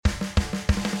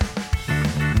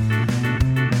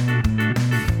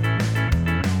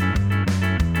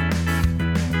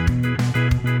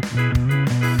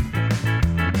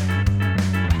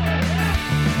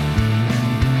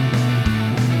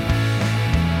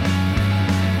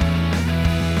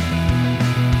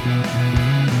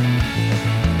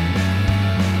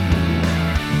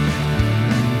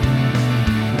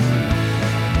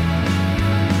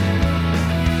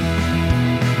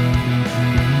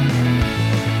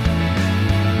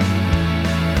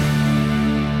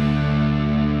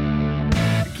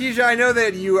Keisha, I know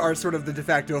that you are sort of the de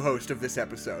facto host of this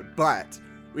episode, but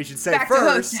we should say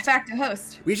first... De facto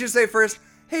host. We should say first,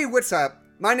 hey, what's up?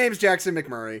 My name's Jackson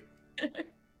McMurray.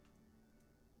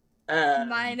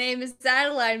 My name is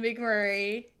Adeline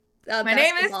McMurray. My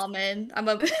name is... I'm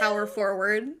a power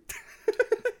forward.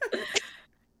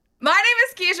 My name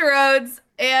is Keisha Rhodes,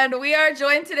 and we are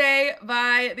joined today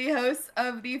by the hosts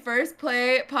of the First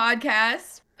Play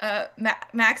podcast,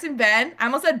 Max and Ben. I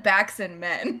almost said Bax and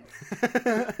Men.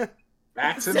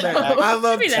 Max and Men. I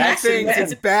love two things.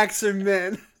 It's Bax and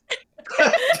Men.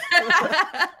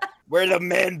 Where the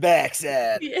men backs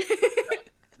at?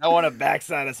 I want to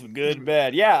backside of some good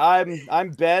bed. Yeah, I'm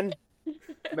Ben.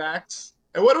 Max.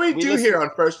 And what do we do here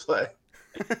on First Play?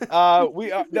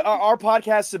 Our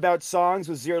podcast is about songs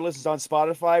with 0 listens on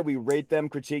Spotify. We rate them,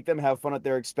 critique them, have fun at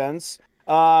their expense.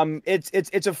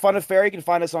 It's a fun affair. You can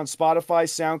find us on Spotify,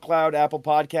 SoundCloud, Apple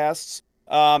Podcasts,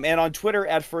 and on Twitter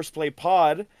at First Play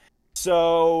Pod.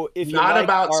 So if you not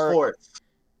about sports,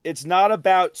 it's not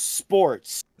about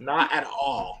sports. Not at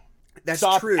all. That's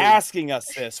Stop true. asking us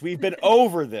this. We've been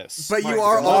over this. But you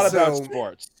are not also about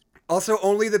sports. Also,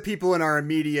 only the people in our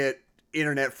immediate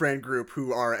internet friend group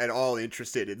who are at all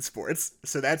interested in sports.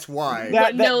 So that's why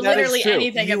literally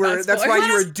anything about sports. That's why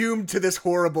you were doomed to this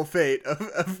horrible fate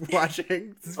of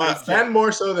watching. Ben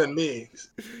more so than me.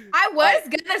 I was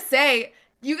gonna say,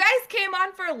 you guys came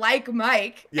on for Like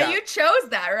Mike, and you chose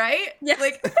that, right? Yeah.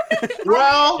 Like,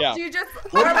 well, you just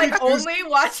are like only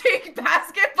watching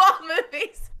basketball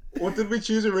movies. What did we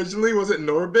choose originally? Was it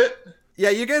Norbit? Yeah,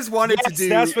 you guys wanted to do...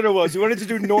 that's what it was. You wanted to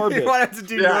do Norbit. You wanted to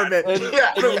do Norbit.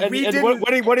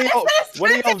 What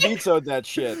do y'all vetoed that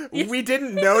shit? We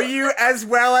didn't know you as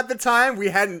well at the time. We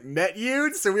hadn't met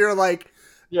you, so we were like,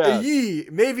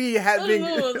 maybe having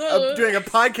doing a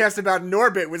podcast about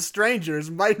Norbit with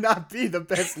strangers might not be the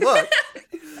best look.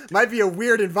 Might be a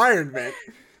weird environment.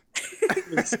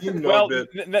 For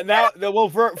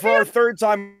our third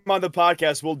time on the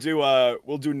podcast, we'll do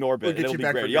Norbit. It'll be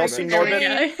great. Y'all seen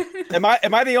Norbit?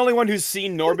 Am I the only one who's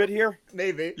seen Norbit here?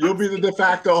 Maybe. You'll be the de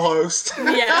facto host.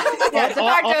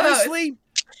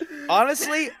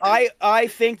 Honestly, I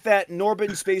think that Norbit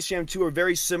and Space Jam 2 are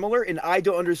very similar, and I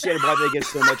don't understand why they get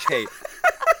so much hate.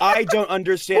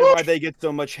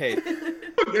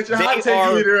 Get your hot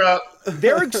take meter up.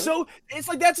 They're so. It's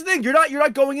like that's the thing. You're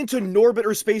not going into Norbit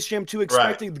or Space Jam 2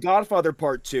 expecting The Godfather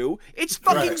Part 22. It's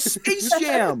fucking Space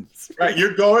Jam. Right.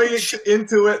 You're going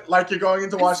into it like you're going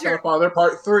into watch Godfather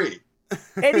Part 3.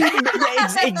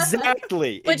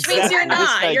 Exactly. Which means you're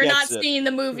not seeing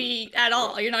the movie at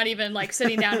all. You're not even like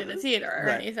sitting down in a theater or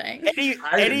anything.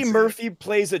 Eddie Murphy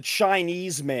plays a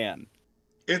Chinese man.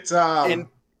 It's in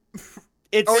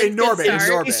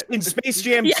Norbit. In Space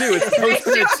Jam 2. It's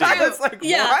It's like,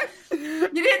 what? You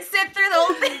didn't sit through the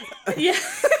whole thing. Yeah.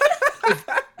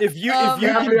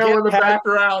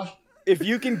 If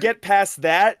you can get past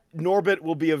that, Norbit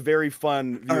will be a very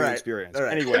fun viewing experience. All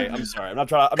right. Anyway, I'm sorry. I'm not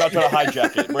trying to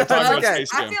hijack it. We're talking about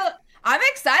Space Jam. I'm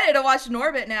excited to watch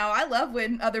Norbit now. I love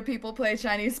when other people play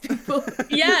Chinese people.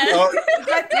 Yeah. It's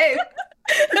my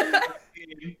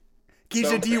fave.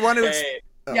 Keisha, do you want to...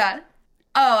 Yeah.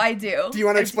 Oh, I do. Do you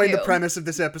want to explain the premise of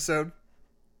this episode?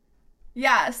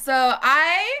 Yeah, so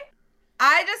I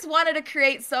just wanted to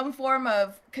create some form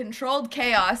of controlled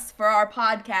chaos for our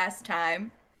podcast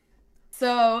time.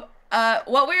 So,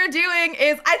 what we're doing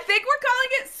is, I think we're calling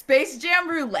it Space Jam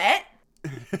Roulette.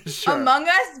 Sure. Among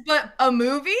Us, but a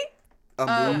movie.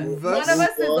 One of us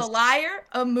is a liar.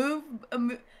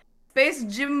 Space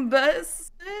Jam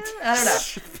Bus.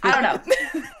 I don't know.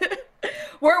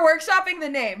 We're workshopping the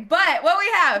name. But what we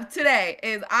have today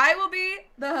is I will be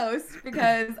the host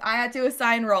because I had to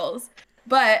assign roles.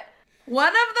 But one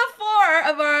of the 4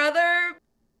 of our other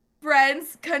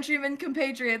friends, countrymen,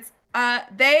 compatriots,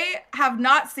 they have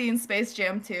not seen Space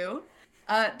Jam 2.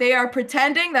 They are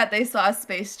pretending that they saw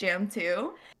Space Jam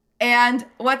 2. And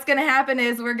what's going to happen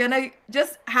is we're going to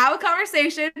just have a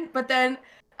conversation, but then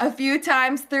a few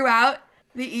times throughout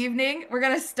the evening, we're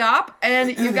going to stop,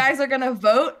 and you guys are going to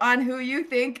vote on who you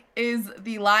think is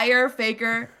the liar,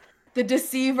 faker, the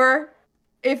deceiver,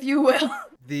 if you will.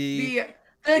 The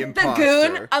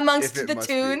goon amongst the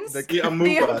tunes. The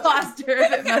imposter,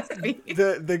 if it must be.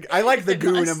 I like the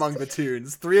goon among the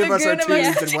tunes. 3 of us are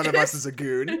tunes, and one of us is a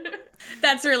goon.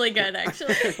 That's really good,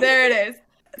 actually. There it is.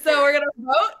 So we're going to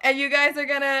vote, and you guys are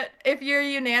going to, if you're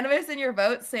unanimous in your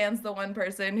vote, sans the one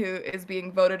person who is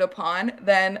being voted upon,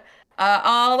 then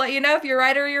I'll let you know if you're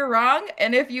right or you're wrong,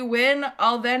 and if you win,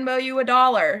 I'll Venmo you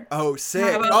 $1. Oh, sick.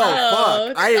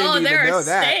 Fuck. I didn't even know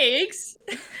that. Stakes.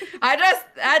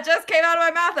 That just came out of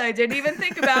my mouth. I didn't even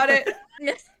think about it.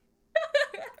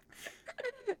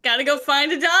 Gotta go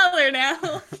find $1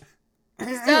 now.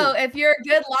 So if you're a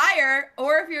good liar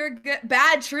or if you're a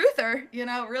bad truther,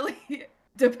 really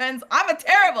depends. I'm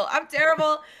terrible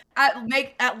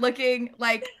at looking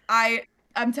like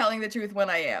I'm telling the truth when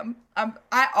I am.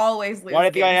 I always lose. Why do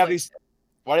you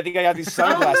think I have these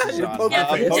sunglasses on?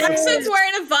 Jackson's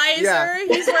wearing a visor. Yeah.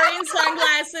 He's wearing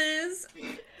sunglasses.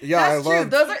 Yeah, that's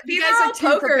true. These are all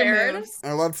poker moves.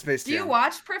 I love Space Jam. Do you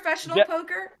watch professional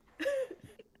poker?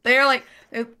 They're like,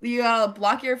 you gotta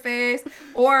block your face,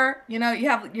 or you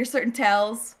have your certain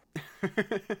tells.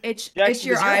 It's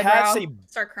your eyebrow.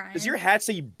 Start crying. Does your hat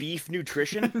say beef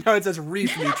nutrition? No, it says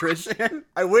reef nutrition.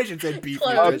 I wish it said beef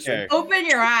nutrition. Okay. Open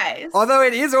your eyes. Although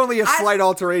it is only a slight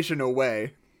alteration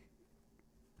away.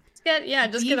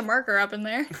 Just get a marker up in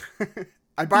there.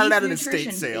 I bought it at an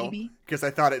estate sale because I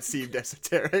thought it seemed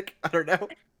esoteric. I don't know.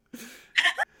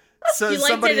 So you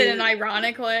liked it in an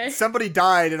ironic way. Somebody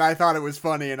died and I thought it was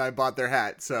funny and I bought their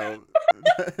hat. So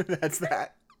that's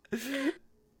that.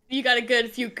 You got a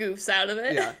good few goofs out of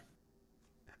it.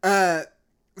 Yeah.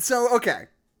 So okay.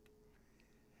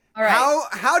 All right.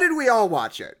 How did we all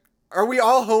watch it? Are we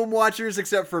all home watchers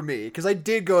except for me? Because I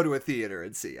did go to a theater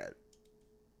and see it.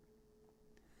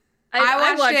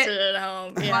 I watched it at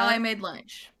home while I made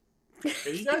lunch.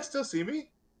 Can you guys still see me?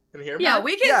 Can you hear me? Yeah,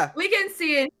 we can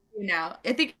see it now.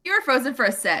 I think you were frozen for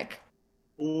a sec.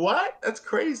 What? That's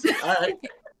crazy. All right,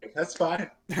 that's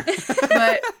fine.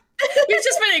 But we've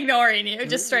just been ignoring you,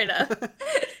 just straight up.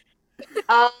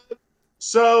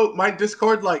 So my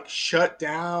Discord shut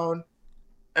down,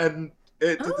 and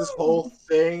it did this whole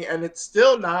thing, and it's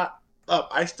still not up.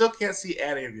 I still can't see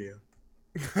any of you.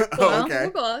 Oh,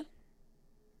 okay.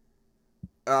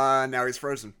 Now he's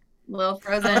frozen. A little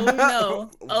frozen. Oh no!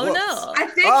 Oh no! I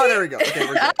think. Oh, there we go. Okay,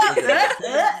 we're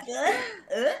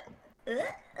good.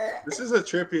 This is a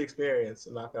trippy experience.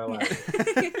 I'm not gonna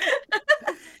lie.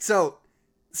 So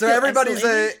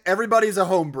everybody's a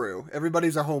homebrew.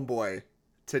 Everybody's a homeboy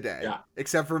today,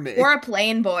 except for me. Or a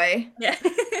plain boy. Yeah.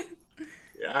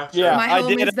 Yeah. My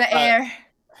home is the air.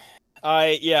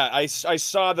 I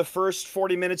saw the first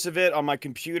 40 minutes of it on my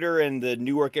computer in the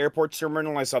Newark airport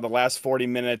terminal. I saw the last 40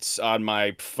 minutes on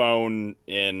my phone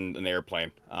in an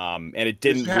airplane. And it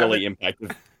didn't really impact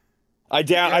it. I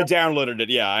downloaded it.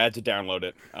 Yeah, I had to download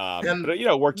it. But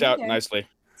it worked out nicely.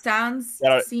 Seems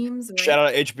shout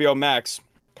out to HBO Max.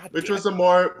 What was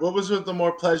the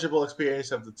more pleasurable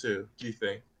experience of the two, do you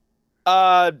think?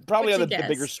 Probably on the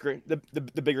bigger screen.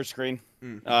 The bigger screen.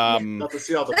 Not to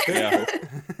see all the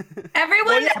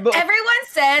Everyone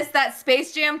says that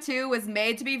Space Jam 2 was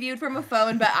made to be viewed from a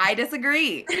phone, but I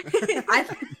disagree. I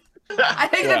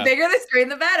think the bigger the screen,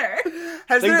 the better.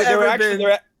 Has there ever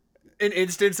been an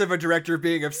instance of a director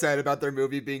being upset about their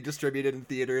movie being distributed in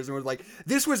theaters and was like,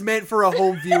 this was meant for a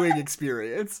home viewing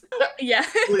experience? Yeah.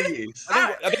 Please.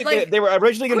 I think they were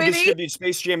originally going to distribute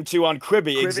Space Jam 2 on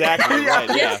Quibi. Exactly.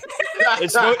 Right, yeah.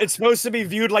 It's supposed to be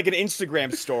viewed like an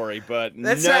Instagram story, but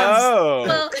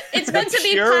Well, it's meant to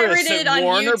be pirated on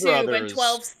YouTube in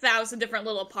 12,000 different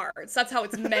little parts. That's how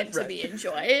it's meant to be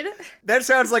enjoyed. That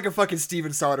sounds like a fucking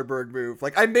Steven Soderbergh move.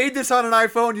 Like, I made this on an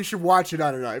iPhone, you should watch it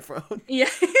on an iPhone. Yeah.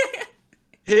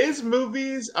 His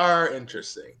movies are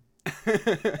interesting. Do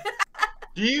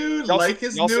you like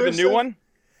his the new one?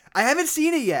 I haven't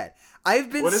seen it yet.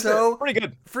 I've been pretty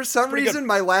good. For some reason,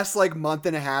 my last month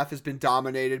and a half has been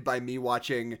dominated by me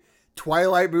watching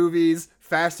Twilight movies,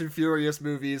 Fast and Furious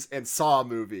movies, and Saw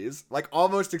movies,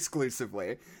 almost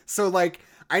exclusively. So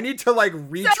I need to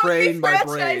retrain my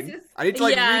brain. I need to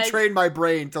retrain my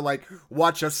brain to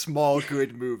watch a small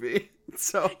good movie.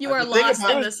 So you are lost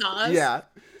in the sauce. Yeah.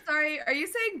 Sorry, are you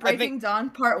saying Breaking Dawn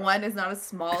Part 1 is not a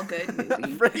small good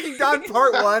movie? Breaking Dawn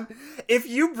Part 1? If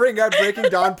you bring up Breaking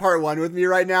Dawn Part 1 with me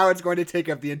right now, it's going to take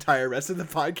up the entire rest of the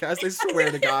podcast, I swear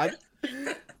to God.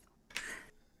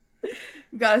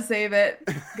 Gotta save it.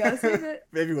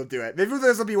 Maybe we'll do it. Maybe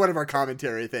this will be one of our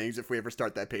commentary things if we ever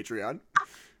start that Patreon.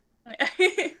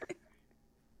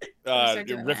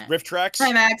 Riff tracks?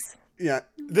 Climax. Yeah.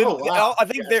 I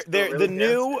think the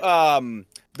new...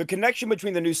 The connection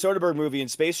between the new Soderbergh movie and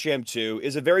Space Jam 2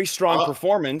 is a very strong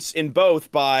performance in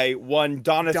both by one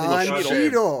Don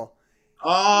Cheadle.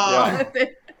 Oh. Yeah.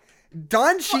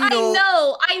 Don Cheadle.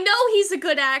 Well, I know he's a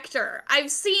good actor.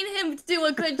 I've seen him do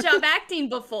a good job acting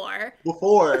before.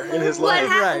 In his life.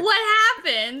 What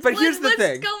happened? But here's the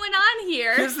thing. What's going on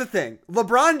here? Here's the thing.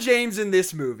 LeBron James in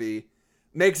this movie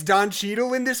makes Don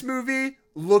Cheadle in this movie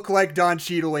look like Don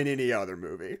Cheadle in any other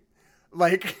movie.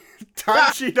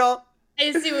 Don Cheadle...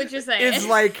 I see what you're saying. It's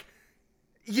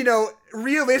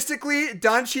realistically,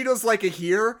 Don Cheadle's a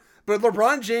here, But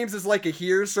LeBron James is like a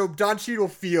here, so Don Cheadle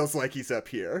feels like he's up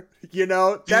here. You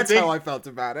know? That's how I felt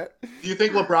about it. Do you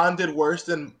think LeBron did worse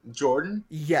than Jordan?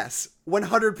 Yes.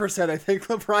 100% I think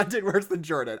LeBron did worse than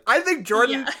Jordan. I think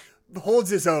Jordan holds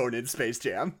his own in Space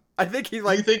Jam. I think he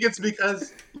like... Do you think it's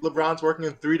because LeBron's working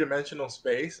in 3-dimensional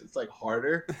space? It's like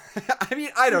harder? I mean,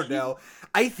 I don't know.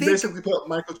 I think... You basically put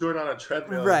Michael Jordan on a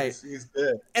treadmill. Right. He's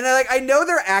good. And I know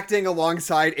they're acting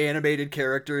alongside animated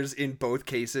characters in both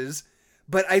cases,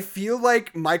 but I feel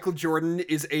like Michael Jordan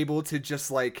is able to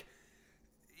just like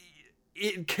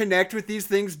connect with these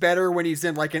things better when he's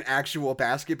in like an actual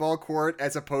basketball court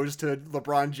as opposed to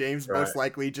LeBron James most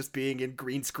likely just being in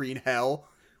green screen hell.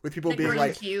 With people being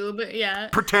like, cube,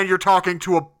 pretend you're talking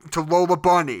to Lola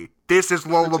Bunny. This is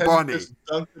Lola Bunny.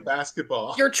 Dunk the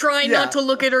basketball. You're trying not to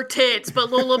look at her tits,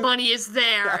 but Lola Bunny is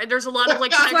there. And there's a lot of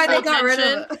like sexual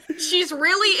tension. She's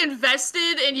really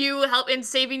invested in you in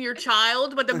saving your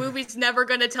child, but the movie's never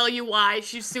gonna tell you why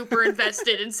she's super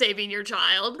invested in saving your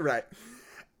child. Right.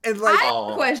 And like, I have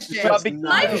a question.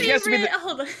 My favorite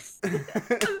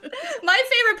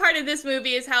part of this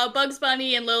movie is how Bugs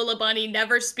Bunny and Lola Bunny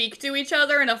never speak to each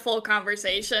other in a full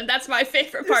conversation. That's my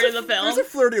favorite part of the film. There's a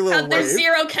flirty little There's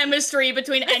zero chemistry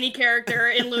between any character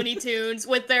in Looney Tunes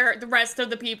with the rest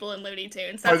of the people in Looney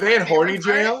Tunes. Are they in horny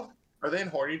jail? Are they in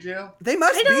horny jail? They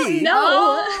must be. I don't know.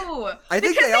 Oh, I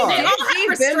think they are. They all have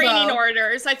restraining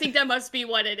orders. I think that must be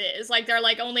what it is. Like they're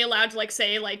like only allowed to like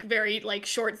say like very like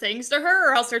short things to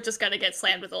her, or else they're just gonna get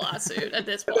slammed with a lawsuit at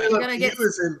this point. He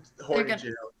was in horny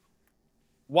jail.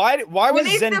 Why was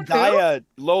Zendaya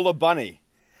Lola Bunny?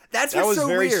 That was so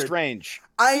very weird. Strange.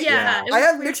 I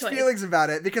have mixed choice. feelings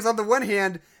about it because on the one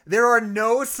hand, there are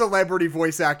no celebrity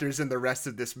voice actors in the rest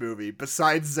of this movie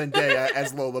besides Zendaya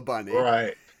as Lola Bunny.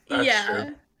 Right. That's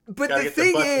true. But the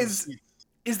thing is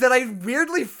that I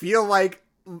weirdly feel like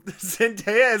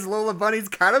Zendaya as Lola Bunny's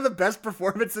kind of the best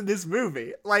performance in this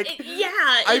movie. Like,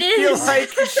 I feel like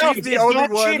she's the only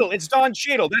one. Cheadle. It's Don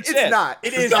Cheadle. That's it. It's not.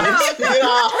 It is.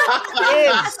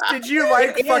 It is. Did you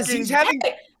like fucking? He's having.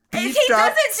 He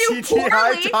doesn't do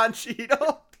poorly. Don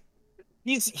Cheadle.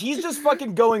 He's just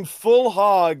fucking going full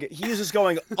hog. He's just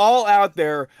going all out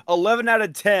there, 11 out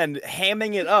of 10,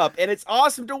 hamming it up, and it's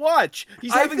awesome to watch.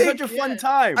 He's having such a fun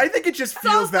time. I think it just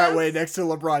feels that way next to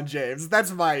LeBron James.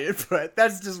 That's my input.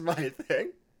 That's just my thing.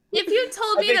 If you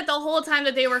told me that the whole time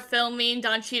that they were filming,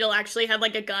 Don Cheadle actually had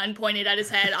like a gun pointed at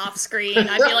his head off screen,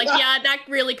 I'd be like, yeah, that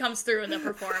really comes through in the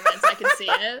performance. I can see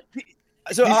it.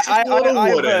 So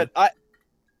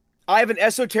I have an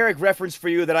esoteric reference for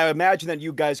you that I imagine that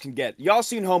you guys can get. Y'all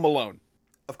seen Home Alone?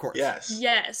 Of course. Yes.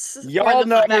 Y'all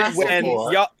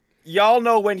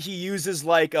know when he uses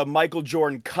like a Michael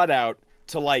Jordan cutout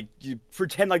to like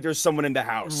pretend like there's someone in the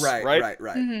house. Right.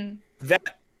 Mm-hmm.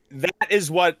 That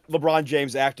is what LeBron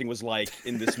James acting was like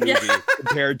in this movie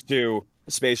compared to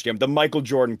Space Jam, the Michael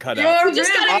Jordan cutout. You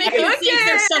just gotta make me think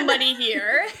there's somebody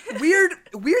here. Weird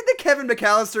that Kevin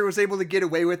McAllister was able to get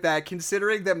away with that,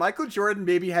 considering that Michael Jordan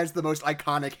maybe has the most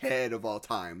iconic head of all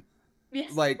time.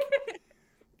 Yes. Like,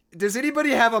 does anybody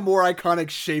have a more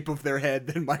iconic shape of their head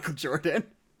than Michael Jordan?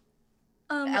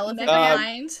 Elephant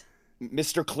behind.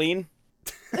 Mr. Clean?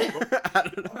 I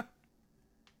don't know.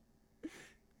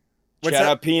 Shout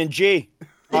out P&G.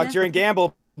 Procter and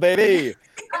Gamble, baby.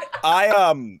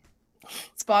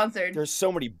 Sponsored. There's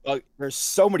so many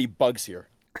bugs here.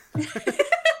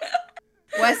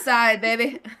 West Side,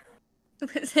 baby.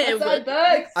 West Side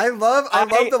bugs. I love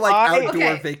the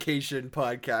outdoor vacation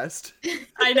podcast.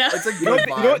 I know. It's a good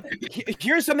vibe.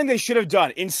 Here's something they should have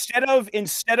done. Instead of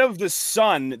the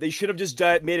sun, they should have just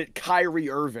made it Kyrie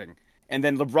Irving, and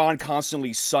then LeBron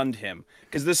constantly sunned him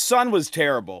because the sun was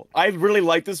terrible. I really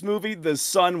liked this movie. The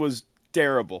sun was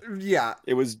terrible. Yeah.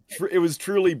 It was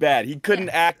truly bad. He couldn't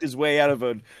act his way out of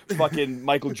a fucking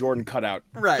Michael Jordan cutout.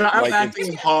 Right. But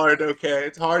acting hard, okay?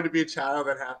 It's hard to be a child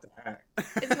and have to act.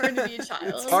 It's hard to be a child.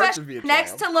 It's hard to be a child.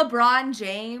 Next to LeBron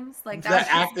James, like that's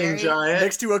the acting giant.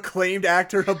 Next to acclaimed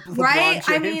actor LeBron right? James.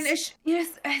 I mean, it's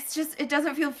just it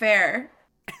doesn't feel fair.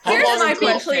 Here's my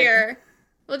question.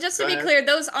 Well, just to be clear,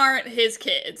 those aren't his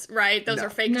kids, right? Those are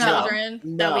fake children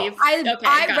that we've.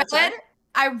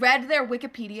 I read their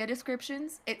Wikipedia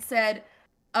descriptions. It said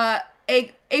a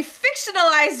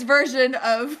fictionalized version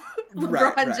of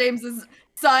LeBron James's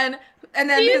son, and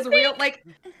then his real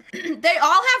they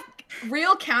all have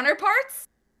real counterparts.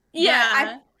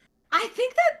 Yeah. I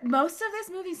think that most of this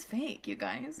movie's fake, you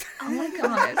guys. Oh my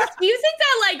gosh. Do you think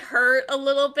that like hurt a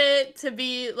little bit to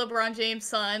be LeBron James'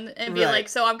 son and be like,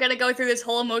 so I'm gonna go through this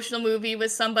whole emotional movie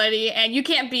with somebody and you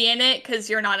can't be in it because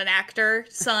you're not an actor,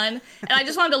 son. And I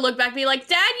just wanted to look back and be like,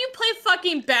 Dad, you play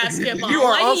fucking basketball.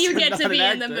 Why do you get to be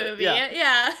in the movie?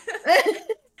 Yeah.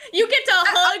 You get to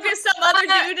hug some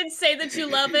other dude and say that you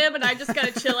love him, and I just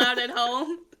gotta chill out at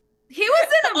home. He was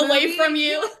in a movie away from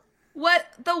you. What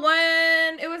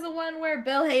it was the one where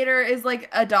Bill Hader is like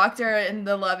a doctor and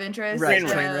the love interest. Right,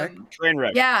 Trainwreck.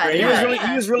 Trainwreck. Yeah,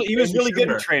 he was really good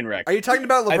in Trainwreck. Are you talking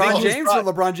about LeBron James or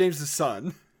LeBron James'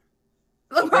 son?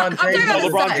 LeBron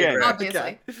James,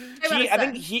 obviously. I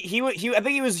think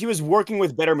he was working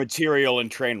with better material in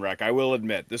Trainwreck. I will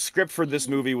admit, the script for this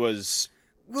movie was.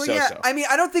 Well, yeah, I mean,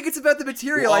 I don't think it's about the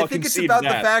material. I think it's about the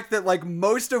fact that like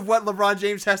most of what LeBron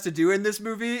James has to do in this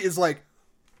movie is like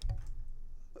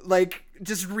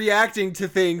just reacting to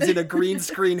things in a green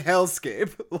screen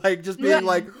hellscape, like just being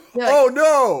like, oh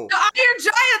no, the Iron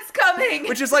Giant's coming,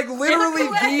 which is like literally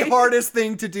the hardest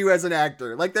thing to do as an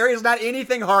actor. Like there is not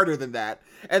anything harder than that,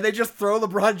 and they just throw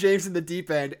LeBron James in the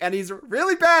deep end, and he's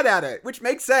really bad at it, which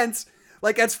makes sense.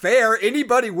 Like that's fair,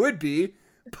 anybody would be,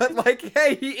 but like,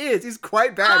 hey, he is. He's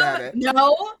quite bad at it.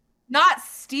 No, not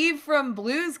Steve from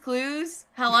Blue's Clues.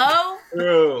 Hello.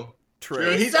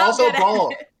 True. He's also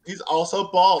bald. He's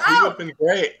also bald. He would have been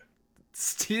great.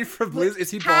 Steve from Blues, is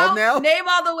he bald now? Name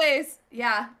all the ways.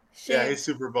 Yeah. Yeah, he's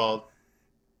super bald.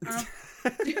 I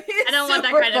don't want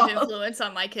that kind of influence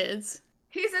on my kids.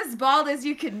 He's as bald as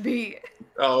you can be.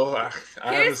 Oh,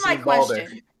 here's my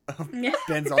question.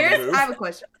 Ben's on the move. I have a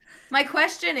question. My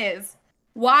question is,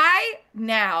 why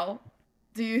now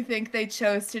do you think they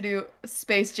chose to do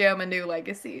Space Jam: A New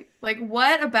Legacy? Like,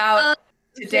 what about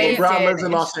today's LeBron lives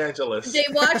in Los Angeles. They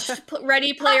watched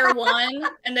Ready Player One,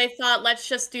 and they thought, let's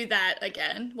just do that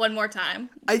again, one more time.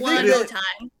 One more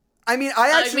time. I mean, I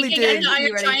actually did.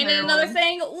 Iron Giant another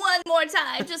thing. One more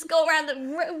time. Just go around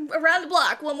the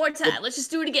block one more time. Let's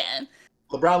just do it again.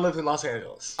 LeBron lives in Los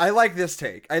Angeles. I like this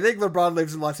take. I think LeBron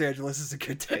lives in Los Angeles is a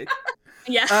good take.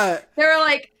 Yeah. They were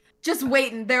like, just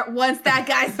waiting there once that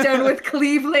guy's done with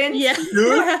Cleveland. Yeah.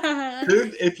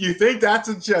 Dude, if you think that's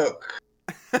a joke,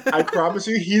 I promise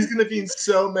you he's going to be in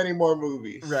so many more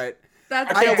movies. Right. I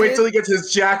can't wait till he gets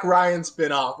his Jack Ryan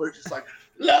spinoff. We're just like,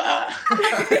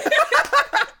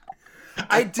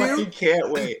 I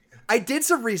can't wait. I did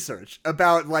some research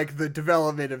about like the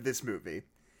development of this movie.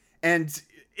 And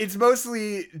it's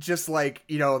mostly just like,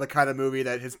 you know, the kind of movie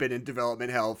that has been in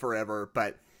development hell forever,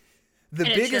 but the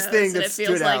biggest thing that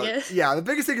stood out, the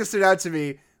biggest thing that stood out to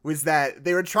me was that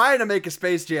they were trying to make a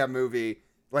Space Jam movie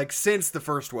like since the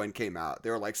first one came out. They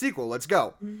were like, sequel, let's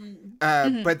go.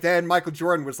 But then Michael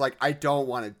Jordan was like, I don't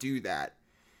want to do that.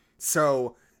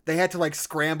 So they had to like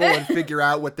scramble and figure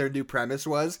out what their new premise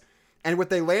was. And what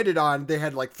they landed on, they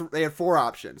had like they had 4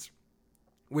 options,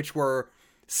 which were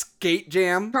Skate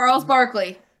Jam. Charles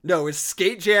Barkley. No, it was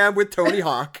Skate Jam with Tony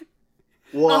Hawk.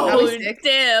 Whoa. Oh,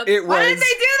 damn. It was Why did they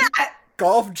do that?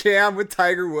 Golf Jam with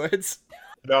Tiger Woods.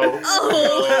 No.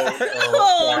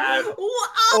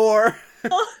 Or,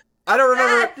 I don't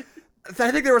remember.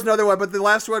 I think there was another one, but the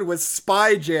last one was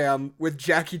Spy Jam with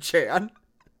Jackie Chan.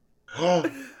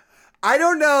 I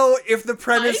don't know if the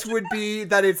premise would be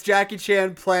that it's Jackie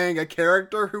Chan playing a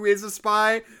character who is a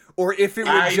spy, or if it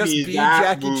would just be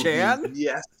Jackie Chan.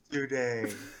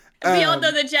 Yesterday. We all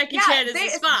know that Jackie Chan is a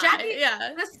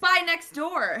spy. The spy next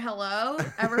door. Hello?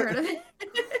 Ever heard of it?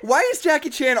 Why is Jackie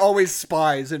Chan always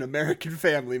spies in American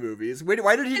family movies?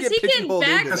 Why did he get pigeonholed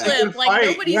into that? Like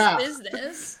nobody's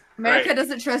business. America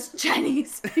doesn't trust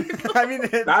Chinese people. I mean,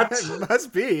 it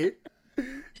must be.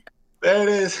 There it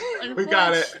is. We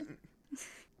got it.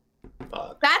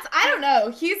 I don't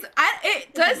know.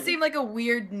 It does seem like a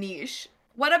weird niche.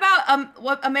 What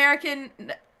about American...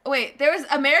 Wait, there was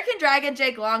American Dragon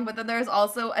Jake Long, but then there was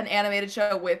also an animated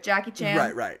show with Jackie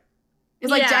Chan. Right. It's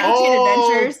like Jackie Chan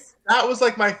Adventures. That was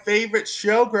like my favorite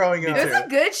show growing up. It was a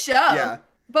good show. Yeah.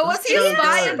 But was he a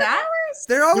spy in that?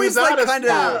 They're always like kind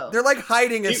of... They're like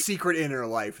hiding a secret inner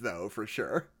life, though, for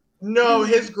sure. No,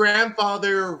 his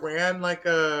grandfather ran like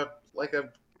a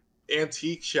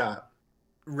antique shop.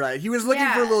 Right. He was looking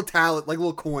for little talent, like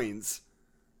little coins.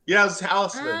 Yeah, it was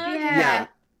Talisman. Yeah.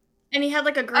 And he had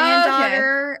like a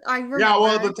granddaughter. I remember. Yeah,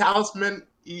 well, the Talisman.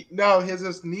 No,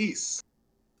 his niece.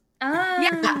 Oh.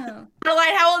 Yeah.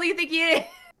 Like, how old do you think he is?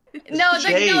 No,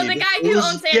 the guy who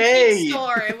owns the antique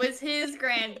store. It was his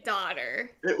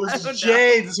granddaughter. It was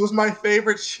Jade. This was my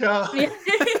favorite show.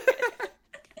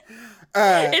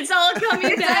 It's all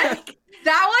coming back.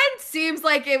 That one seems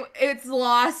like it's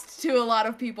lost to a lot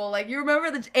of people. Like, you remember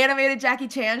the animated Jackie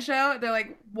Chan show? They're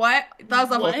like, what? That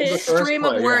was a stream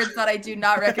of words that I do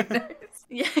not recognize.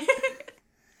 Yeah.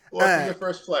 Welcome to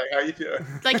First Play. How you doing?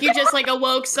 Like you just like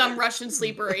awoke some Russian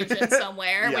sleeper agent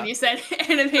somewhere when you said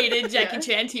animated Jackie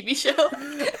Chan TV show.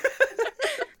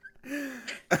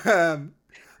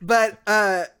 But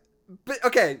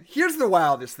okay, here's the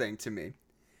wildest thing to me.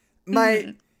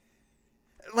 My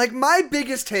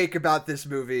biggest take about this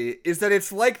movie is that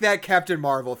it's like that Captain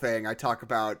Marvel thing I talk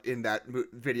about in that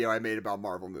video I made about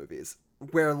Marvel movies,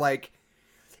 where like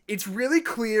it's really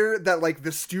clear that like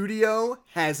the studio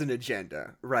has an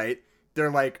agenda, right?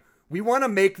 They're like, we want to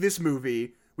make this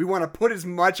movie, we want to put as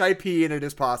much IP in it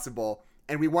as possible,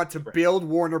 and we want to build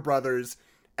Warner Brothers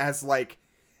as like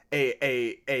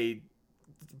a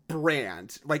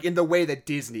brand, like in the way that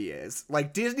Disney is.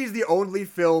 Like, Disney's the only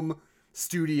film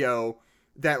studio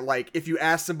that, like, if you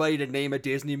ask somebody to name a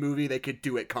Disney movie, they could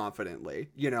do it confidently,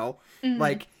 you know? Mm-hmm.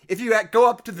 Like, if you go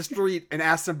up to the street and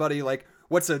ask somebody, like,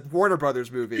 what's a Warner Brothers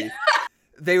movie,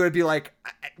 they would be like,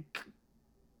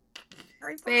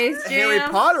 Harry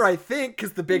Potter, I think,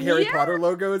 because the big Harry Potter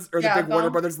logos, or the big Warner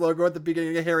Brothers logo at the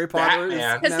beginning of Harry Potter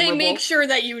is because they make sure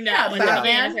that you know in the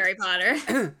beginning of Harry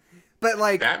Potter. But,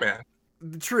 like... Batman.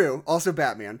 True. Also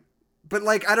Batman. But,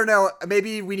 like, I don't know.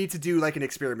 Maybe we need to do, like, an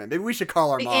experiment. Maybe we should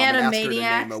call our mom and ask her to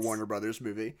name a Warner Brothers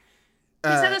movie.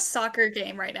 He's at a soccer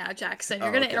game right now, Jackson.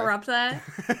 You're going to interrupt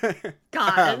that?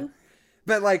 God.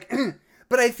 But, like...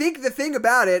 But I think the thing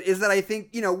about it is that I think,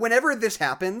 you know, whenever this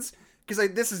happens... Because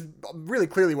like, this is really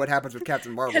clearly what happens with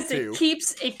Captain Marvel, too.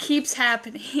 Because it keeps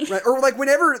happening. Right? Or, like,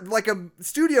 whenever, like, a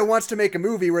studio wants to make a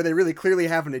movie where they really clearly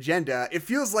have an agenda, it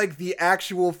feels like the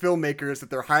actual filmmakers that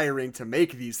they're hiring to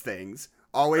make these things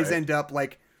always end up,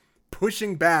 like,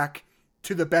 pushing back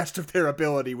to the best of their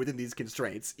ability within these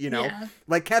constraints, you know? Yeah.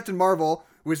 Like, Captain Marvel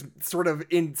was sort of,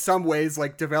 in some ways,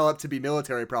 like, developed to be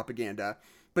military propaganda.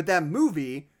 But that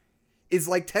movie is,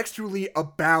 like, textually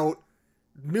about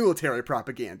military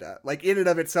propaganda. Like, in and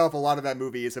of itself, a lot of that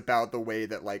movie is about the way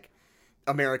that, like,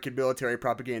 American military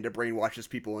propaganda brainwashes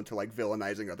people into, like,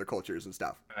 villainizing other cultures and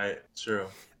stuff. Right, true.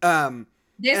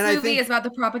 This movie is about the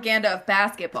propaganda of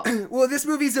basketball. Well, this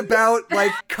movie's about,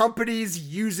 like, companies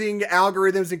using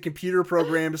algorithms and computer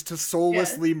programs to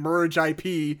soullessly merge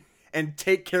IP and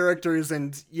take characters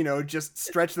and, you know, just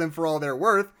stretch them for all they're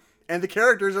worth. And the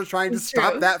characters are trying to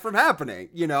stop that from happening,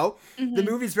 you know? Mm-hmm. The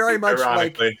movie's very much,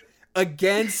 like...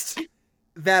 against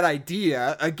that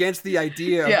idea, against the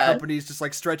idea of companies just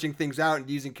like stretching things out and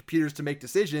using computers to make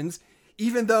decisions,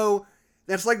 even though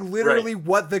that's like literally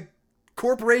what the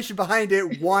corporation behind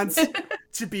it wants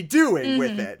to be doing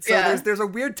with it. So there's a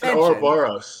weird tension.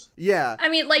 Ouroboros. Yeah. I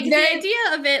mean, like, the idea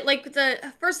of it, like,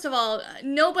 first of all,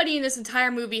 nobody in this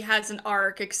entire movie has an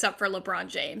arc except for LeBron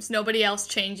James. Nobody else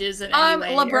changes in any way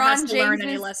LeBron or has to James' learn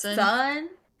any lesson. son?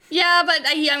 Yeah, but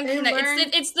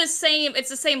it's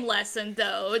the same lesson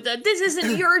though. This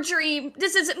isn't your dream.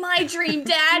 This isn't my dream,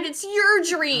 Dad. It's your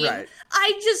dream. Right.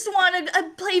 I just want to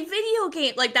play video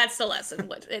game. Like, that's the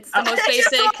lesson. It's the most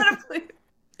basic.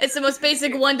 It's the most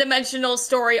basic one-dimensional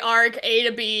story arc, A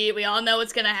to B. We all know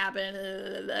what's gonna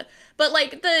happen. But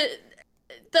like the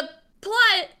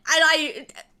plot, and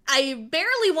I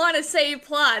barely want to say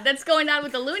plot that's going on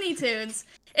with the Looney Tunes.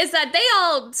 Is that they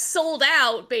all sold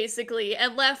out, basically,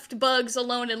 and left Bugs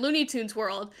alone in Looney Tunes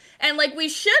world. And, like, we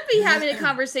should be having a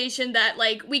conversation that,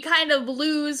 like, we kind of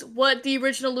lose what the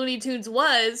original Looney Tunes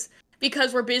was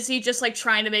because we're busy just, like,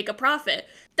 trying to make a profit.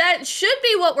 That should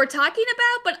be what we're talking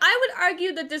about, but I would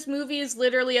argue that this movie is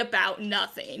literally about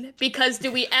nothing. Because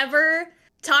do we ever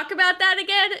talk about that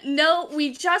again? No,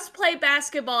 we just play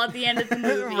basketball at the end of the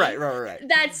movie. Right.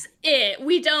 That's it.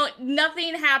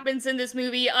 Nothing happens in this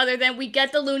movie other than we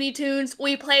get the Looney Tunes,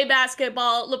 we play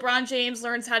basketball, LeBron James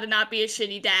learns how to not be a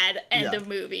shitty dad, end of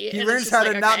movie. He learns how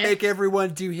to not make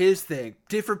everyone do his thing.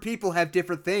 Different people have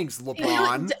different things,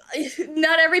 LeBron.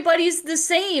 Not everybody's the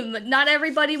same. Not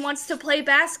everybody wants to play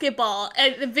basketball.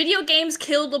 The video games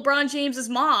killed LeBron James's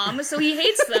mom, so he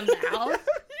hates them now.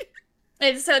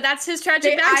 And so that's his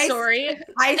tragic backstory,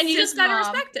 and you just gotta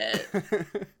respect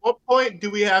it. What point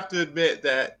do we have to admit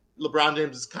that LeBron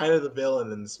James is kind of the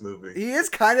villain in this movie? He is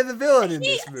kind of the villain in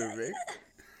this movie.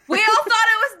 We all thought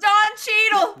it was Don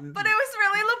Cheadle, but it was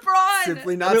really LeBron.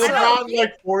 Simply not so. LeBron,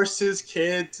 like, forced his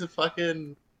kid to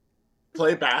fucking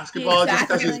play basketball just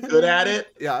because he's good at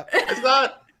it. Yeah. It's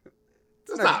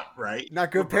not right. Not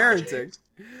good parenting.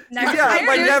 Like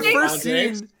that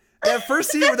first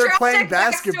scene where they're playing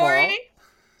basketball.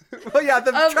 Well, yeah,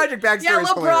 the tragic backstory is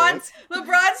hilarious.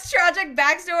 LeBron's tragic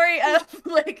backstory of,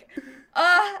 like,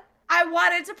 I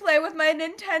wanted to play with my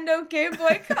Nintendo Game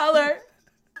Boy Color.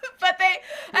 But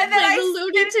and then the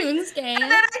Looney Tunes game.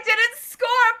 And then I didn't score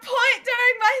a point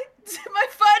during my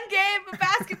fun game of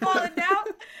basketball, and now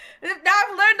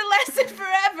I've learned a lesson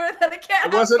forever that I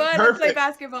can't have fun and play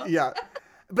basketball. Yeah.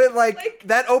 But like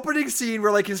that opening scene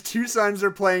where like his two sons are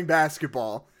playing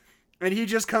basketball and he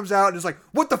just comes out and is like,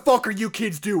 "What the fuck are you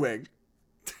kids doing?"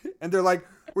 And they're like,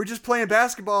 "We're just playing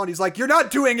basketball." And he's like, "You're not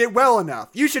doing it well enough.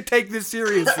 You should take this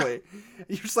seriously."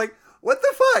 You're just like, what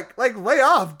the fuck? Like, lay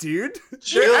off, dude.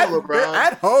 Chill, they're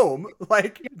at home,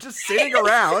 like, just sitting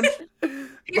around.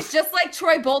 He's just like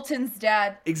Troy Bolton's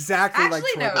dad. Exactly. Actually,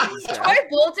 like Troy Bolton's dad. Troy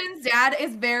Bolton's dad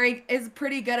is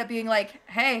pretty good at being like,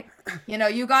 hey,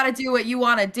 you got to do what you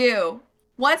want to do.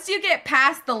 Once you get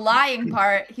past the lying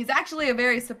part, he's actually a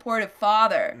very supportive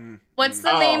father. What's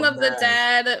the name of the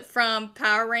dad from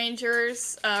Power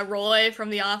Rangers? Roy from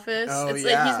The Office. It's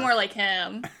like he's more like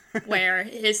him, where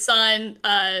his son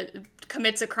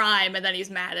commits a crime and then he's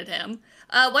mad at him.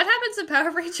 What happens in Power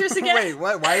Rangers again? Wait,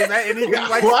 what? Why is that anything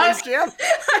like Space Jam?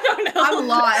 I don't know. I'm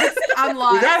lost.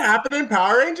 Did that happen in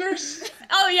Power Rangers?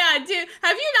 Oh yeah, dude.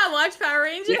 Have you not watched Power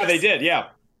Rangers? Yeah, they did. Yeah.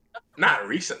 Not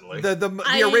recently.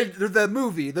 The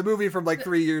movie from like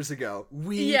 3 years ago.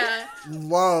 We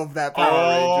love that Power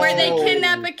Rangers. Where they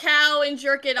kidnap a cow and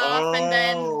jerk it off and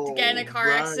then get in a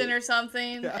car accident or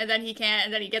something, and then he can't,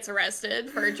 and then he gets arrested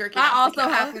for jerking off. That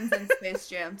also happens in Space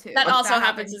Jam too. That also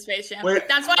happens in Space Jam. Wait,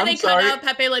 that's why they cut out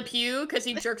Pepe Le Pew, because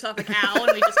he jerks off a cow,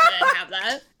 and we just couldn't have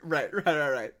that.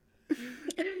 Right.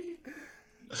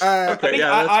 Okay,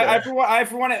 I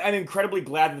for one, I'm incredibly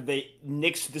glad that they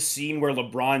nixed the scene where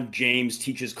LeBron James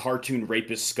teaches cartoon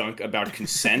rapist Skunk about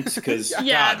consent, because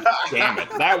God damn it,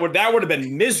 that would have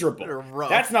been miserable.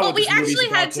 That's not what this movie's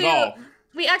about at all.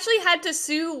 We actually had to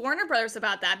sue Warner Brothers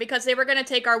about that because they were going to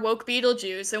take our woke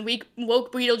Beetlejuice, and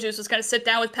woke Beetlejuice was going to sit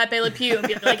down with Pepe Le Pew and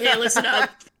be like, "Hey, listen up.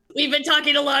 We've been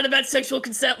talking a lot about sexual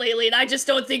consent lately, and I just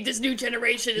don't think this new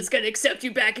generation is going to accept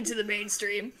you back into the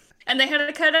mainstream." And they had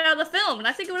to cut it out of the film, and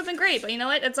I think it would have been great. But you know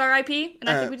what? It's our IP, and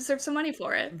I think we deserve some money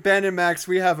for it. Ben and Max,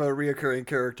 we have a reoccurring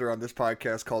character on this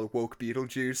podcast called Woke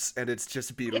Beetlejuice, and it's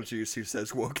just Beetlejuice who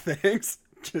says woke things.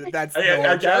 That's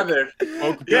I gathered.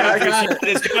 Yeah, I got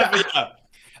it.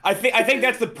 I think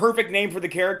that's the perfect name for the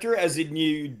character, as in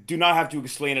you do not have to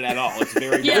explain it at all. It's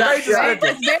very it's very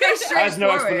straightforward. Has no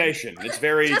explanation. It's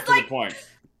very to the point.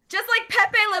 Just like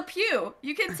Pepe Le Pew.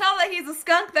 You can tell that he's a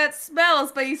skunk that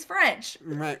smells, but he's French.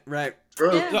 Right.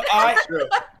 True. So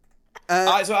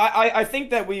I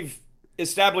think that we've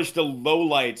established the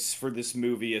lowlights for this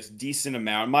movie a decent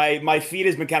amount. My feed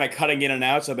has been kind of cutting in and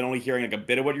out, so I've been only hearing like a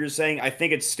bit of what you're saying. I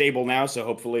think it's stable now, so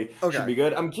hopefully it should be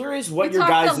good. I'm curious what your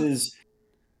guys'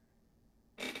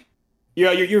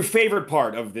 your favorite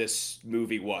part of this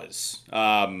movie was.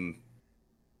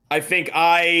 I think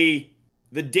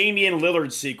the Damian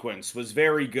Lillard sequence was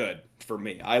very good for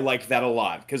me. I liked that a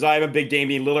lot because I'm a big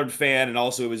Damian Lillard fan, and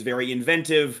also it was very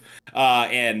inventive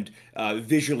and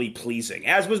visually pleasing,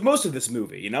 as was most of this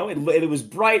movie. It was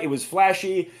bright, it was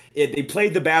flashy. They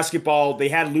played the basketball. They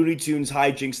had Looney Tunes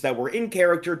hijinks that were in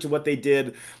character to what they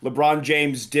did. LeBron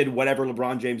James did whatever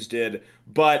LeBron James did,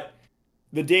 but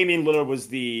the Damian Lillard was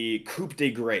the coup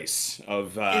de grace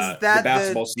of the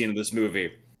basketball scene of this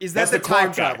movie. Is that the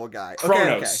time travel guy?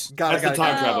 Kronos. Okay. That's the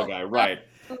time travel guy, right.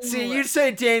 See, you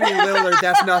say Damian Lillard,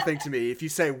 that's nothing to me. If you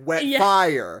say wet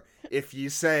fire, if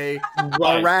you say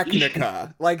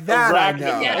Arachnica, like that I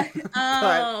know. Yeah.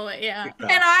 Oh, yeah.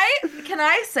 Can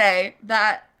I say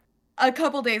that a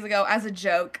couple days ago, as a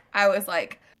joke, I was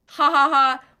like, ha ha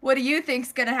ha, what do you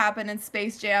think's gonna happen in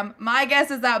Space Jam? My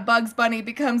guess is that Bugs Bunny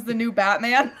becomes the new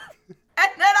Batman.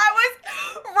 And then I was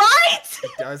right!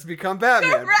 It does become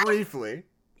Batman, briefly.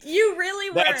 You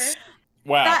really were.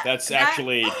 That's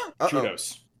actually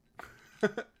kudos.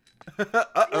 The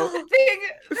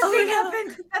thing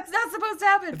happened. That's not supposed to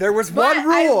happen. There was one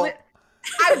rule.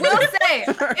 I will say,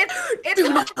 it's do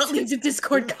not leave the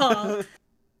Discord call.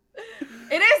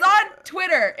 It is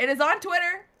on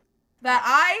Twitter. That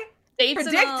I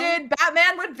predicted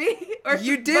Batman would be. Or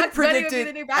you did predict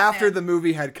it after the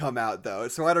movie had come out, though,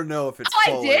 so I don't know if it's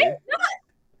fully. I did?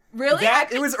 Really?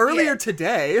 It was earlier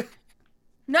today.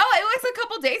 No, it was a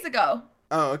couple days ago.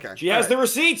 Oh, okay. She has the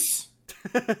receipts.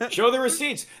 Show the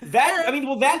receipts. That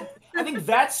I think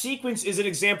that sequence is an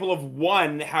example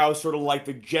of how sort of like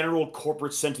the general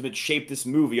corporate sentiment shaped this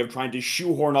movie of trying to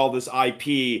shoehorn all this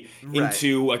IP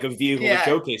into like a vehicle to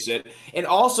showcase it, and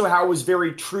also how it was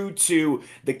very true to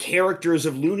the characters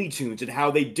of Looney Tunes and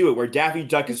how they do it, where Daffy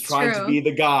Duck is trying to be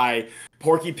the guy.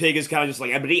 Porky Pig is kind of just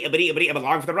like, I'm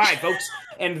along for the ride, folks.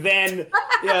 And then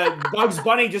Bugs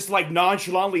Bunny just like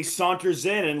nonchalantly saunters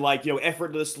in and like,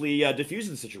 effortlessly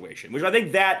diffuses the situation, which I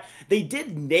think that they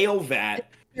did nail that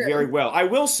very well. I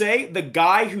will say the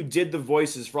guy who did the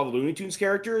voices for all the Looney Tunes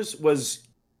characters was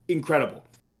incredible.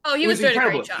 Oh, he was doing a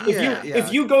great job.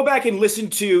 If you go back and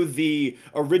listen to the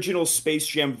original Space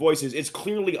Jam voices, it's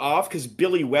clearly off because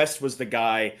Billy West was the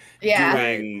guy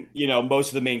doing, most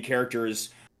of the main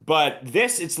characters. But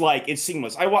this, it's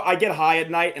seamless. I get high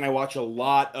at night and I watch a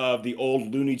lot of the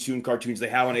old Looney Tune cartoons they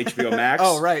have on HBO Max.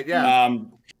 Oh, right, yeah.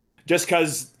 Just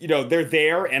because, they're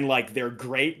there and like they're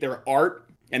great. They're art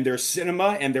and they're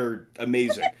cinema and they're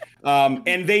amazing.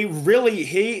 And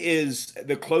he is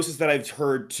the closest that I've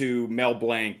heard to Mel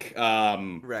Blanc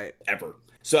ever.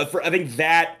 So I think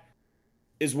that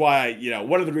is why,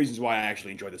 one of the reasons why I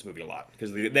actually enjoy this movie a lot.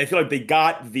 Because they feel like they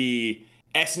got the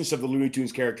essence of the Looney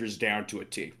Tunes characters down to a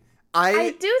T.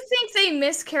 I do think they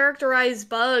mischaracterize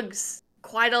Bugs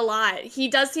quite a lot. He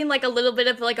does seem like a little bit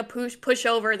of like a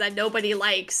pushover that nobody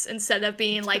likes instead of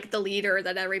being like the leader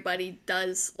that everybody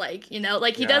does like, he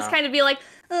does kind of be like,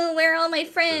 oh, where are all my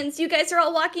friends? You guys are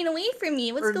all walking away from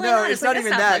me. What's going on? It's not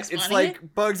even that. It's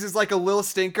like Bugs is like a little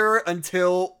stinker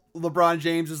until LeBron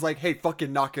James is like, hey,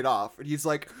 fucking knock it off. And he's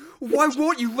like, why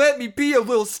won't you let me be a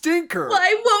little stinker?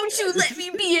 Why won't you let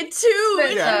me be it too?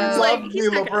 Yeah, love me,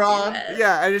 LeBron.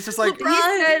 Yeah, and it's just like,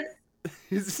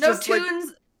 he's no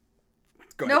tunes,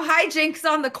 no hijinks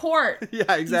on the court.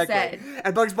 Yeah, exactly.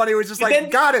 And Bugs Bunny was just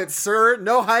like, got it, sir.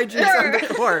 No hijinks on the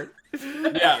court.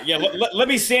 Yeah. Let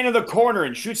me stand in the corner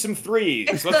and shoot some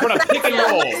threes. Let's run a pick and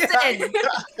roll. Listen,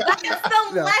 that's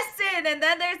the lesson, and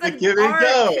then there's an give arc.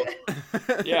 Go.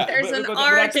 Yeah, there's an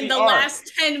arc in the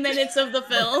last 10 minutes of the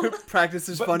film.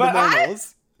 Practices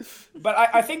fundamentals. But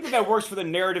I think that works for the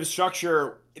narrative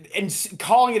structure, and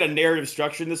calling it a narrative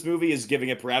structure in this movie is giving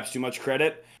it perhaps too much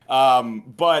credit.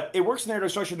 But it works in the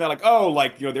narrative structure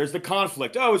that there's the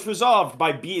conflict. Oh, it's resolved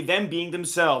by them being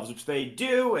themselves, which they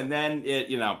do, and then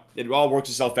it all works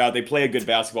itself out. They play a good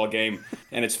basketball game,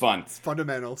 and it's fun. It's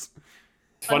fundamentals.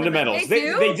 Fundamentals.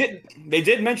 They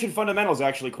did mention fundamentals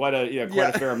actually quite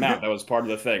a fair amount. That was part of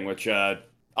the thing, which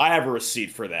I have a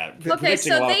receipt for that. Okay,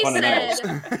 so they said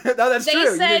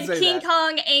King that.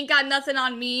 Kong ain't got nothing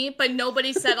on me, but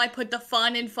nobody said I put the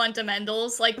fun in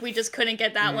fundamentals. Like, we just couldn't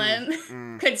get that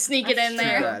one. Could sneak it in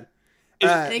there.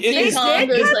 Does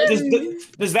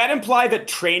that imply that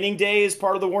Training Day is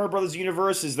part of the Warner Brothers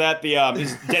universe? Is that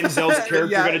is Denzel's character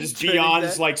going to just be on,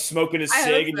 just like smoking a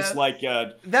cig and just like...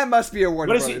 that must be a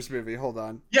Warner Brothers movie. Hold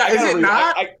on. Yeah, is it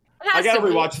not? I gotta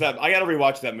rewatch that. I gotta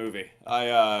rewatch that movie.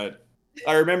 I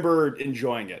remember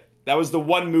enjoying it. That was the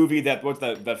one movie that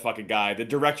that fucking guy, the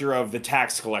director of The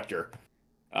Tax Collector.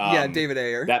 David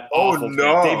Ayer.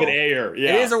 David Ayer.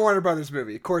 Yeah, it is a Warner Brothers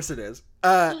movie. Of course it is.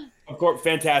 Of course,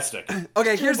 fantastic.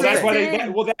 Okay, here's the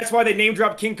thing. That's why they name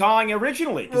dropped King Kong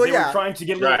originally, because they were trying to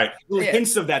get little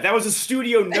hints of that. That was a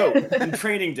studio note in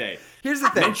Training Day. Here's the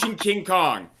thing. Mention King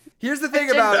Kong. Here's the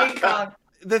thing about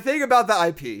the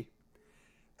IP.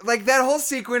 Like, that whole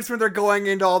sequence when they're going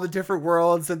into all the different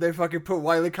worlds and they fucking put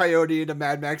Wile E. Coyote into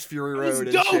Mad Max Fury Road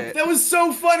and shit. That was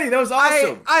so funny. That was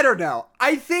awesome. I don't know.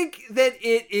 I think that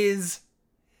it is...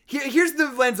 Here's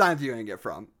the lens I'm viewing it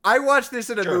from. I watched this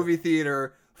in a movie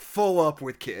theater full up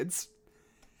with kids.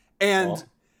 And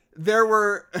there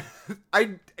were...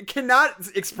 I cannot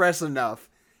express enough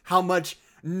how much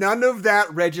none of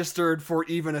that registered for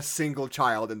even a single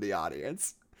child in the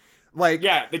audience. Like,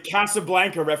 the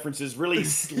Casablanca references really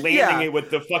landing it with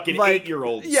the fucking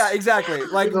 8-year-olds. Yeah, exactly.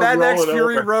 Like Mad Max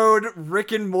Fury Road,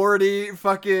 Rick and Morty,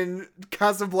 fucking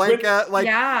Casablanca.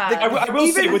 I will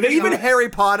say, even Harry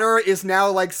Potter is now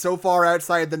like so far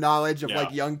outside the knowledge of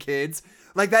like young kids.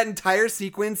 Like, that entire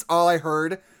sequence, all I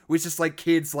heard was just like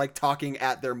kids like talking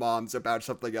at their moms about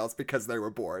something else because they were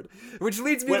bored, which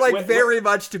leads me very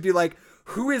much to be like,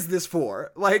 who is this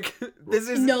for? Like, this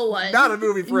is not a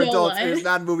movie for adults. It's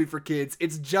not a movie for kids.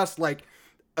 It's just like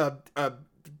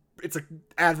it's an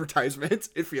advertisement.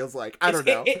 It feels like, I don't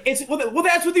know. Well,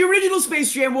 that's what the original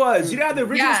Space Jam was. You know how the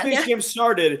original Space Jam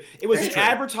started? It was an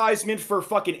advertisement for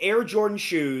fucking Air Jordan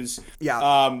shoes.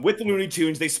 With the Looney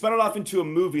Tunes. They spun it off into a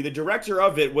movie. The director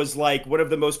of it was like one of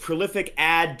the most prolific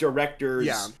ad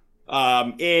directors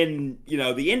in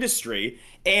the industry.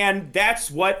 And that's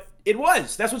what It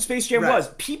was. That's what Space Jam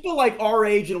was. People like our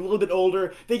age and a little bit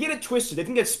older, they get it twisted. They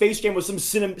think that Space Jam was some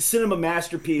cinema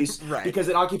masterpiece because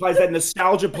it occupies that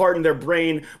nostalgia part in their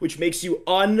brain, which makes you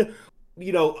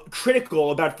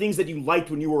critical about things that you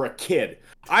liked when you were a kid.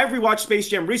 I've rewatched Space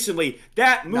Jam recently.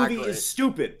 That movie is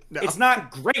stupid. No. It's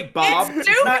not great, Bob. It's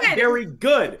not very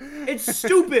good. It's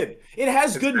stupid. It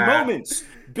has good moments.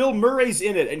 Bill Murray's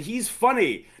in it, and he's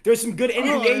funny. There's some good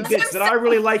NBA bits that I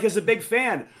really like as a big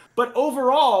fan. But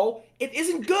overall, it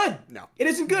isn't good. No. It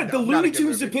isn't good. The Looney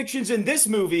Tunes depictions in this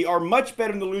movie are much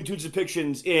better than the Looney Tunes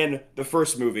depictions in the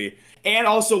first movie. And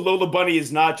also, Lola Bunny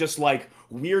is not just, like,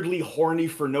 weirdly horny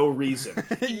for no reason.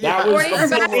 That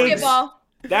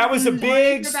was a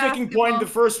big sticking point in the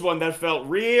first one that felt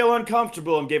real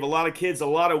uncomfortable and gave a lot of kids a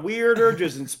lot of weird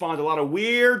urges and spawned a lot of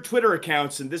weird Twitter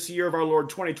accounts in this year of our Lord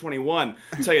 2021.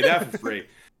 I'll tell you that for free.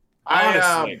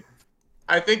 Honestly.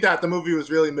 I think that the movie was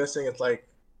really missing its, like,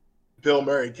 Bill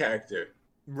Murray character.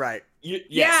 Right.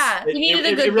 Yeah, he needed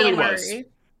a good Bill Murray.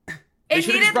 They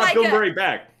should have just brought Bill Murray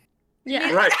back.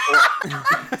 Yeah. Right.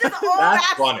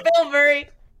 That's funny. Bill Murray.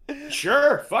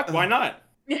 Sure. Fuck, why not?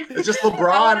 It's just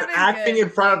LeBron acting in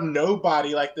front of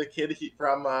nobody like the kid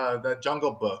from the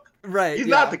Jungle Book. Right. He's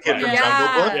not the kid from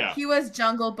Jungle Book. Yeah, he was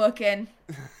Jungle Booking.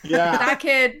 Yeah. That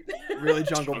kid. Really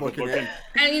Jungle Booking it.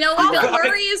 And you know what? Bill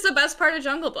Murray is the best part of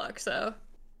Jungle Book, so.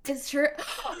 It's true.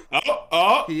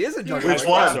 He is a Jungle Which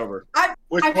one?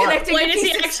 I'm connecting. Wait, is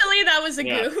he actually? That was a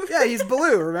goof. Yeah, he's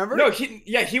blue. Remember? No, he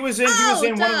was in.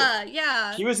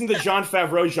 He was in the Jon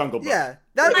Favreau Jungle Book. Yeah,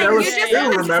 you just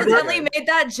accidentally made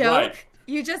that joke. Right.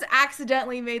 You just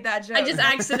accidentally made that joke. I just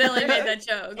accidentally made that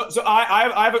joke. So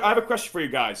I have a question for you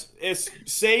guys.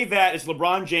 Say that it's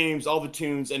LeBron James, all the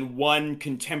tunes, and one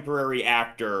contemporary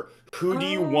actor. Who do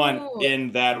you want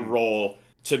in that role?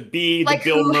 To be the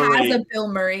Bill Murray. Like who has a Bill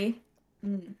Murray?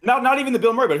 Not even the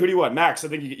Bill Murray, but who do you want? Max, I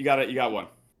think you got one.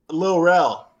 Lil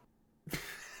Rel.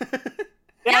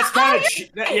 That's kind of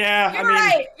yeah. You're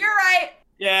right.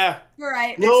 Yeah. You're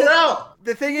right. Lil Rel.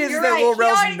 The thing is that Lil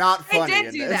Rel's not funny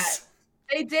in this.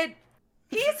 They did.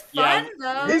 He's fun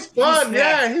though. He's fun.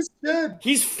 He's good.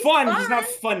 He's fun. He's not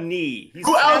funny.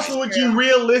 Who else would you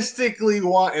realistically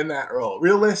want in that role?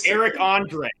 Realistic. Eric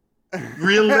Andre.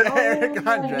 Eric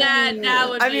Andre. That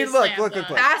would be look.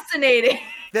 Fascinating.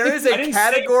 There is a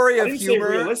category of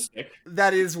humor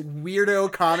that is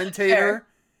weirdo commentator.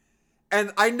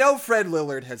 And I know Fred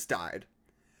Lillard has died.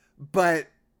 But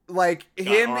like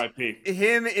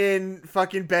him in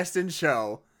fucking Best in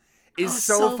Show is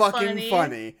so fucking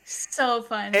funny. So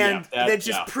funny. And that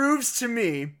just proves to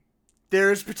me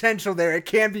there's potential there. It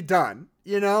can be done,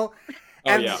 you know?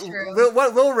 And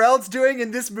what Lil Rel's doing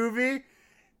in this movie,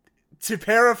 to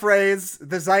paraphrase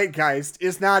the zeitgeist,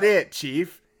 is not it,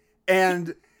 Chief.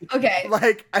 And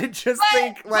like I just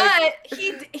think like but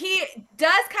he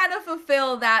does kind of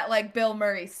fulfill that like Bill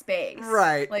Murray space.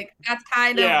 Right. Like that's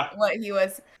kind of what he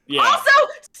was. Yeah. Also,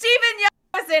 Stephen Young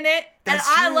was in it. That's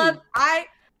and true.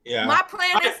 My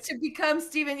plan is to become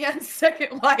Stephen Young's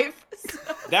second wife. So.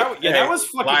 That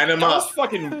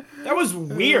was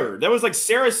weird. That was like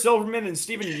Sarah Silverman and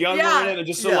Stephen Young were in it, and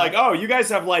just like, oh, you guys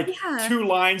have like 2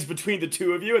 lines between the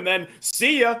two of you, and then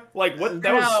see ya. Like what?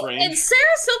 That was strange. And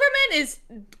Sarah Silverman is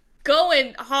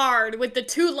going hard with the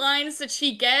 2 lines that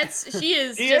she gets. She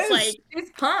is like she's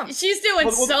pumped. She's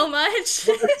doing so much.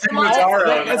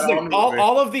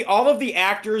 all of the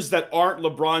actors that aren't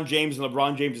LeBron James and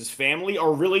LeBron James's family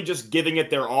are really just giving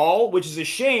it their all, which is a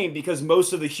shame because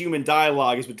most of the human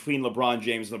dialogue is between LeBron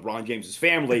James and LeBron James's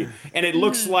family, and it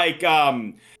looks like I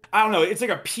don't know, it's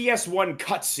like a PS1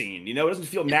 cutscene. You know, it doesn't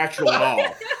feel natural at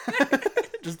all.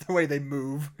 Just the way they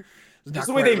move. Just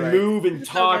the way they move and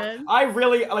talk.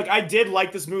 I did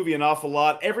like this movie an awful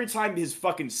lot. Every time his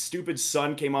fucking stupid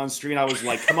son came on screen, I was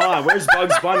like, come on, where's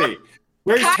Bugs Bunny?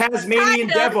 Where's Tasmanian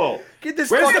Devil? Get this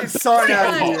fucking son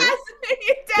out of here.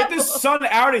 Get this son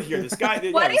out of here. This guy.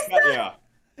 What is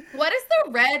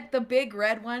the big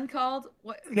red one called?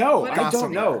 No, I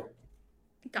don't know.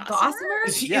 Gossamer?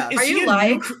 Is he a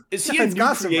new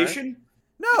creation?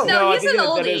 No, he's an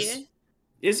oldie.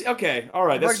 Okay, all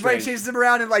right. That's Bugs Bunny chases him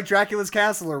around in like Dracula's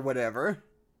castle or whatever.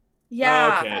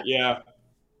 Yeah. Okay. Yeah.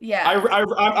 Yeah.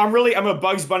 I'm a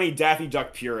Bugs Bunny Daffy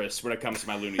Duck purist when it comes to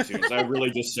my Looney Tunes. I really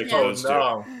just stick to those two.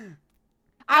 I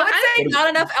would say not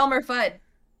enough Elmer Fudd.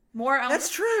 More Elmer.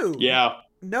 That's true. Yeah.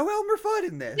 No Elmer Fudd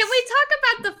in this. Can we talk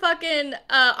about the fucking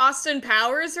Austin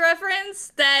Powers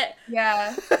reference? That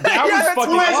that was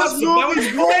fucking awesome. That was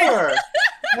great.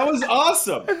 That was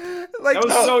awesome.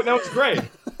 That was great.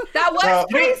 That was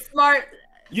pretty smart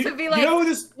to be like, little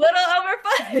Elmer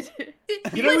Fudd.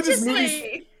 You know who this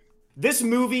movie? this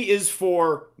movie is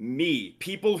for me,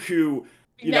 people who,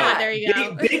 there you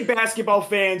go. Big basketball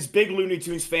fans, big Looney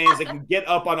Tunes fans that can get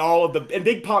up on all of and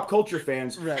big pop culture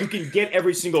fans who can get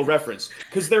every single reference.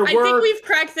 Because I think we've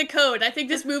cracked the code. I think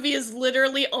this movie is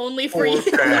literally only for you.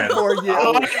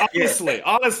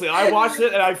 Honestly, I watched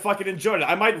it and I fucking enjoyed it.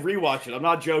 I might rewatch it. I'm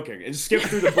not joking. And skip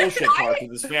through the bullshit part of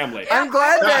this family. I'm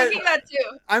glad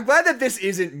that this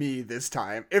isn't me this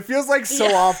time. It feels like so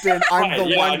often I'm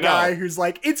the one guy who's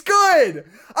like, it's good.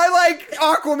 I like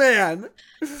Aquaman.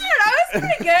 Dude, that was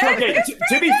pretty good. Okay,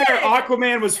 to be fair,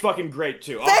 Aquaman was fucking great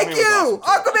too. Thank you!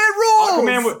 Aquaman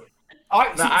rules!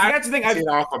 That's the thing.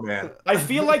 Aquaman. I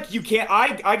feel like you can't.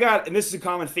 I got, and this is a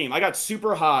common theme. I got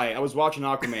super high. I was watching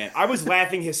Aquaman. I was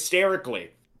laughing hysterically.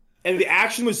 And the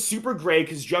action was super great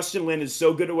because Justin Lin is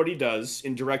so good at what he does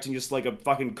in directing just like a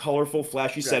fucking colorful,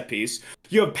 flashy set piece.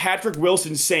 You have Patrick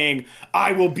Wilson saying,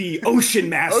 I will be Ocean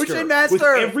Master. Ocean Master! With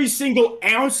every single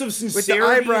ounce of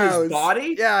sincerity in his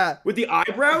body. Yeah. With the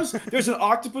eyebrows. There's an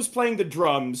octopus playing the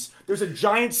drums. There's a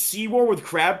giant sea war with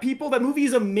crab people. That movie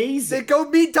is amazing. They go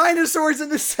meet dinosaurs in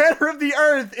the center of the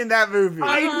earth in that movie.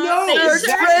 I know! They're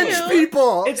French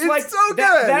people! It's like, so good!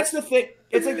 That's the thing.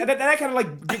 It's like that kind of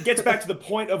like gets back to the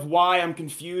point of why I'm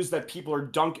confused that people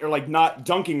are not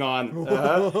dunking on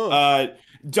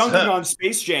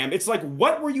Space Jam. It's like,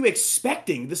 what were you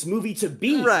expecting this movie to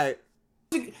be? Right.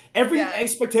 Every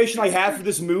expectation I had for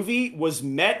this movie was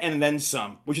met and then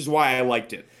some, which is why I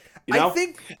liked it. You know? I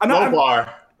think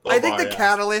the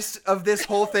catalyst of this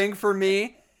whole thing for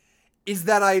me is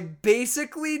that I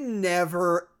basically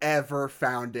never ever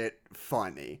found it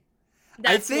funny.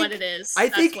 That's what it is. I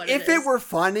think if it were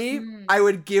funny, I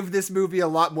would give this movie a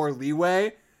lot more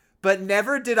leeway, but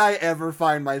never did I ever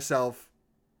find myself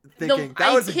thinking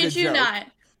that was a good joke. I kid you not.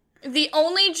 The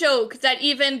only joke that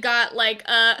even got like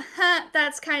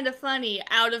that's kind of funny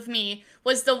out of me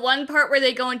was the one part where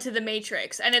they go into the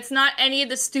Matrix, and it's not any of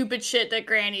the stupid shit that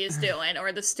Granny is doing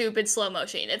or the stupid slow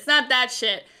motion. It's not that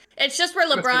shit. It's just where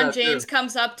LeBron James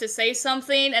comes up to say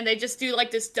something, and they just do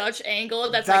like this Dutch angle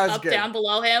that's like up, down,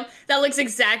 below him. That looks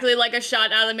exactly like a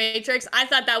shot out of the Matrix. I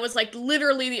thought that was like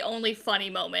literally the only funny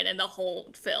moment in the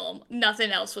whole film.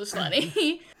 Nothing else was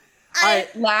funny. I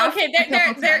laughed. Okay,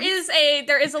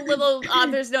 there is a little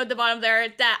there's note at the bottom there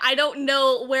that I don't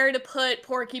know where to put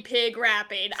Porky Pig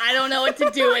rapping. I don't know what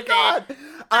to do with it.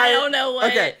 I don't know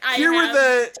what. Okay,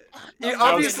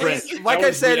 obviously, like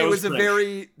I said, it was a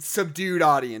very subdued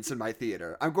audience in my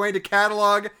theater. I'm going to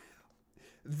catalog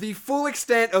the full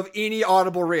extent of any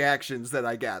audible reactions that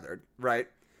I gathered. Right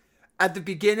at the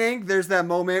beginning, there's that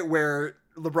moment where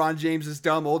LeBron James's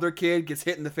dumb older kid gets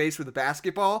hit in the face with a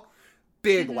basketball.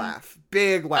 Big laugh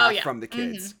from the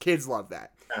kids. Kids love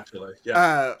that. Naturally,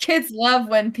 yeah. Kids love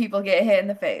when people get hit in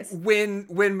the face.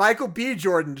 When Michael B.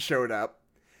 Jordan showed up,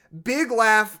 big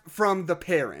laugh from the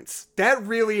parents. That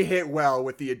really hit well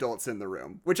with the adults in the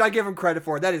room, which I give them credit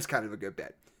for. That is kind of a good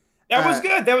bit. That was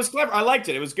good. That was clever. I liked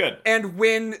it. It was good. And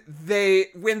when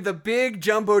the big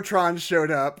Jumbotron showed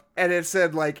up and it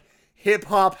said like hip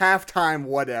hop halftime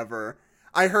whatever,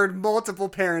 I heard multiple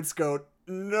parents go,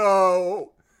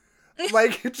 "No."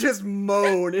 Like, just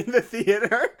moan in the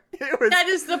theater. That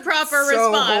is the proper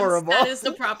response. Horrible. That is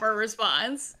the proper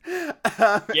response.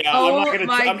 I'm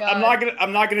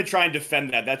not gonna try and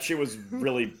defend that. That shit was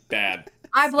really bad.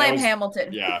 I blame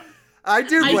Hamilton. Yeah. I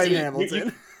do blame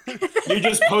Hamilton. You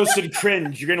just posted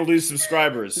cringe. You're gonna lose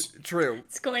subscribers. True.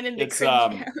 It's going into cringe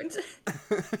count.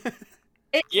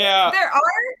 Yeah.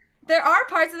 There are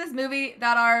parts of this movie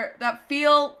that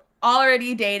feel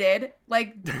already dated.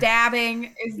 Like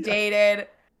dabbing is dated.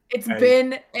 It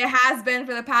has been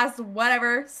for the past 6 years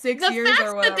or whatever. The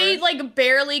fact that they like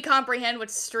barely comprehend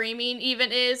what streaming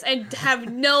even is and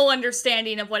have no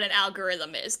understanding of what an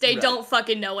algorithm is. They don't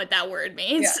fucking know what that word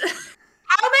means. Yeah.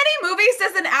 How many movies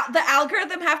does the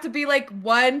algorithm have to be like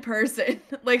one person?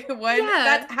 Like one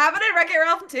that happened in Wreck-It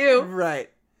Ralph 2.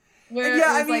 Right. Where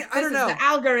I mean, I don't know. The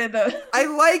algorithm. I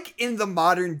like in the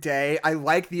modern day, I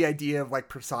like the idea of like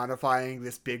personifying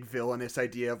this big villainous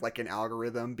idea of like an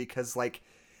algorithm because like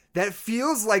that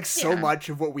feels like so much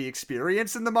of what we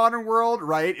experience in the modern world,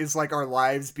 right? Is like our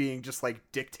lives being just like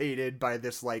dictated by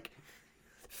this like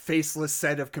faceless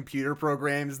set of computer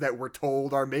programs that we're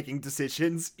told are making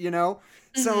decisions, you know?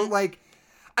 Mm-hmm. So like,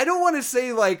 I don't want to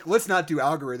say like, let's not do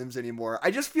algorithms anymore.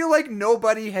 I just feel like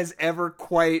nobody has ever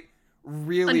quite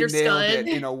really nailed it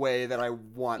in a way that I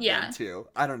want them to.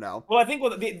 I don't know. Well, I think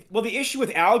the issue with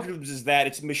algorithms is that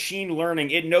it's machine learning.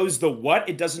 It knows the what,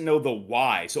 it doesn't know the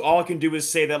why. So all it can do is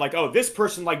say that like, oh, this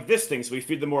person liked this thing, so we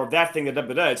feed them more of that thing.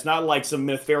 It's not like some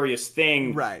nefarious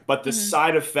thing, right? But the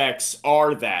side effects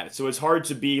are that. So it's hard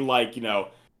to be like, you know,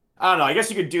 I don't know. I guess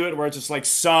you could do it where it's just like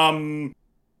some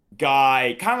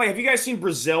guy, kind of like. Have you guys seen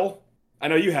Brazil? I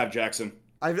know you have, Jackson.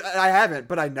 I haven't,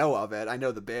 but I know of it. I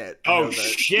know the bit.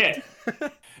 Shit!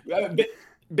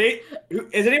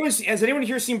 Has anyone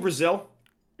here seen Brazil?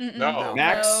 No.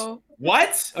 Max? No.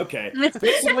 What? Okay.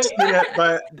 Basically,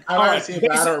 but I haven't seen it,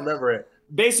 but I don't remember it.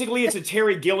 Basically, it's a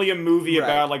Terry Gilliam movie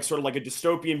about like sort of like a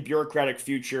dystopian bureaucratic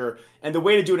future, and the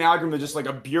way to do an algorithm is just like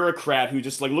a bureaucrat who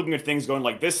just like looking at things, going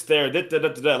like this, there,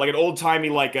 like an old timey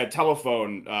like a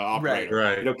telephone operator,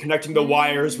 right? You know, connecting the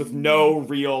wires with no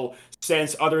real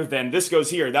sense other than this goes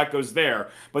here, that goes there.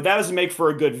 But that doesn't make for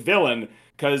a good villain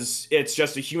because it's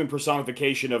just a human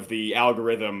personification of the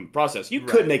algorithm process. You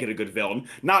could make it a good villain,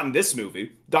 not in this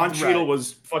movie. Don Cheadle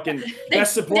was fucking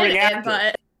best supporting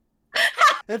actor.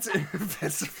 That's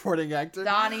best supporting actor.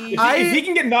 Donnie. If he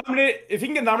can get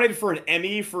nominated for an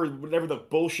Emmy for whatever the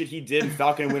bullshit he did in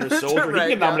Falcon and Winter Soldier, he can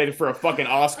get nominated for a fucking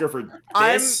Oscar for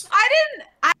this. I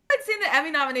haven't seen the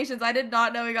Emmy nominations. I did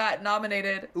not know he got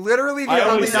nominated. Literally, the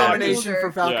only nomination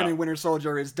for Falcon and Winter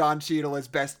Soldier is Don Cheadle as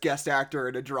best guest actor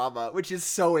in a drama, which is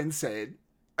so insane.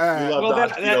 We love Don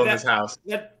Cheadle in this house.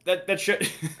 That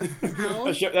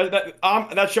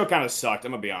show kind of sucked.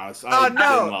 I'm gonna be honest. No.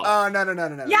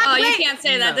 Yeah, you can't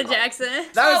say that to Jackson.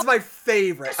 That was my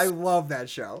favorite. I love that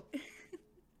show.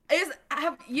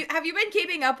 Have you been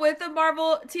keeping up with the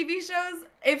Marvel TV shows?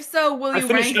 If so, will you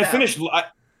rank them?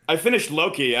 I finished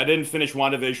Loki. I didn't finish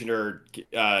WandaVision or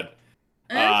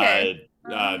the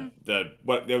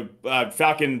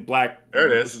Falcon Black.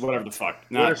 There it is. Whatever the fuck.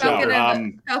 Falcon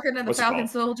and the Falcon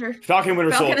Soldier. Falcon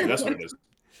Winter Soldier. That's what it is.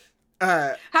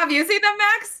 Have you seen them,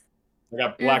 Max? I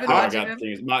got Black Hawk. I got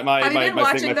things. Have you been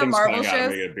watching the Marvel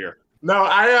shows? No,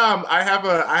 I have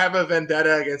a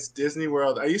vendetta against Disney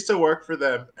World. I used to work for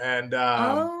them, and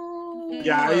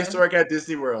I used to work at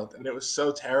Disney World, and it was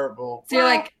so terrible. So you're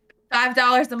like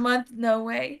 $5 a month? No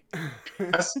way.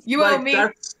 You owe me.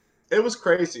 It was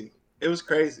crazy. It was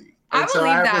crazy. I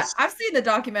believe that. I've seen the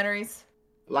documentaries.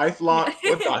 Lifelong.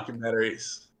 What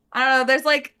documentaries? I don't know. There's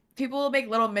like people make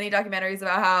little mini documentaries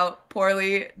about how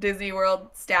poorly Disney World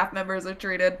staff members are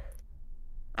treated.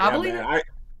 I believe it.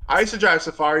 I used to drive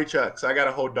safari trucks. I got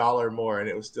a whole $1 more, and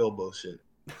it was still bullshit.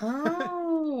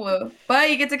 Oh, but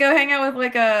you get to go hang out with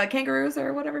like kangaroos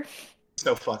or whatever. It's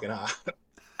no fucking hot.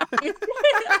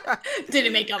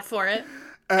 Didn't make up for it.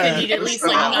 Could eat at least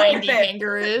like 90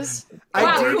 kangaroos.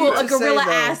 Wow, cool. A gorilla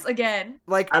ass again.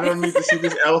 Like I don't need to see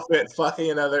this elephant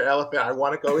fucking another elephant. I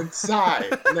want to go inside.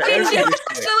 Did you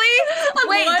actually?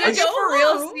 Wait, did you for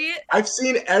real see it? I've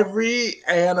seen every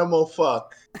animal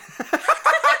fuck.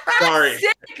 Sorry.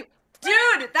 Sick.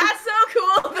 Dude, that's so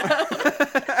cool though.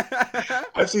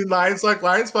 I've seen lions fuck.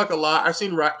 Lions fuck a lot. I've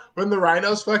seen when the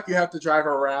rhinos fuck, you have to drive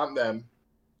around them.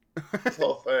 This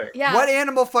whole thing. Yeah. What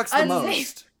animal fucks the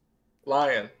most?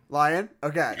 Lion.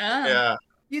 Okay. Yeah.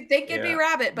 You'd think it'd be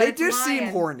rabbit, but they do seem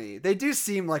horny. They do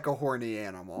seem like a horny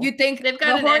animal. You'd think they've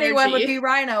got the horny one would be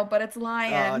rhino, but it's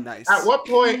lion. Oh, nice. At what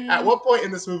point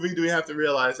in this movie do we have to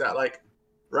realize that like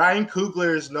Ryan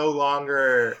Coogler is no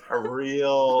longer a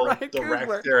real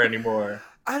director anymore?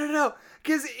 I don't know,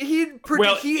 because he is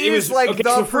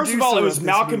first of all, it was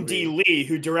Malcolm D. Lee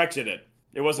who directed it.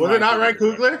 It wasn't. Was it not Ryan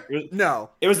Coogler?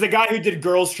 No. It was the guy who did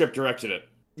Girls Trip directed it.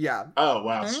 Yeah. Oh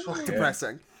wow.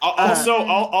 Depressing.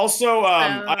 Also,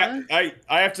 I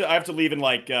have to leave in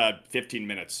like 15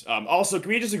 minutes. Also, can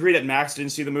we just agree that Max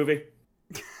didn't see the movie?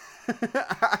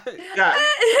 Yeah.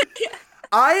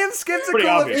 I am skeptical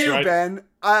of you, right? Ben.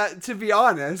 To be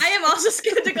honest, I am also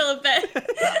skeptical of Ben.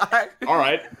 All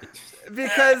right.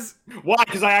 Because why?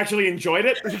 Because I actually enjoyed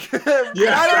it.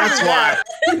 Yeah, that's why.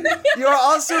 You're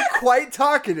also quite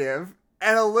talkative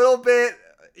and a little bit.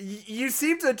 You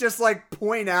seem to just like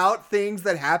point out things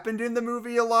that happened in the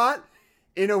movie a lot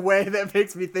in a way that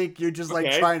makes me think you're just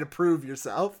like trying to prove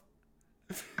yourself.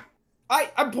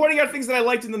 I'm pointing out things that I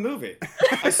liked in the movie.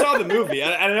 I saw the movie.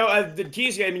 I know the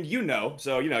keys. I mean,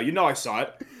 so you know I saw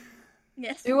it.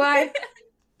 Yes. Do I?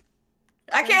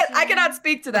 I cannot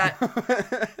speak to that.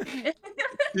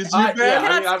 Did you, I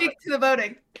cannot speak to the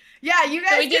voting. Yeah, you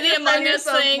guys. Do we do the Among Us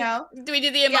thing? Now. Do we do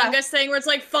the Among Us thing where it's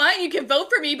like, fine, you can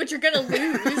vote for me, but you're gonna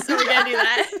lose, so we're gonna do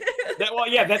that.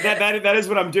 That is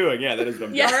what I'm doing. Yeah, that is what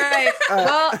I'm doing. All right.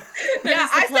 Well, yeah,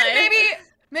 I said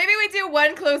maybe we do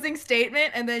one closing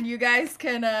statement, and then you guys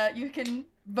can you can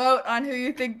vote on who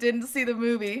you think didn't see the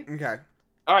movie. Okay.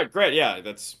 All right, great. Yeah,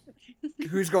 that's.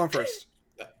 Who's going first?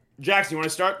 Jackson, you want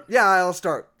to start? Yeah, I'll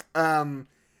start.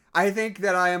 I think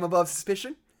that I am above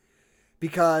suspicion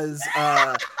because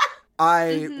I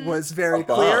was very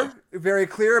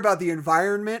clear about the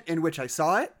environment in which I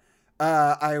saw it.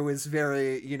 I was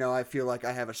very, I feel like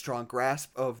I have a strong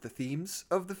grasp of the themes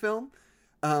of the film.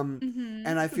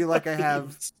 And I feel like I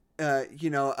have, a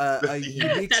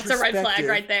unique That's a red flag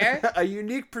right there. A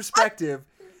unique perspective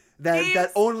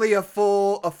that only a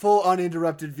full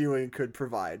uninterrupted viewing could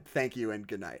provide. Thank you and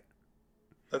good night.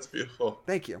 That's beautiful.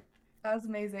 Thank you. That was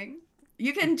amazing.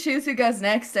 You can choose who goes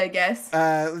next, I guess.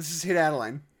 Let's just hit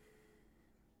Adeline.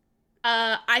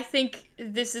 I think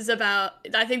this is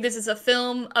a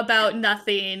film about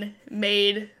nothing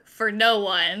made for no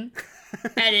one.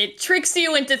 And it tricks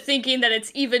you into thinking that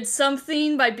it's even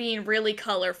something by being really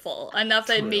colorful. Enough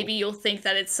that maybe you'll think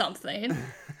that it's something.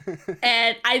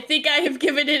 And I think I have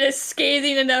given it a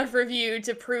scathing enough review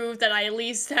to prove that I at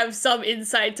least have some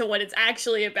insight to what it's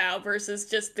actually about versus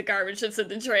just the garbage that's in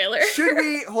the trailer. Should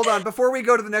we, hold on, before we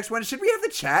go to the next one, should we have the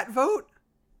chat vote?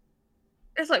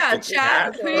 It's like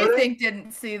chat. Who do you think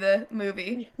didn't see the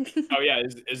movie? Oh yeah,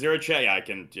 is there a chat?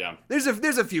 Yeah, There's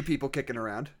a few people kicking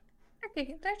around.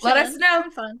 Let us know.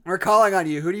 We're calling on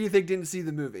you. Who do you think didn't see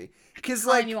the movie? Because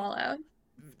you all out.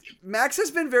 Max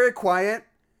has been very quiet,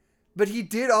 but he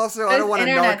did also. I don't want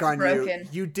to knock on you.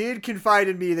 You did confide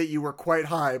in me that you were quite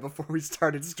high before we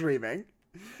started streaming,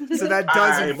 so that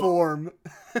does inform.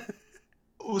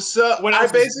 So what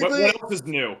else is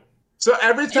new? So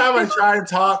every time I try and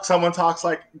talk, someone talks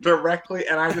like directly,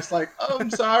 and I'm just like, "Oh, I'm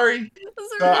sorry."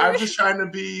 So I'm just trying to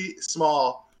be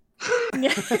small.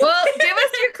 Well, give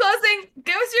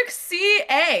us your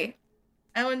CA,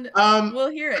 and we'll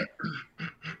hear it.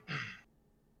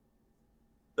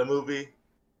 The movie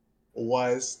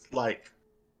was like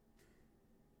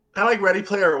kind of like Ready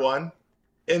Player One,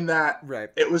 in that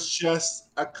it was just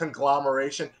a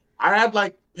conglomeration. I had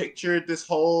like pictured this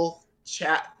whole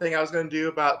chat thing I was going to do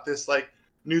about this like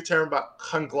new term about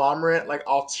conglomerate, like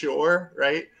auteur,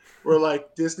 right? Where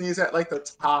like Disney's at like the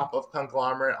top of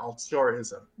conglomerate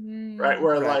auteurism, right?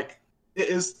 Where like it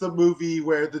is the movie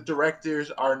where the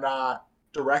directors are not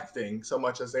directing so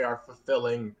much as they are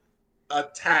fulfilling a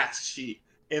task sheet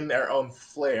in their own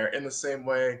flair, in the same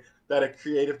way that a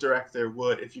creative director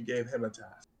would if you gave him a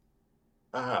task.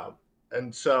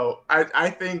 And so I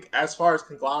think as far as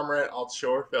conglomerate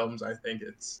auteur films, I think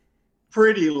it's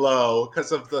pretty low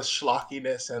because of the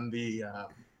schlockiness and the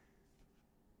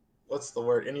what's the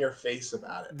word, in your face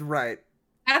about it. Right.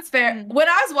 That's fair. When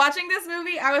I was watching this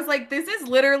movie, I was like, this is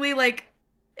literally like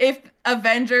if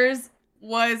Avengers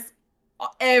was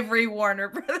every Warner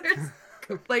Brothers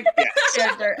like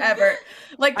character ever.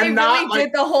 Like they really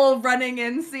did the whole running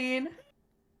in scene.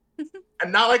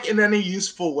 And not like in any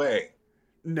useful way.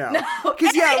 No.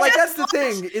 Because that's the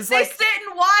thing. Is they like sit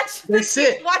and watch.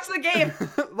 Watch the game.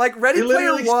 Like Ready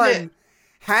Player One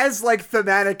has like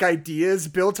thematic ideas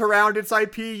built around its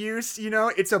IP use.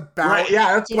 It's about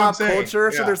that's pop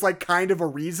culture, so there's like kind of a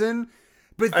reason.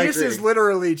 But this is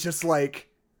literally just like,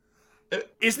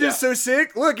 isn't this so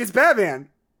sick? Look, it's Batman.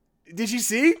 Did you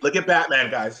see? Look at Batman,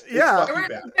 guys. Yeah.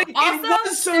 It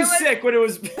was so sick when it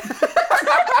was. But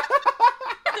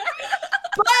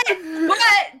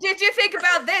did you think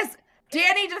about this?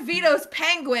 Danny DeVito's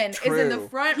Penguin is in the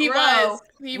front row.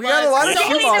 We got a lot of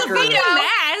Schumacher.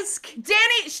 mask.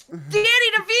 Danny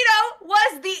DeVito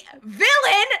was the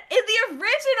villain in the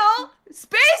original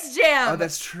Space Jam. Oh,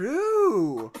 that's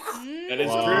true. That is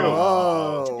true.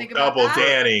 Oh. Double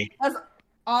Danny. That's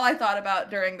all I thought about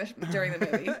during the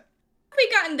movie. We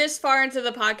gotten this far into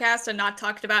the podcast and not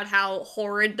talked about how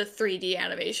horrid the 3D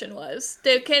animation was.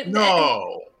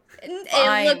 No.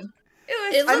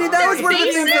 That was one of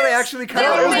the things that I actually kind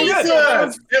of liked.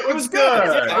 It was good.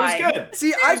 It was good.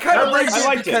 See, I kind of liked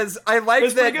it because I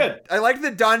liked that. Good. I liked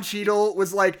that Don Cheadle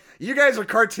was like, "You guys are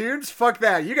cartoons. Fuck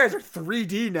that. You guys are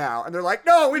 3D now." And they're like,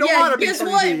 "No, we don't want to be 3D."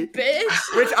 What,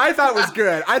 bitch? Which I thought was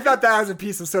good. I thought that was a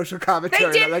piece of social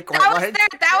commentary that I quite liked.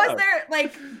 That was their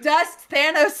like Dust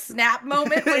Thanos snap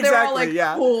moment where they were all like,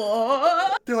 "Whoa."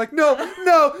 They're like, "No."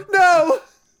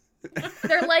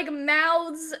 They're like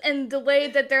mouths and the way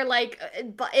that they're like,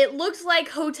 it looks like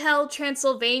Hotel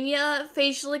Transylvania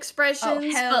facial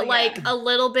expressions, but like a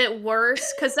little bit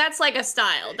worse, because that's like a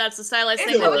style. That's the stylized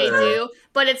thing that they do,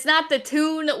 but it's not the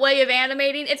Toon way of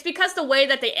animating. It's because the way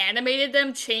that they animated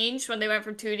them changed when they went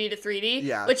from 2D to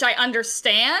 3D, which I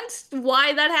understand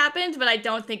why that happened, but I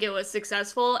don't think it was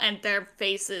successful, and their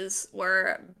faces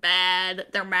were bad.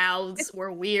 Their mouths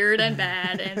were weird and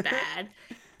bad and bad.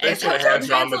 They should have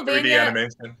had on the 3D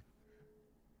animation.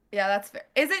 Yeah, that's fair.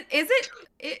 Is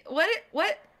it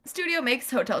what studio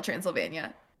makes Hotel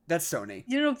Transylvania? That's Sony.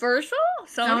 Universal?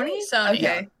 Sony?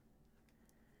 Okay.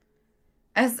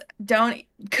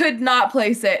 Could not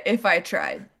place it if I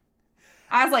tried.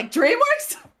 I was like,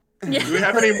 DreamWorks? Yeah. Do we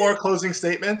have any more closing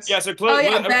statements? Yeah, so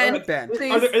Ben.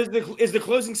 Is the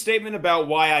closing statement about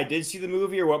why I did see the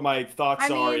movie or what my thoughts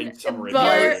are in summary?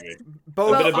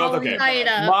 Both. Okay.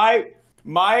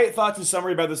 My thoughts in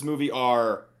summary about this movie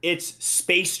are it's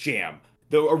Space Jam.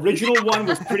 The original one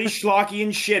was pretty schlocky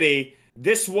and shitty.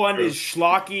 This one is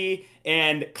schlocky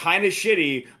and kind of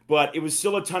shitty, but it was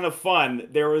still a ton of fun.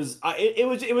 There was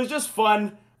it was just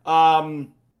fun.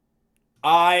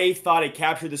 I thought it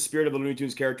captured the spirit of the Looney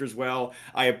Tunes characters well.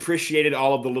 I appreciated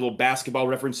all of the little basketball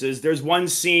references. There's one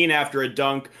scene after a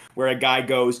dunk where a guy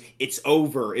goes, "It's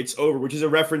over, which is a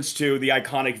reference to the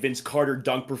iconic Vince Carter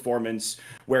dunk performance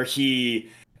where he...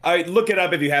 look it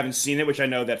up if you haven't seen it, which I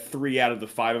know that 3 out of the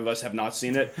 5 of us have not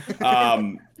seen it.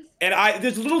 And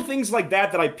there's little things like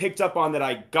that I picked up on that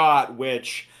I got,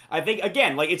 which... I think,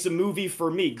 again, like, it's a movie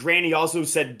for me. Granny also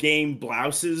said game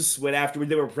blouses after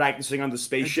they were practicing on the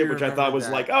spaceship, which I thought was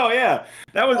like, oh, yeah,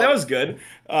 that was good.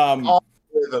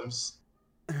 Algorithms.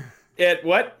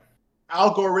 What?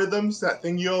 Algorithms, that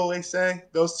thing you always say.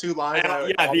 Those 2 lines.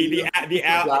 The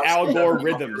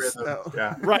algorithms.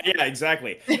 Yeah. Right, yeah,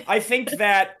 exactly.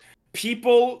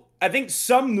 I think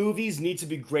some movies need to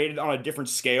be graded on a different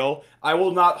scale. I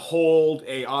will not hold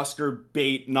a Oscar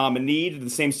bait nominee to the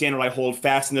same standard I hold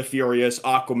Fast and the Furious,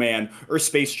 Aquaman, or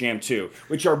Space Jam 2,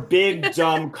 which are big,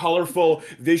 dumb, colorful,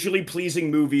 visually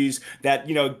pleasing movies that,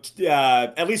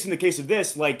 at least in the case of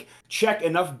this, like, check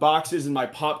enough boxes in my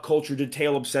pop culture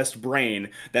detail-obsessed brain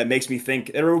that makes me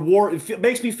think, it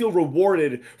makes me feel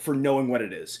rewarded for knowing what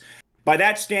it is. By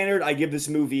that standard, I give this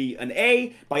movie an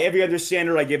A. By every other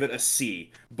standard, I give it a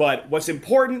C. But what's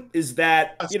important is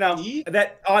that,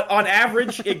 that on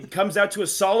average, it comes out to a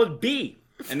solid B.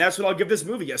 And that's what I'll give this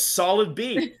movie, a solid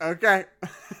B. Okay.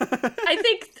 I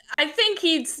think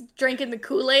he's drinking the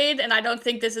Kool-Aid, and I don't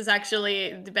think this is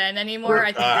actually Ben anymore.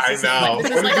 I think this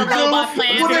is like a robot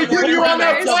plan. What did they do you on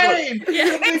that plane?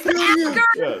 Yeah.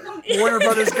 Warner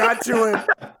Brothers got to him.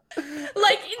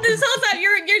 Like, this whole time,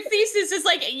 your thesis is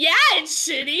like, yeah, it's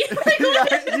shitty.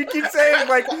 You keep saying,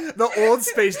 like, the old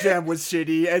Space Jam was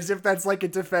shitty, as if that's, like, a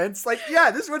defense. Like,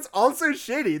 yeah, this one's also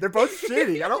shitty. They're both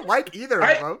shitty. I don't like either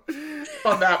of them.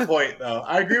 On that point, though.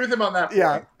 I agree with him on that point.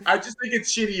 Yeah. I just think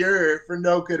it's shittier for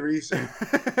no good reason.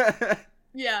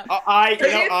 Yeah.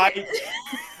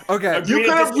 Okay. You could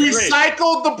have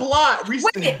recycled the plot.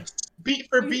 Beat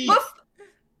for beat.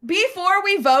 Before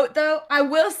we vote, though, I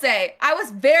will say I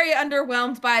was very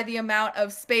underwhelmed by the amount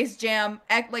of Space Jam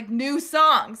new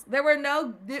songs. There were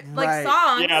no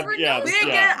songs. Yeah, we didn't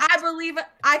get "I Believe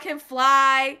I Can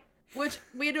Fly," which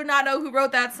we do not know who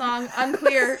wrote that song.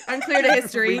 Unclear to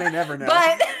history. We may never know.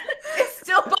 But it's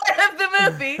still part of the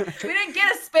movie. We didn't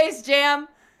get a Space Jam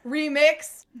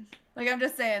remix. Like, I'm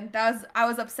just saying, I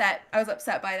was upset. I was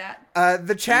upset by that.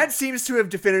 The chat seems to have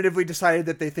definitively decided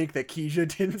that they think that Keisha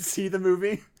didn't see the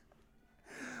movie.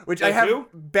 Which I have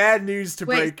bad news to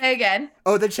break. Wait, say again.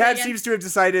 Oh, the chat seems to have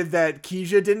decided that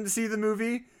Keisha didn't see the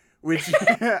movie, which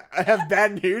I have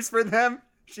bad news for them.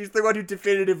 She's the one who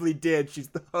definitively did. She's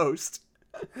the host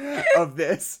of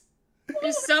this.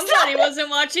 If somebody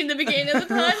wasn't watching the beginning of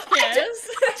the podcast.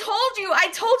 I told you.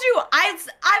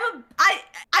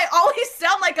 I always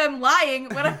sound like I'm lying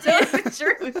when I'm telling the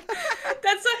truth.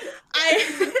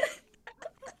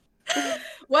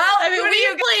 Well, I mean,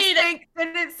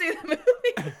 didn't see the movie.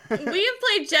 We have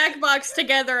played Jackbox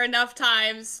together enough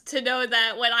times to know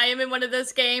that when I am in one of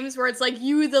those games where it's like,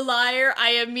 you the liar,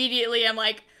 I immediately am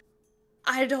like,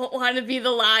 I don't want to be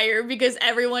the liar because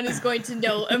everyone is going to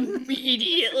know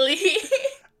immediately.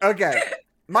 Okay.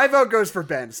 My vote goes for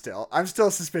Ben still. I'm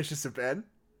still suspicious of Ben.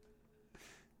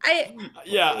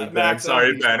 Max,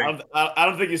 sorry, Ben. I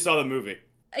don't think you saw the movie.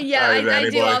 Yeah, I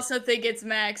do also think it's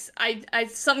Max. I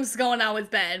something's going on with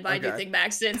Ben, but I do think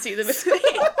Max didn't see the movie.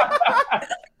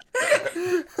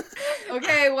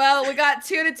 Okay, well, we got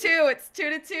 2-2. It's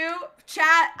 2-2.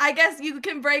 Chat, I guess you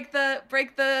can break the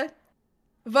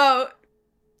vote.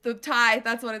 The tie,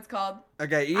 that's what it's called.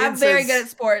 Okay, Ian I'm very good at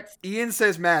sports. Ian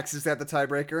says Max. Is that the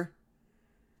tiebreaker?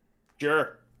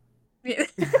 Sure.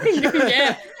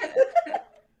 Yeah.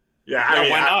 Yeah,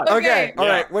 why not? Okay, all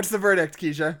right. What's the verdict,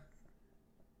 Keisha?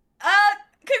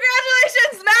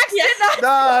 Congratulations, Max did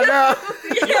not. No.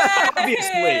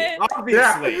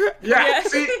 Obviously. Yeah.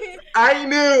 See, I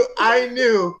knew.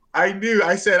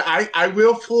 I said I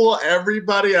will fool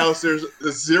everybody else. There's a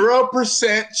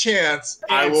 0% chance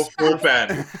I will fool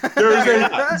Ben. There's a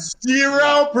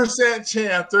 0%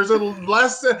 chance. There's a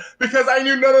less than, because I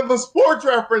knew none of the sports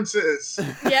references.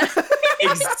 Yeah.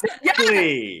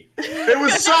 Exactly. It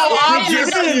was so obvious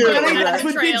to you. That's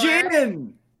what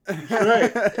begin.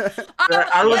 Right.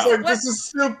 I was like, this is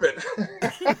stupid.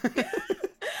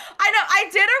 I know. I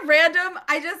did a random.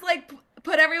 I just like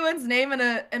put everyone's name in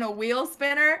a wheel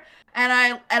spinner, and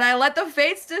I let the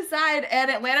fates decide,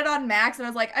 and it landed on Max. And I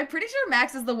was like, I'm pretty sure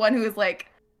Max is the one who is like,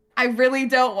 I really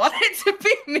don't want it to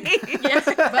be me. Yes,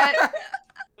 but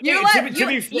you let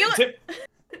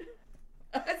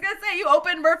I was gonna say, you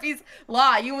opened Murphy's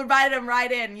Law. You invited him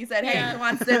right in. You said, "Hey, come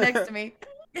on, sit next to me."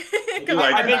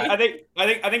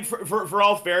 I think for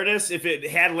all fairness, if it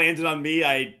had landed on me,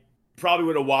 I probably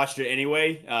would have watched it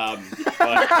anyway. But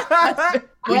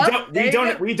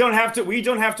we don't have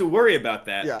to worry about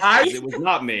that. Yeah. It was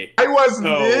not me. I was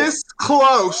this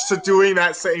close to doing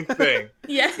that same thing.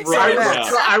 Yes. Right.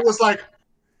 I was like,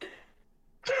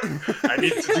 I need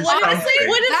to do something.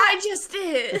 What if I just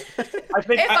did? I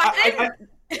think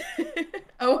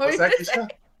I was gonna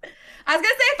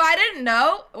say, if I didn't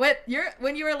know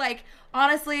when you were like,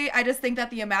 honestly, I just think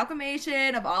that the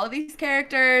amalgamation of all of these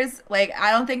characters, like,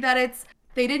 I don't think that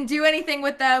they didn't do anything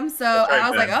with them. So I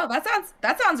was like, oh,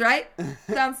 that sounds right.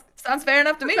 Sounds fair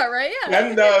enough to me. Right? Yeah.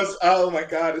 Ben knows. Oh my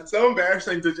God, it's so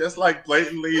embarrassing to just like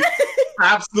blatantly,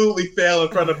 absolutely fail in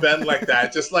front of Ben like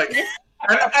that. Just like,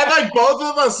 and like both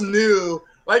of us knew.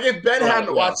 Like, if Ben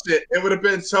hadn't watched it, it would have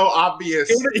been so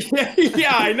obvious.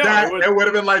 Yeah, I know. It would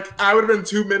have been like, I would have been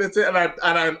 2 minutes in, and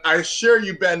I assure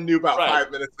you Ben knew about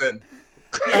 5 minutes in.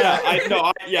 Yeah, I knew.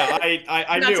 Not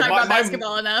talking about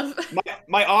basketball enough.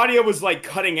 My audio was like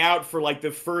cutting out for like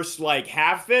the first like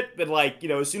half of it, but like,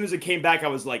 as soon as it came back, I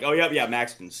was like, oh yeah,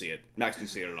 Max didn't see it. Max didn't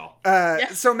see it at all.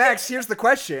 So Max, here's the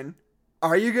question: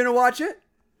 are you gonna watch it?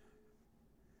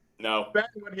 No. Ben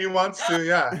when he wants to,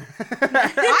 yeah.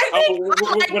 I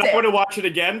want to watch it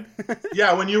again.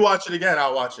 Yeah, when you watch it again,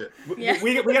 I'll watch it. Yeah.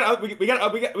 We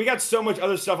got so much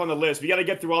other stuff on the list. We got to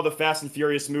get through all the Fast and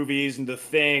Furious movies and The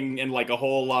Thing and like a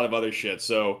whole lot of other shit.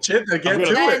 So get to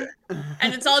it.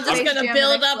 And it's all just gonna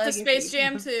build up to Space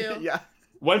Jam 2. Yeah.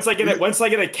 Once I get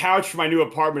a couch for my new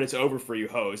apartment, it's over for you,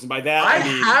 hoes. And by that I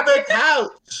mean, have a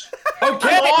couch.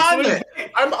 Okay,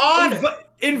 I'm on it.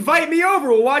 Invite me over.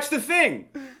 We'll watch The Thing.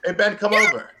 Hey Ben, come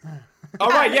over. All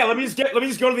right, yeah. Let me just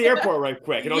go to the airport right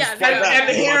quick. And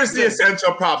here's the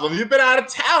essential problem: you've been out of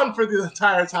town for the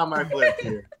entire time I've lived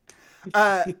here.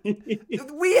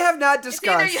 We have not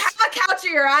discussed. Either you have a couch or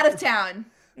you're out of town.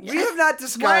 We have not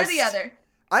discussed. One or the other.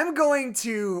 I'm going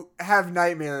to have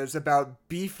nightmares about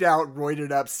beefed out,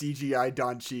 roided up CGI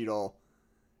Don Cheadle.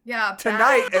 Yeah,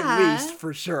 tonight at least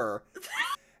for sure.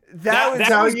 That would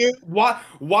tell you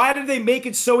why did they make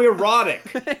it so erotic?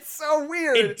 It's so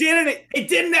weird. It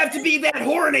didn't have to be that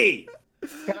horny.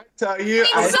 Can I tell you?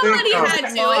 Somebody had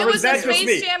to. It was a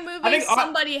Space Jam movie.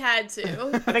 Somebody had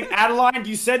to. I think, Adeline,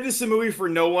 you said this is a movie for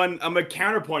no one. I'm a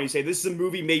counterpoint. You say this is a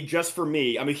movie made just for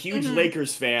me. I'm a huge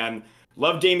Lakers fan.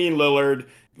 Love Damian Lillard.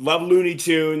 Love Looney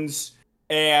Tunes.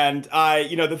 And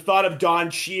the thought of Don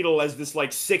Cheadle as this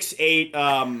like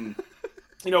 6'8",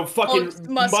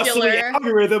 fucking muscular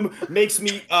algorithm makes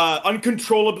me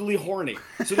uncontrollably horny.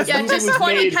 So this movie just was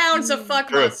 20 made... pounds of fuck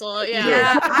muscle.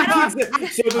 Yeah.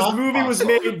 So this movie was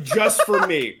made just for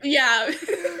me. Yeah.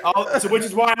 So which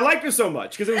is why I liked it so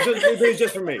much, because it was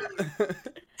just for me.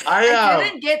 I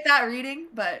didn't get that reading,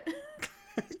 but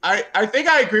I think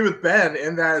I agree with Ben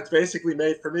in that it's basically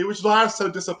made for me, which is why I was so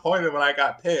disappointed when I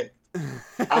got picked.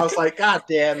 I was like, God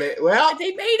damn it. Well,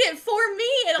 they made it for me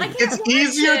and I can't It's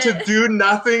easier to do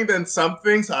nothing than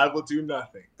something, so I will do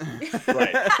nothing.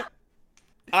 Right.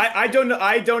 I don't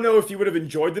know if you would have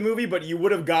enjoyed the movie, but you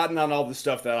would have gotten on all the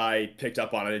stuff that I picked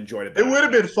up on and enjoyed it. It would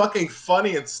have been fucking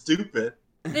funny and stupid.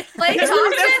 Like, that's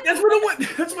what it was.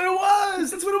 That's what it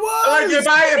was. Like if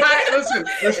I listen.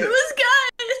 It was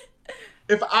good.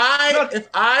 If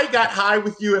I got high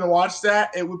with you and watched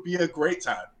that, it would be a great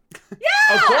time. Yeah,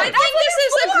 I think this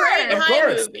is a great high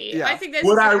movie. Yeah. I think this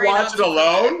would is a I great watch it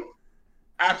alone?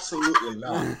 Absolutely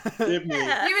not. Give me. You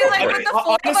mean like what the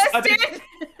four of us did?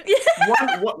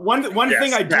 One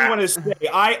thing I do want to say,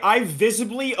 I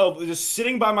visibly just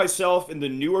sitting by myself in the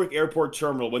Newark Airport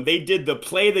terminal when they did the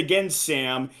Play It Again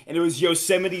Sam, and it was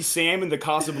Yosemite Sam in the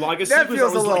Casablanca that sequence.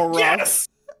 Feels a little rough. Yes.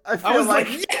 I was like,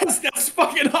 yes, that's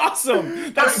fucking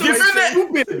awesome. That's so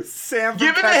stupid. Sam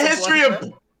Given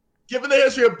the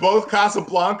history of both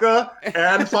Casablanca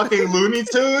and fucking Looney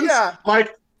Tunes,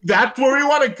 like that's where we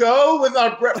want to go with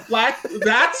our black.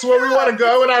 That's where we want to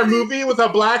go in our movie with a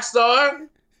black star.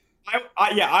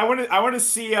 I want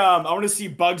to see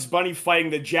Bugs Bunny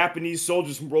fighting the Japanese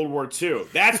soldiers from World War II.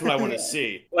 That's what I want to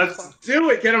see. Let's do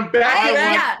it. Get them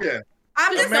back.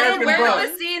 I'm just saying, where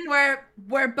was the scene where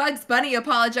Bugs Bunny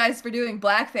apologized for doing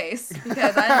blackface?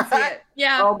 Because I didn't see it.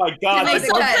 Yeah. Oh my God.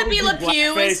 Pepe Le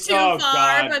Pew is too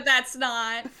far, but that's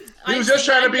not. He was just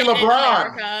trying to be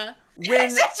LeBron. America. when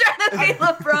He's just trying to be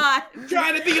LeBron.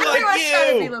 Trying to be like Everyone's you.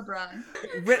 trying to be LeBron.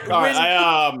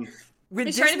 When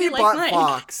He's trying to Disney be like bought Mike.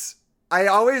 Fox, I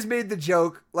always made the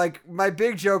joke, like, my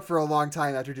big joke for a long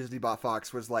time after Disney bought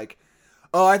Fox was like,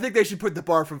 oh, I think they should put the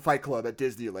bar from Fight Club at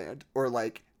Disneyland. Or,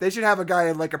 like, they should have a guy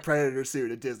in, like, a Predator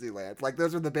suit at Disneyland. Like,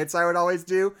 those were the bits I would always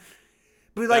do.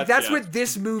 But, like, that's what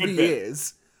this movie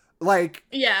is. Like,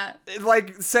 yeah.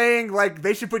 Like, saying, like,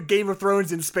 they should put Game of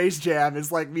Thrones in Space Jam is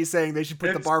like me saying they should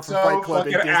put the bar from Fight Club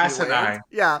in Disneyland. Asinine.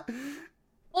 Yeah.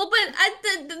 Well, but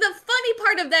the funny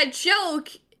part of that joke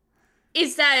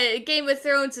is that Game of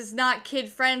Thrones is not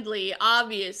kid-friendly,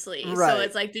 obviously. Right. So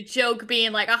it's like the joke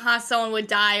being like, someone would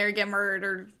die or get murdered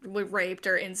or raped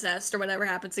or incest or whatever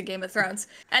happens in Game of Thrones.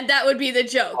 And that would be the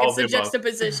joke. It's the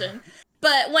juxtaposition.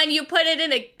 But when you put it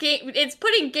in a game, it's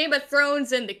putting Game of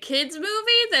Thrones in the kids' movie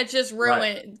that just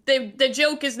ruined. Right. The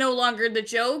joke is no longer the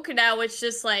joke. Now it's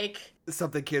just like...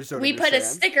 something kids don't We understand. put a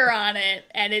sticker on it,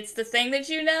 and it's the thing that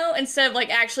you know, instead of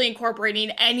like actually incorporating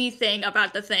anything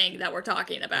about the thing that we're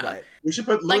talking about. Right. We should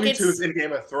put Looney Tunes in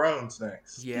Game of Thrones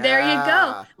next. Yeah. There you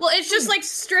go. Well, it's just like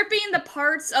stripping the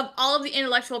parts of all of the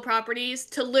intellectual properties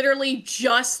to literally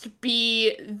just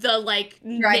be the like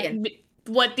Dragon.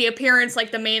 What the appearance,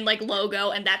 like the main like logo,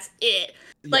 and that's it.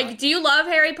 Yeah. Like, do you love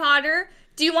Harry Potter?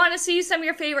 Do you want to see some of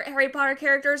your favorite Harry Potter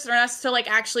characters and us to like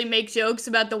actually make jokes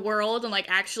about the world and like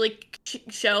actually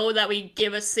show that we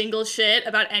give a single shit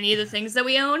about any of the things that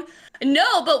we own?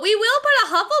 No, but we will put a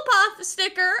Hufflepuff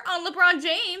sticker on LeBron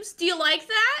James. Do you like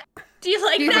that? Do you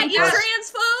like that, you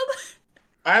transphobe?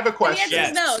 I have a question. The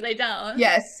answer is no, they don't.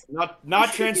 Yes. Not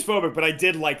transphobic, but I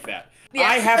did like that. Yeah.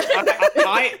 I have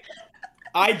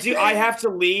to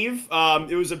leave.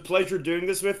 It was a pleasure doing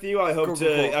this with you. I hope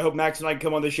I hope Max and I can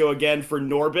come on the show again for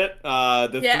Norbit. I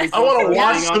want to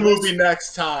watch the movie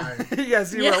next time.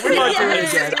 Yes, you will. We might do it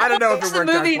again. I don't know if it worked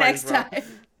out movie quite next as well. time.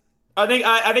 I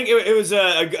think it was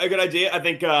a good idea. I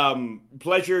think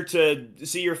pleasure to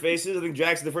see your faces. I think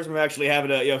Jackson, the first time I'm actually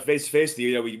having a face to face with you.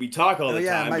 You know, we talk all the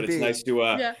time, but it's nice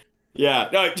to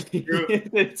No,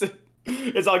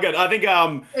 it's all good. I think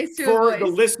for the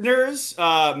listeners,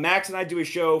 Max and I do a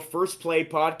show, First Play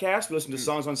Podcast. We listen to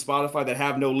songs on Spotify that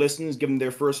have no listens, give them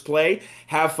their first play,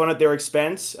 have fun at their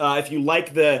expense. If you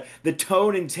like the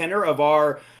tone and tenor of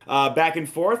our back and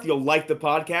forth, you'll like the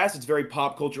podcast. It's very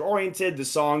pop culture oriented. The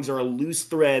songs are a loose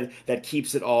thread that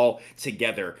keeps it all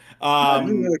together.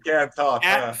 You can't talk.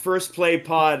 At First Play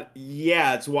Pod,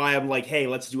 yeah, it's why I'm like, hey,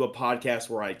 let's do a podcast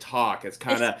where I talk. It's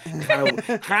kind of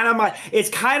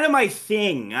my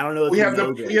thing. I don't know. We have the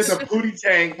Pootie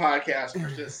Tang podcast,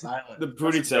 which is silent. The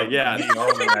Pootie Tang, yeah.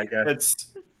 I guess.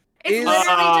 It's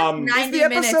literally just 90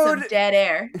 minutes of dead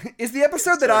air. Is the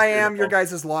episode that I am your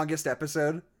guys' longest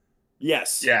episode?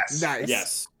 Yes. Nice.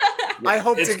 Yes. I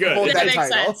hope to hold that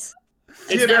title.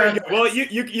 It's very good. Well,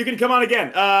 you can come on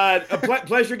again. A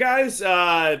pleasure, guys.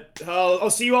 I'll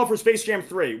see you all for Space Jam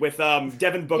 3 with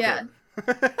Devin Booker. Yeah.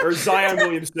 Or Zion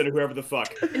Williamson or whoever the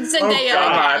fuck. And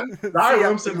Zendaya again. Zion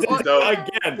Williamson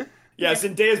again. Yeah,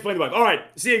 Zendaya's playing the vibe. All right.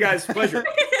 See you guys. Pleasure.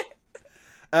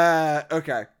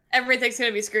 Okay. Everything's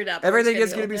gonna be screwed up. Everything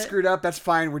is gonna be screwed up. That's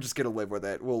fine. We're just gonna live with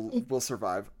it. We'll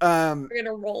survive. We're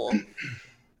gonna roll.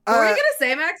 What were you gonna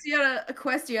say, Max? You had a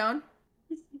question.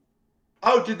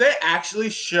 Oh, did they actually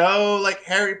show like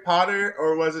Harry Potter,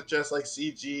 or was it just like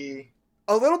CG?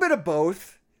 A little bit of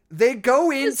both. They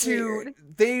go into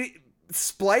they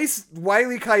splice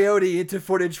Wile E. Coyote into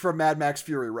footage from Mad Max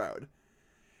Fury Road,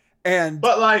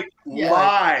 but like,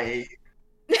 why?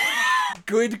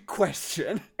 Good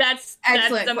question. That's the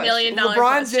 $1 million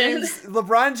question.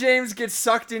 LeBron James gets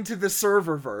sucked into the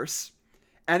serververse,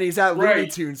 and he's at Looney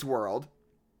Tunes World.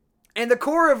 And the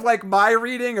core of like my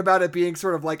reading about it being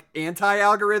sort of like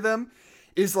anti-algorithm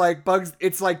is like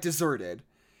it's like deserted,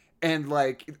 and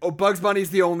like Bugs Bunny's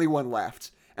the only one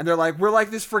left, and they're like, we're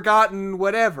like this forgotten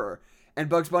whatever. And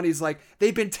Bugs Bunny's like,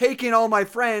 they've been taking all my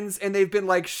friends and they've been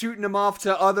like shooting them off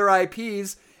to other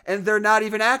IPs, and they're not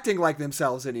even acting like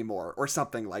themselves anymore, or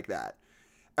something like that.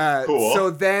 Cool. So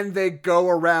then they go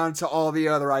around to all the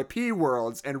other IP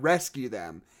worlds and rescue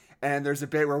them. And there's a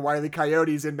bit where Wile E.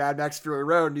 Coyote's in Mad Max Fury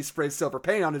Road, and he sprays silver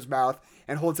paint on his mouth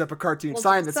and holds up a cartoon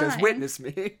sign that says, "Witness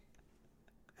me."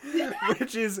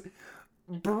 Which is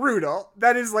brutal.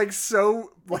 That is like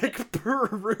so like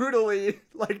brutally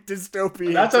like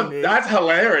dystopian. That's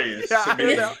hilarious. Yeah, to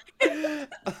me. I know.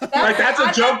 Like that's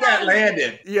a joke that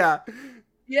landed. Yeah.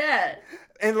 Yeah.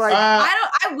 And like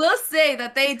I will say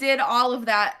that they did all of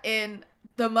that in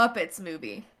the Muppets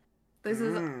movie. This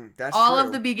is all true.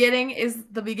 Of the beginning is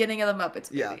the beginning of the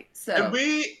Muppets movie. Yeah. So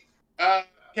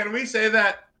can we say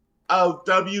that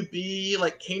WB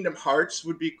like Kingdom Hearts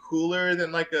would be cooler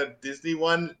than like a Disney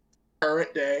one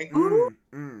current day.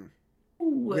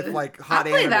 With like hot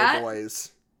anime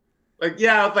boys. Like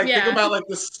think about like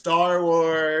the Star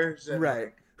Wars. And,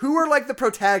 right. Who are like the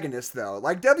protagonists though?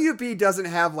 Like WB doesn't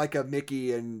have like a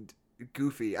Mickey and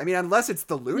Goofy. I mean, unless it's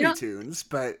the Looney Tunes,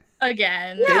 but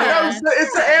again, it's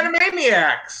the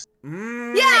Animaniacs.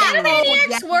 Yeah,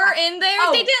 Animaniacs were in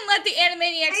there. They didn't let the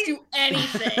Animaniacs do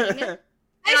anything.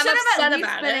 They should have at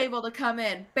least been able to come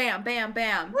in. Bam, bam,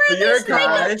 bam. You're a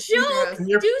guy. Do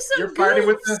some you're fighting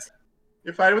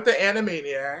with the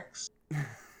Animaniacs.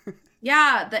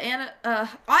 Yeah,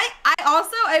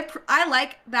 I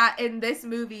like that in this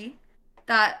movie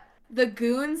that the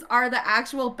goons are the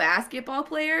actual basketball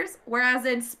players, whereas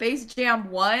in Space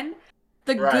Jam 1,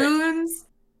 the goons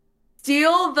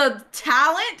steal the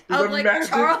talent of like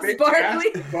Charles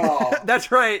Barkley.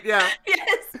 That's right, yeah.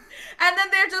 Yes. And then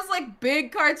they're just like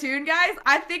big cartoon guys.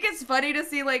 I think it's funny to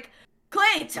see like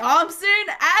Klay Thompson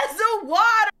as a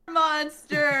water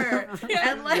monster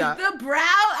and like the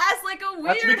Brow as like a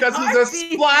weird. That's because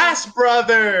he's a Splash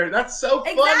Brother. That's so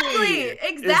funny.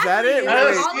 Exactly. Is that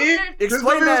it?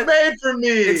 Explain that. Made for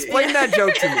me. Explain that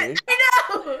joke to me.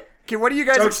 I know. Okay, what do you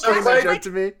guys explain that joke to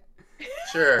me?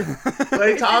 Sure.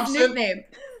 Klay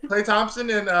Thompson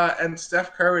and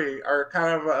Steph Curry are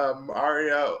kind of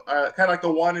Mario, kind of like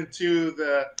the 1 and 2.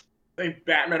 I think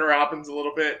Batman Robin's a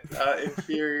little bit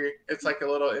inferior. It's like a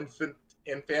little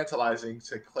infantilizing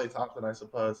to Klay Thompson, I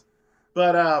suppose.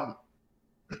 But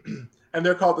and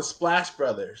they're called the Splash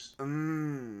Brothers.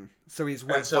 So he's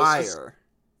wet fire.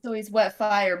 So he's wet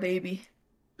fire, baby.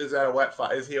 Is that a wet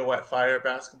fire? Is he a wet fire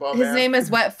basketball man? His name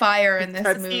is Wet Fire in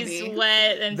this movie. He's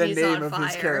wet and he's on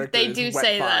fire. They do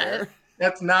say that.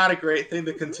 That's not a great thing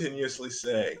to continuously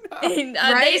say. Right?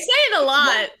 They say it a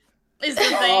lot. Is the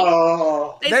thing. They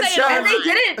say it a lot. They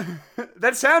didn't.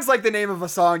 That sounds like the name of a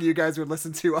song you guys would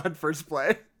listen to on First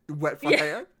Play. Wet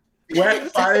Fire. Yeah.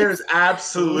 Wet Fire is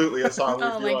absolutely a song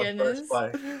we do on First Play.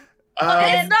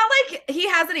 It's not like he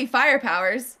has any fire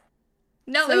powers.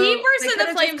 No, so he bursts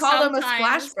into flames call sometimes. Him a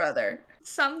Splash Brother.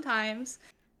 Sometimes.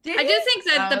 I do think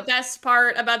that the best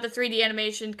part about the 3D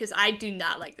animation, because I do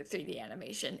not like the 3D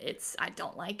animation. I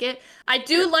don't like it. I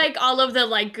do like all of the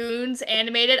like goons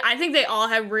animated. I think they all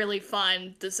have really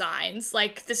fun designs.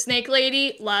 Like the Snake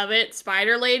Lady, love it.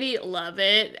 Spider Lady, love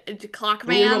it.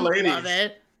 Clockman, love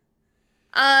it.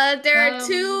 There are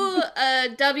 2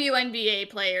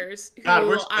 WNBA players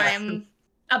who I'm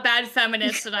a bad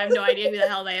feminist and I have no idea who the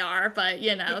hell they are, but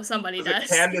you know, somebody does.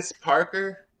 Candace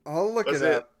Parker? I'll look it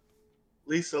up.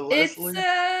 Lisa Leslie? Was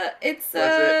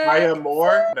it Maya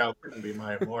Moore? No, it couldn't be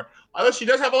Maya Moore. Although she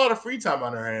does have a lot of free time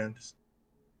on her hands.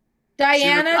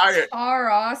 Diana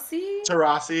Taurasi?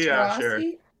 Taurasi, yeah, sure.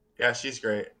 Yeah, she's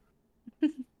great.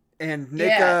 And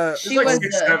Nika she was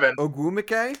 6'7".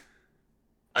 Ogwumike?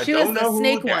 She was the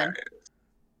snake one.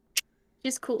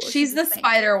 She's cool. She's the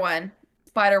spider one.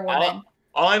 Spider woman.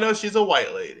 All I know is she's a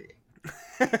white lady.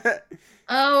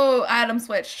 Oh, Adam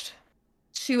switched.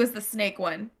 She was the snake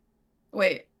one.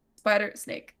 Wait, spider,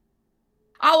 snake.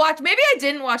 I'll watch. Maybe I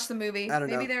didn't watch the movie. I don't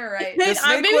know. Maybe they were right. Maybe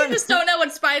I just don't know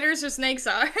what spiders or snakes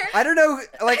are. I don't know.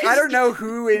 Like, I don't know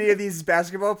who any of these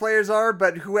basketball players are,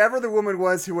 but whoever the woman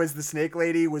was who was the snake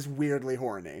lady was weirdly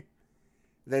horny.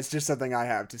 That's just something I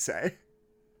have to say.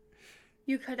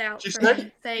 You cut out for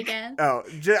me. Say again. Oh,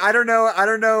 I don't know. I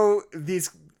don't know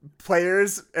these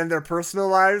players and their personal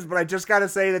lives, but I just gotta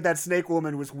say that snake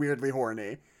woman was weirdly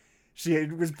horny. She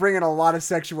was bringing a lot of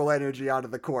sexual energy onto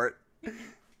the court.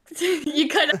 You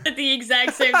cut it at the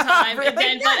exact same time. Really?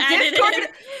 Again, but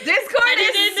Discord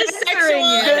edited the sexual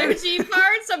energy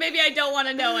part, so maybe I don't want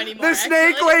to know anymore. The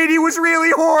snake lady was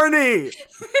really horny.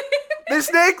 The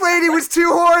snake lady was too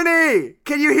horny.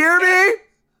 Can you hear me?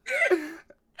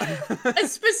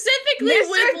 Specifically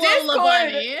with Lola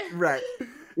Bunny. Right.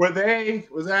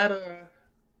 Was that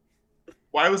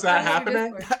why was that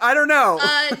happening? I don't know.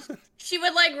 She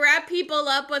would like wrap people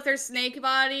up with her snake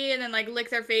body and then like lick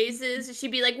their faces.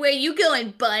 She'd be like, "Where you going,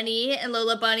 Bunny?" And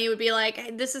Lola Bunny would be like, hey,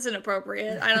 "This isn't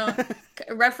appropriate. I don't."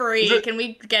 Referee, can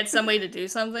we get somebody to do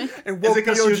something? And Will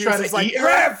Beetlejuice is like,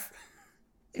 "Ref!"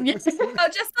 Oh,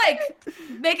 just like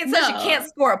make it so she can't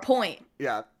score a point.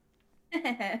 Yeah.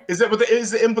 Is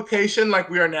the implication like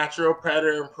we are natural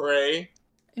predator and prey?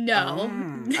 No, I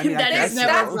mean, that's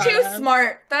too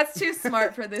smart. That's too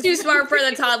smart for this. Too smart for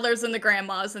the toddlers and the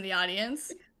grandmas in the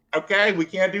audience. Okay, we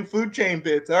can't do food chain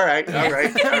bits. All right.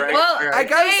 Well, I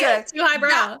gotta say, too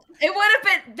highbrow. It would have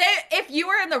been if you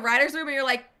were in the writers' room and you're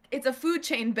like, it's a food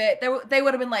chain bit. They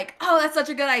would have been like, oh, that's such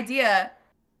a good idea.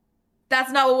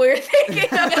 That's not what we were thinking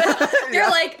of. You're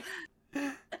like,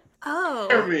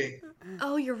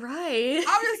 Oh, you're right.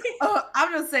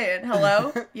 I'm just saying.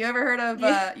 Hello. You ever heard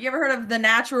of The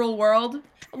Natural World?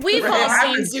 We've all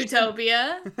seen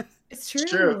Zootopia. It's true.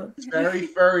 It's true. It's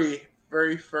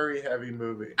very furry heavy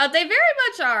movie. They very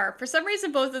much are. For some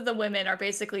reason, both of the women are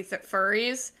basically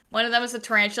furries. One of them is a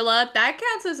tarantula. That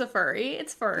counts as a furry.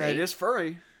 It's furry. Yeah, it is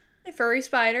furry. A furry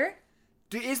spider.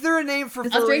 Is there a name for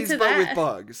furries but with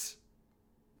bugs?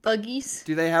 Buggies.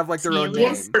 Do they have like their own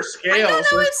name? For scales. I don't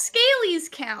know if scalies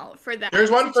count for that.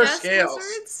 There's one for scales.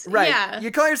 Lizards? Right. Yeah.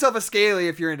 You call yourself a scaly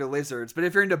if you're into lizards, but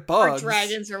if you're into bugs, or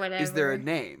dragons or whatever, is there a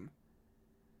name?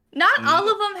 Not all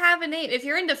of them have a name. If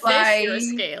you're into fish, you're a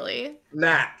scaly.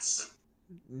 Gnats.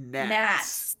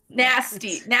 Nasties.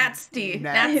 Natsies.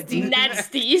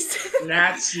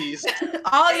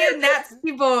 All you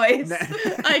nasty boys.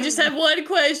 I just have one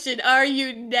question. Are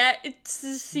you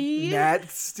Natsy?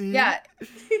 Natsy? Yeah.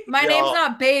 My name's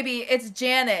not Baby, it's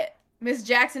Janet. Miss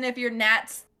Jackson, if you're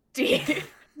Natsty.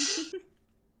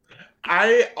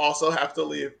 I also have to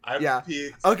leave. I have to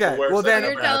pee. Okay. Well then,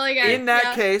 in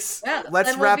that case, Yeah,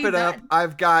 let's wrap it up.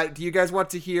 Do you guys want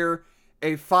to hear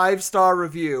a 5-star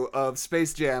review of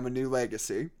Space Jam: A New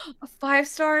Legacy? A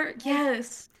 5-star?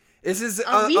 Yes. This is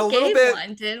a little bit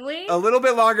one, didn't we? A little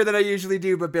bit longer than I usually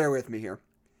do, but bear with me here.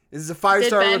 This is a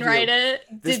 5-star review. Did Ben write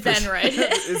it? Did Ben write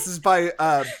it? This is by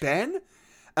Ben,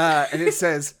 and it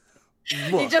says,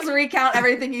 "Look." You just recount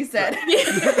everything he said.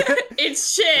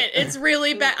 It's shit. It's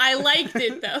really bad. I liked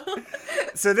it though.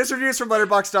 So this review is from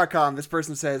Letterboxd.com. This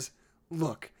person says,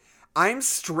 "Look, I'm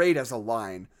straight as a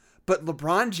line, but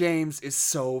LeBron James is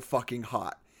so fucking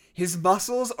hot. His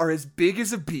muscles are as big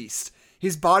as a beast.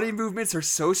 His body movements are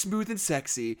so smooth and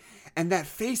sexy, and that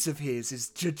face of his is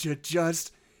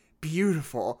just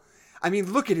beautiful. I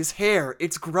mean, look at his hair.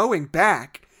 It's growing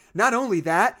back. Not only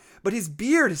that, but his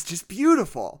beard is just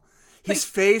beautiful. His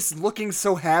face looking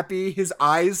so happy, his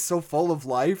eyes so full of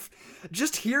life.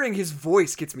 Just hearing his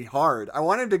voice gets me hard. I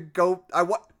want him to go...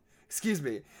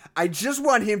 I just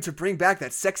want him to bring back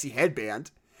that sexy headband.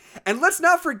 And let's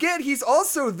not forget, he's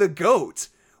also the GOAT.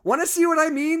 Want to see what I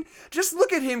mean? Just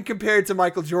look at him compared to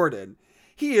Michael Jordan.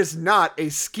 He is not a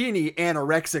skinny,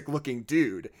 anorexic-looking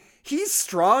dude. He's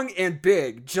strong and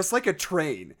big, just like a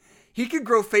train. He can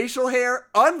grow facial hair,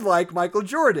 unlike Michael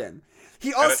Jordan.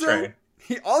 He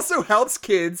also helps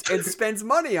kids and spends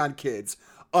money on kids,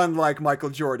 unlike Michael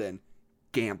Jordan.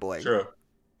 Gambling. True.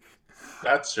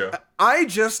 That's true. I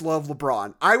just love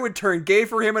LeBron. I would turn gay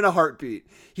for him in a heartbeat.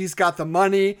 He's got the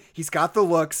money, he's got the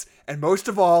looks, and most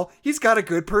of all, he's got a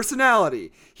good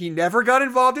personality. He never got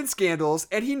involved in scandals,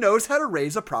 and he knows how to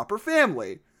raise a proper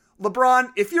family.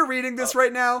 LeBron, if you're reading this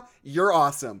right now, you're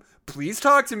awesome. Please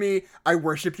talk to me. I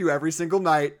worship you every single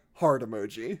night. Heart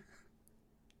emoji.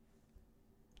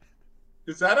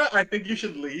 Is that I think you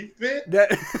should leave bit?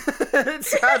 It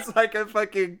sounds like a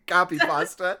fucking copy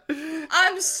pasta.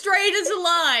 I'm straight as a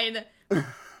line.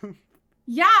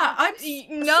 Yeah,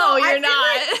 you're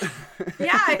not.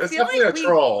 Yeah, I feel like we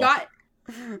got...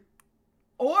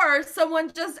 Or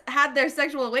someone just had their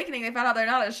sexual awakening. They found out they're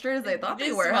not as straight as they thought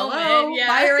they were. Hello,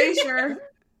 by erasure.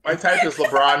 My type is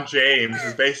LeBron James,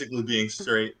 is basically being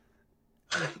straight.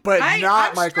 But I'm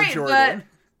Michael straight, Jordan.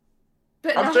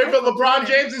 But I'm straight, but LeBron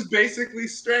James is basically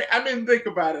straight. I mean, think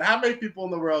about it. How many people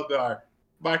in the world are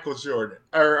Michael Jordan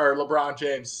or LeBron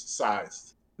James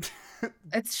sized?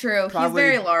 It's true. Probably, he's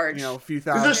very large. A few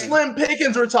thousand. These are slim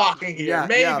pickings we're talking here.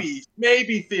 Yeah,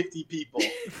 maybe 50 people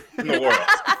in the world.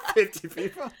 50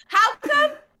 people. How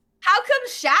come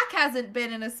Shaq hasn't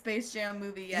been in a Space Jam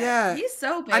movie yet? Yeah. He's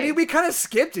so big. I mean, we kind of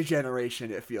skipped a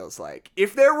generation, it feels like.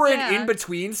 If there were an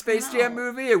in-between Space Jam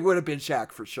movie, it would have been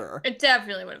Shaq for sure. It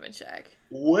definitely would have been Shaq.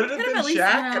 Would it have been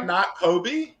Shaq and not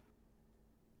Kobe?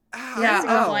 Pour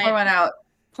one out.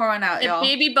 Pour one out, y'all.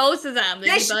 Maybe both of them.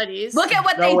 They'd be buddies. Look at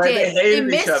what they did. They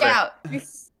missed out.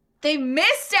 They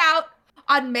missed out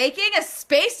on making a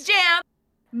Space Jam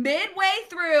midway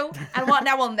through, and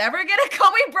now we'll never get a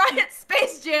Kobe Bryant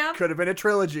Space Jam. Could have been a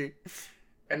trilogy.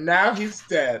 And now he's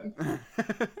dead.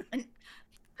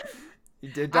 He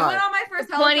did die. I went on my first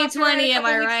helicopter 2020, am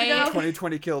I right?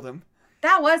 2020 killed him.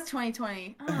 That was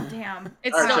 2020. Oh, damn.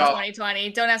 It's still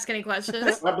 2020. Don't ask any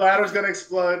questions. My bladder's going to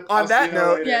explode. On that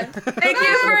note. Yeah. Thank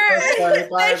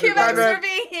you guys for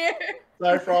being here.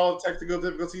 Sorry for all the technical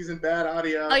difficulties and bad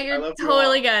audio. Oh, you're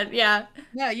totally good. Yeah.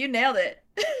 No, you nailed it.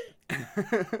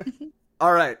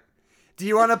 All right. Do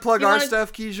you want to plug our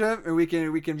stuff, Keisha? Or we can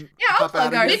I'll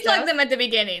plug our stuff. We plugged them at the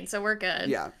beginning, so we're good.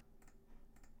 Yeah.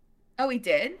 Oh, we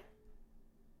did?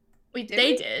 They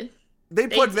did. They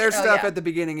plugged their stuff at the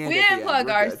beginning and we at the didn't plug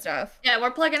end. our stuff. Yeah,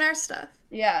 we're plugging our stuff.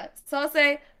 Yeah. So I'll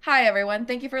say hi, everyone.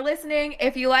 Thank you for listening.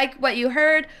 If you like what you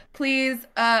heard, please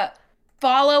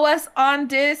follow us on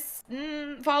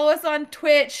follow us on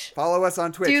Twitch. Follow us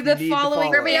on Twitch. Do the following.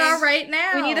 Where we are right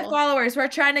now. We need the followers. We're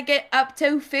trying to get up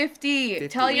to 50.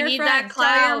 Tell your friends.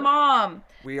 Tell your mom.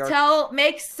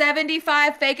 Make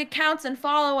 75 fake accounts and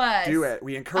follow us. Do it.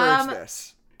 We encourage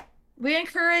this. We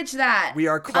encourage that. We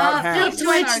are cloud hounds.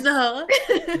 Twitch though.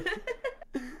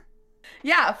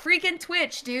 Yeah, freaking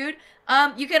Twitch, dude.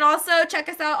 You can also check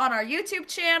us out on our YouTube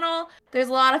channel. There's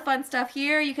a lot of fun stuff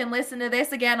here. You can listen to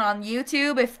this again on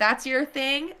YouTube if that's your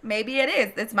thing. Maybe it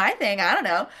is. It's my thing. I don't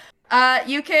know.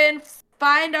 You can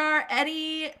find our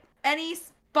any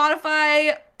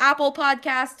Spotify, Apple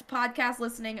podcast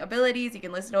listening abilities. You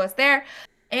can listen to us there.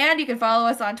 And you can follow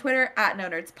us on Twitter at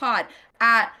NoNerdsPod,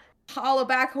 at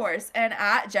HollowBackHorse, and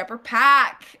at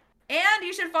JepperPack. And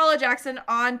you should follow Jackson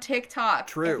on TikTok.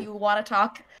 True. If you want to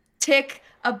talk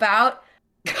about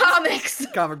comics.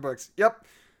 Comic books. Yep.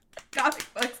 Comic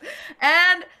books.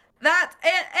 And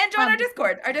join our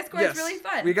Discord. Our Discord is really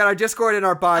fun. We got our Discord in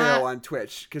our bio on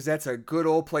Twitch, because that's a good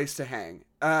old place to hang.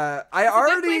 I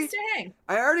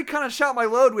already kind of shot my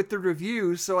load with the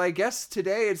review, so I guess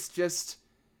today it's just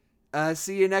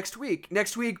see you next week.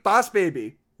 Next week, Boss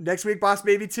Baby. Next week, Boss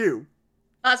Baby 2.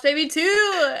 Boss Baby 2,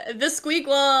 the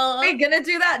Squeakquel. Are we gonna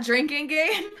do that drinking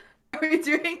game? Are we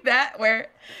doing that where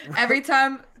every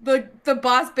time the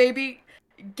Boss Baby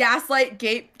gaslight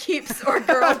gatekeeps or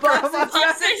girl bosses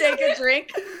have to take a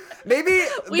drink? Maybe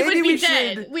we would be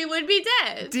dead. Should... We would be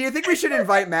dead. Do you think we should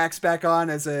invite Max back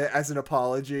on as an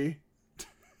apology?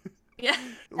 Yeah.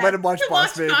 Let him watch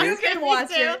Boss Baby. You can watch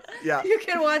it. Yeah. You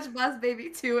can watch Boss Baby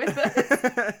 2 with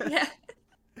us.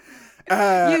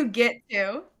 Yeah. You get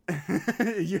to.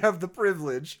 You have the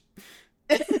privilege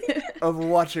of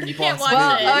watching you Boss can't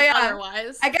watch Baby. it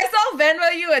otherwise. I guess I'll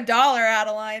Venmo you $1,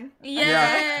 Adeline. Yay!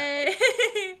 Yeah.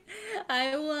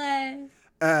 I won.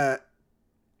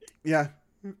 Yeah.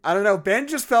 I don't know. Ben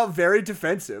just felt very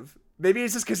defensive. Maybe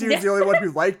it's just because he was the only one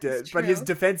who liked it, but his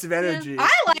defensive energy.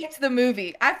 I liked the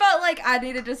movie. I felt like I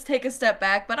needed to just take a step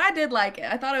back, but I did like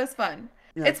it. I thought it was fun.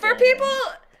 Yeah, it's for people.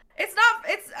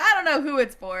 I don't know who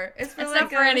it's for. It's not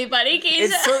for anybody, Keisha.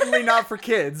 It's certainly not for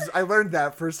kids. I learned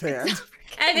that firsthand.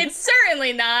 And it's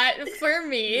certainly not for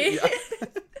me.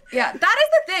 Yeah, that is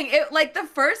the thing. The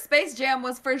first Space Jam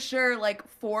was for sure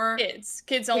for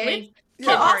kids only.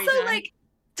 But also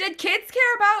did kids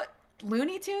care about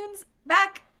Looney Tunes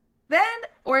back then,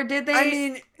 or did they? I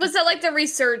mean, was that the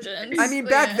resurgence? I mean,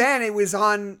 back then it was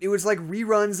like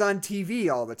reruns on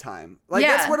TV all the time.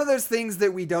 That's one of those things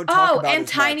that we don't talk about. Oh, and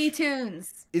Tiny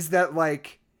Toons. Is that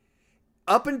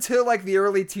up until the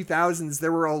early 2000s,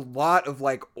 there were a lot of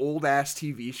old ass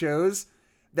TV shows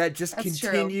that just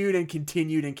continued and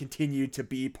continued and continued to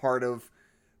be part of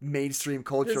mainstream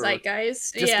culture. The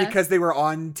zeitgeist. Just because they were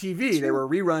on TV, they were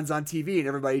reruns on TV, and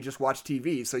everybody just watched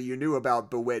TV. So you knew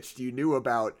about Bewitched, you knew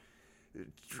about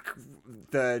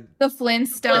the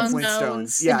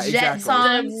Flintstones. Yeah, the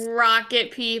Jetsons. The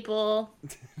Rocket People.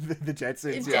 the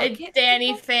Jetsons. Yeah.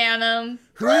 Danny Phantom.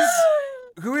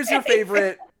 Who is your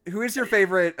favorite? Who is your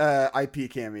favorite IP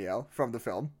cameo from the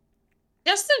film?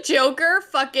 Just the Joker,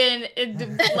 fucking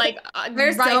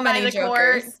there's right so by many the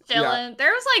Jokers. court, chilling. Yeah.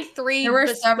 There was 3. There were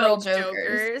several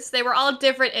Jokers. They were all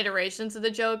different iterations of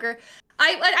the Joker.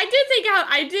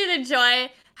 I did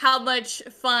enjoy how much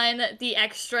fun the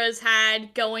extras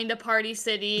had going to Party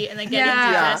City and then getting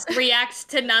to just react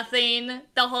to nothing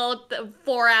the whole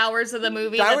 4 hours of the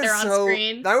movie that they're on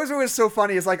screen. That was what was so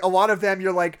funny. Is a lot of them,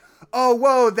 you're like, oh,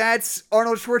 whoa, that's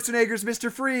Arnold Schwarzenegger's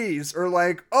Mr. Freeze, or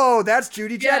oh, that's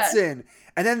Judy Jetson.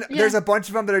 And then there's a bunch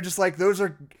of them that are just those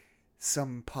are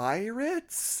some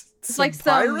pirates. It's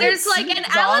pirates? There's an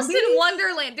Alice in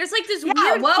Wonderland. There's this weird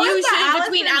fusion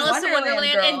between Alice in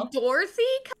Wonderland and Dorothy,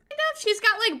 kind of. She's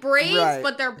got braids,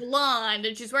 but they're blonde,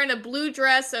 and she's wearing a blue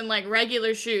dress and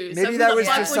regular shoes. Maybe that was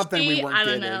just something we weren't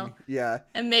getting. I don't know. Yeah.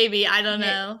 And maybe I don't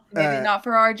know. Maybe not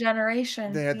for our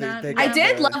generation. I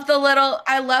did love the little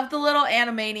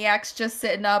Animaniacs just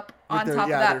sitting up on top of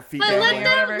that. But let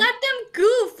them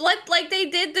goof. Let they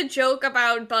did the joke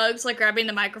about Bugs grabbing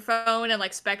the microphone and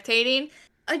spectating.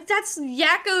 That's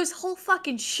Yakko's whole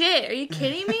fucking shit. Are you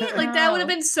kidding me? That would have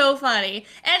been so funny.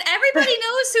 And everybody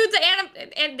knows who the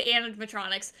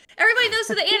animatronics. Everybody knows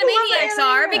who the Animaniacs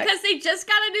are because they just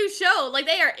got a new show.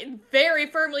 They are very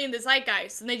firmly in the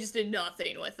zeitgeist, and they just did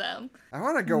nothing with them. I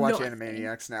want to go watch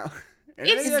Animaniacs now.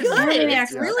 It's good.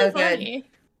 It's really funny.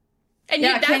 And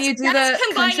that's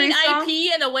combining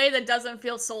IP in a way that doesn't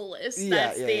feel soulless.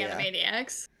 That's the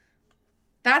Animaniacs.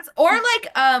 That's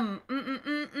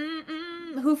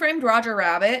Who Framed Roger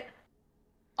Rabbit?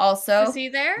 Also, was he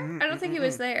there? I don't think he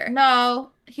was there.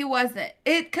 No, he wasn't.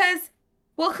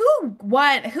 Who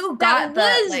won? Who got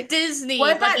that? Was Disney,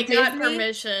 but they got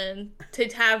permission to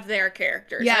have their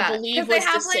characters. Yeah, I believe was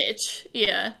the Stitch.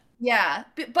 Yeah. Yeah,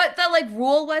 but the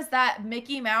rule was that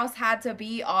Mickey Mouse had to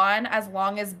be on as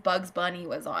long as Bugs Bunny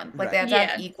was on. Like they had to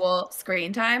have equal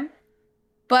screen time.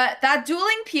 But that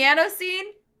dueling piano scene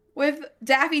with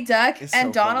Daffy Duck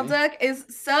and Donald Duck is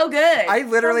so good. I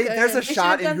literally, there's a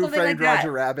shot in Who Framed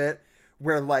Roger Rabbit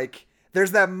where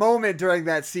there's that moment during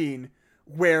that scene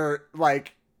where I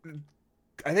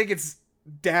think it's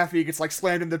Daffy gets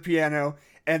slammed in the piano.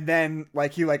 And then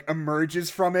he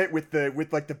emerges from it with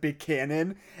the big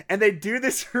cannon, and they do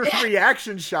this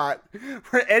reaction shot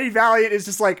where Eddie Valiant is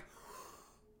just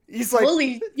he's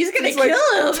gonna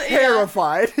kill him.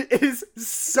 Terrified. Yeah. It is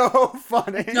so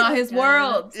funny. It's not his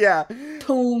world. Yeah.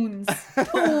 Tunes.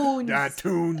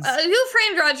 Tunes. Who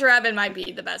Framed Roger Rabbit might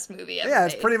be the best movie ever. Yeah,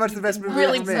 it's pretty much the best movie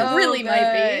ever made. Really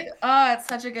might be. Oh, it's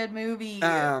such a good movie.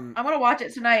 I'm gonna watch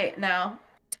it tonight now.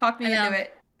 Talk me into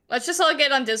it. Let's just all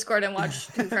get on Discord and watch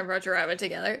Who Framed Roger Rabbit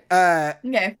together.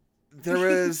 Okay. There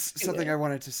was something I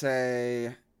wanted to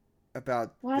say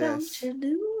about Why this. don't you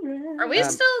do it? Are we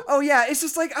still? Oh yeah, it's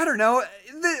just I don't know.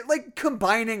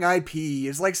 Combining IP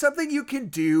is something you can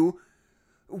do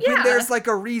when there's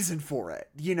a reason for it.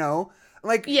 You know,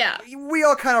 we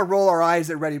all kind of roll our eyes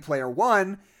at Ready Player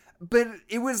One. But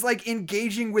it was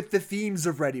engaging with the themes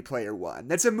of Ready Player One.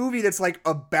 That's a movie that's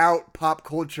about pop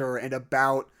culture and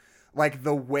about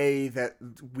the way that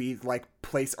we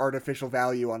place artificial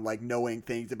value on knowing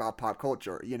things about pop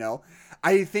culture, you know?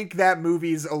 I think that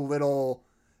movie's a little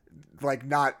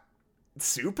not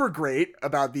super great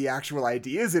about the actual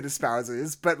ideas it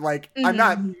espouses, but I'm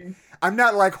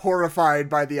not horrified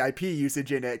by the IP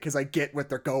usage in it because I get what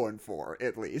they're going for,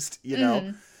 at least, you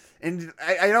know? And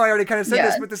I know I already kind of said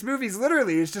this, but this movie's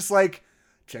literally, it's just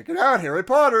check it out, Harry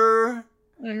Potter.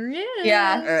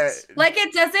 Yeah.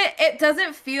 It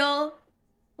doesn't feel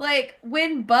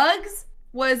when Bugs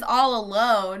was all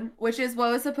alone, which is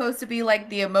what was supposed to be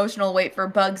the emotional weight for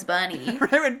Bugs Bunny.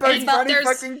 Right when Bugs Bunny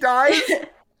fucking dies?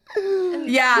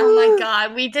 Yeah. Oh my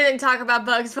god, we didn't talk about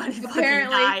Bugs Bunny fucking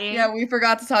dying. Yeah, we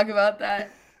forgot to talk about that.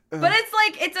 But it's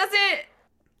it doesn't,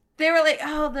 they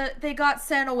were they got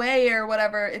sent away or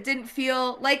whatever. It didn't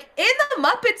feel in the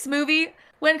Muppets movie,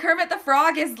 when Kermit the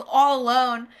Frog is all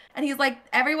alone, and he's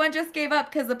everyone just gave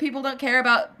up because the people don't care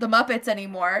about the Muppets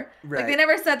anymore. Right. They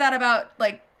never said that about,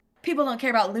 people don't care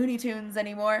about Looney Tunes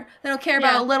anymore. They don't care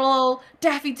about little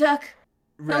Daffy Duck.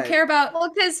 They don't care about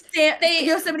because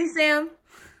Yosemite Sam.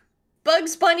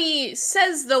 Bugs Bunny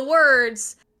says the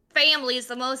words, family is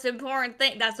the most important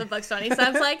thing. That's what Bugs Bunny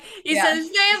sounds like. He says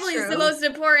family is the most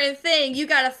important thing. You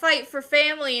gotta fight for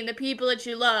family and the people that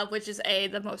you love, which is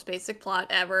the most basic plot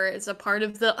ever. It's a part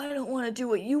of the I don't want to do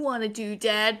what you want to do,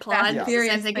 Dad plot.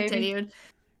 Furious, continued.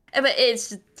 But it's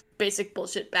just basic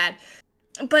bullshit bad.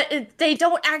 But they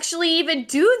don't actually even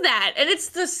do that. And it's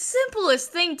the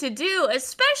simplest thing to do,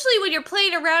 especially when you're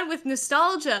playing around with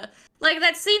nostalgia.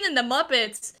 That scene in the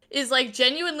Muppets is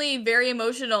genuinely very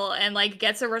emotional and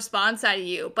gets a response out of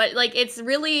you. But it's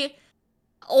really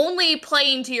only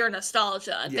playing to your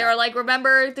nostalgia. Yeah. They're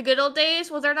remember the good old days?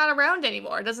 Well, they're not around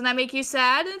anymore. Doesn't that make you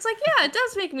sad? And it's yeah, it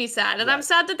does make me sad. And I'm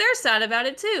sad that they're sad about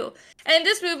it too. And in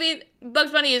this movie,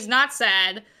 Bugs Bunny is not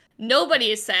sad. Nobody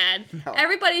is sad. No.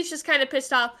 Everybody's just kind of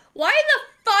pissed off. Why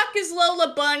the fuck is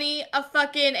Lola Bunny a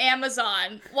fucking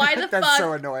Amazon? Why the fuck? That's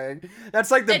so annoying. That's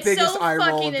the biggest eye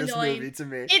roll of this movie to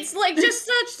me. It's just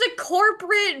such the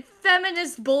corporate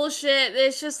feminist bullshit.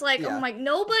 It's just oh my,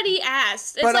 nobody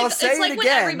asked. It's but I'll say it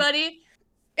again.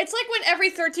 It's when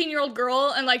every 13-year-old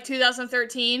girl in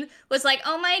 2013 was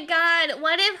oh my god,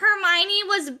 what if Hermione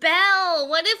was Belle?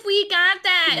 What if we got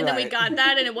that? And then we got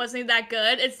that and it wasn't that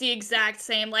good. It's the exact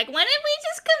same what if we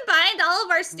just combined all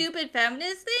of our stupid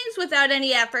feminist things without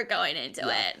any effort going into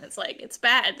it? And it's it's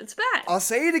bad. It's bad. I'll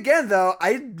say it again though.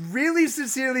 I really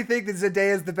sincerely think that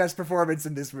Zendaya is the best performance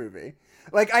in this movie.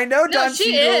 I know Don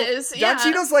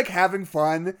Cheadle's having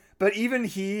fun, but even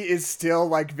he is still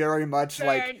very much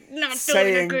not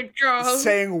saying doing a good job.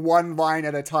 Saying one line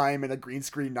at a time in a green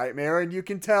screen nightmare, and you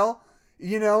can tell,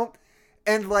 you know?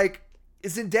 And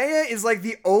Zendaya is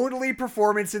the only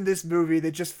performance in this movie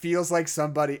that just feels like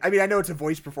somebody, I mean, I know it's a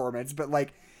voice performance, but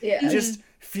it just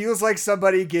feels like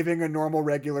somebody giving a normal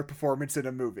regular performance in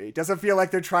a movie. It doesn't feel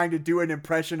like they're trying to do an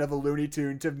impression of a Looney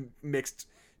Tune to mixed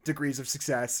degrees of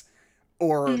success.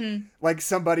 Or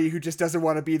somebody who just doesn't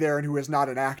want to be there and who is not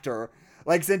an actor.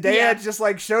 Zendaya just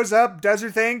shows up, does her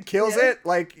thing, kills it,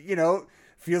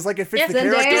 Feels like it fits the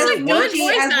character. She's a good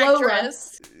voice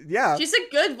actress. Yeah. She's a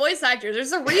good voice actor.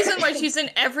 There's a reason why she's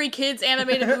in every kid's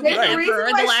animated movie ever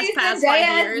in the last past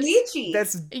 5 years.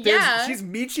 Michi. She's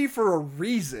Michi for a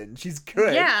reason. She's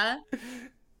good. Yeah.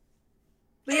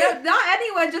 Not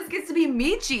anyone just gets to be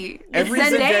Michi.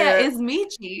 Zendaya is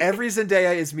Michi. Every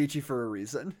Zendaya is Michi for a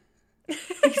reason.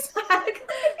 Exactly.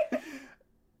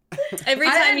 Every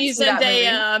time you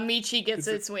Zendaya, Michi gets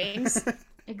its wings.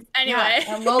 Anyway.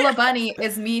 And Lola Bunny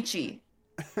is Michi.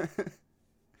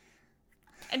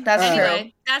 That's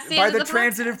true. That's the by end the of the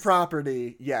transitive podcast.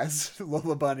 property, yes,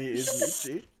 Lola Bunny is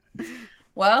Michi.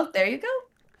 Well, there you go.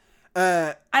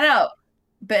 I know.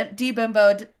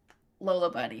 De-bimboed Lola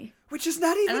Bunny. Which is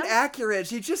not even accurate.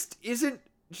 She just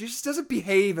doesn't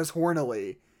behave as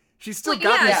hornily. She's still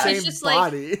got the same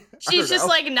body. She's just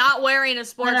like not wearing a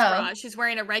sports bra. She's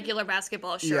wearing a regular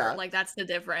basketball shirt. Yeah. Like that's the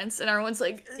difference. And everyone's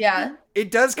like, yeah. It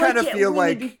does kind of feel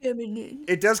like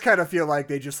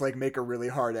they just like make a really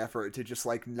hard effort to just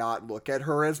like not look at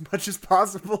her as much as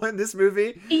possible in this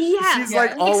movie. Yeah. She's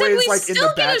like always like in the background. Except we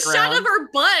still get a shot of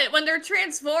her butt when they're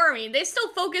transforming. They still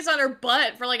focus on her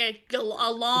butt for like a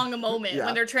long moment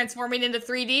when they're transforming into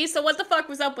 3D. So what the fuck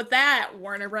was up with that,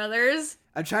 Warner Brothers?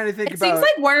 I'm trying to think about. It seems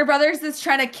like Warner Brothers is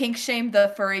trying to kink shame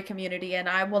the furry community, and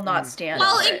I will not stand.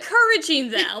 While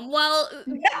encouraging them,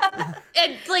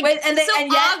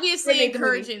 obviously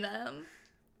encouraging them.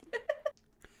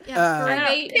 Yeah,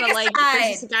 furry bait, but like there's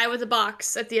just a guy with a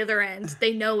box at the other end.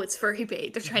 They know it's furry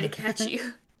bait. They're trying to catch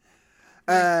you.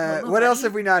 What else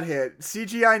have we not hit?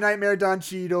 CGI Nightmare Don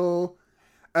Cheadle.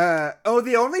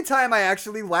 The only time I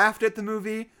actually laughed at the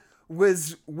movie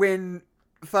was when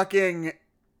fucking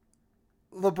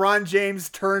LeBron James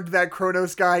turned that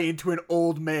Kronos guy into an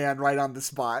old man right on the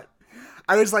spot.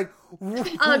 I was like, what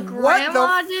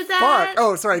Grandma did that?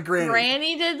 Oh, sorry, Granny.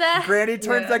 Granny did that? Granny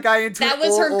turned that guy into an old man.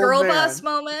 That was her girl boss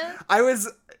moment? I was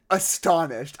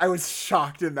astonished. I was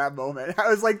shocked in that moment. I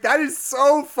was like, that is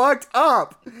so fucked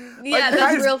up. Yeah,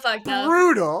 that's real fucked up.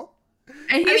 Brutal.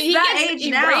 And he gets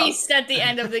erased at the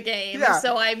end of the game. Yeah.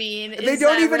 So I mean, they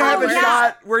don't even have a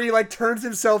shot where he like turns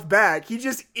himself back. He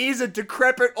just is a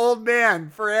decrepit old man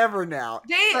forever now.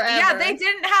 They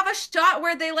didn't have a shot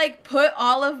where they like put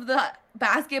all of the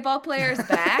basketball players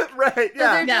back. Right.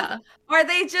 Yeah. Are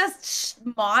they just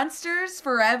monsters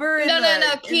forever? No,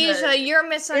 Keisha, you're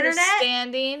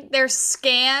misunderstanding. Internet? They're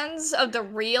scans of the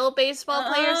real baseball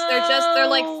players. They're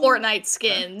like Fortnite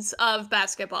skins of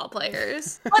basketball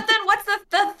players. But then what's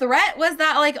the threat? Was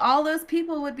that like all those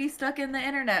people would be stuck in the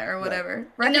internet or whatever?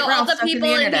 Right. No, all the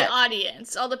people in the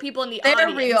audience. All the people in the audience.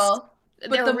 They're real.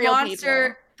 But the real monster,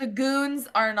 people. The goons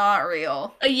are not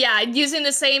real. Yeah, using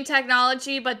the same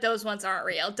technology, but those ones aren't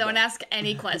real. Don't ask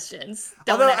any questions.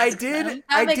 Although I did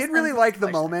really like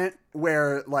the moment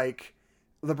where like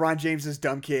LeBron James's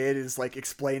dumb kid is like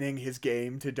explaining his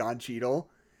game to Don Cheadle.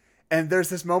 And there's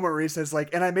this moment where he says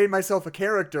like, and I made myself a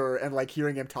character, and like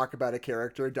hearing him talk about a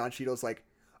character, Don Cheadle's like,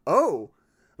 oh,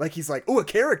 like he's like, oh, a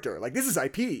character, like this is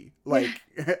IP. Like,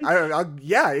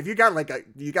 if you got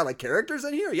like characters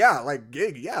in here, yeah, like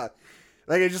gig, yeah.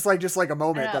 Like it's just like a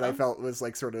moment that I felt was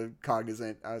like sort of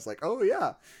cognizant. I was like, oh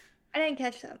yeah. I didn't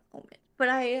catch that moment, but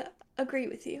I agree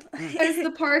with you. Because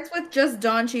the parts with just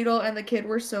Don Cheadle and the kid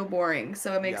were so boring,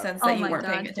 so it makes sense that you weren't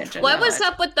paying attention. What was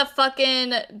up with the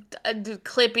fucking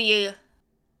clippy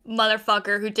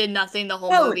motherfucker who did nothing the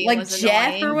whole movie? Like was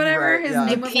Jeff annoying? or whatever. His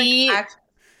name was Pete,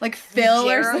 like Phil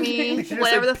Jeremy, or something.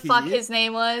 whatever the fuck his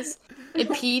name was.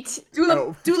 Pete.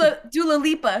 Dula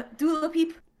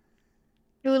Peep.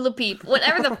 Hula Peep,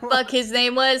 whatever the fuck his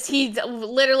name was, he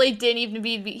literally didn't even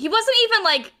he wasn't even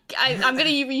like, I'm gonna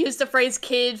use the phrase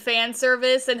kid fan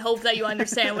service and hope that you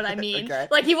understand what I mean. Okay.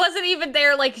 Like he wasn't even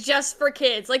there like just for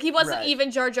kids. Like he wasn't even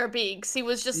Jar Jar Binks. He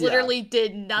was just literally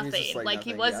did nothing. Like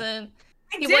he wasn't.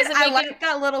 I liked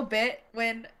that little bit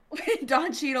when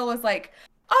Don Cheadle was like,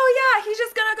 oh yeah, he's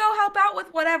just gonna go help out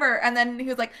with whatever, and then he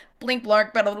was like blink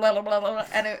blark blah blah blah blah blah,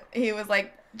 and he was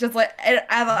like. Just like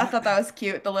I thought that was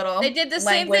cute. The little they did the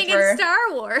same thing in Star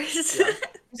Wars. Yeah.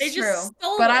 They just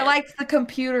stole it. I liked the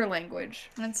computer language.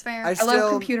 That's fair. I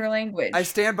love computer language. I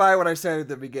stand by what I said at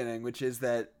the beginning, which is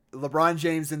that LeBron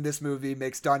James in this movie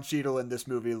makes Don Cheadle in this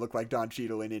movie look like Don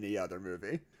Cheadle in any other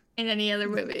movie. In any other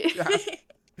movie.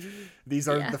 These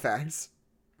are the facts.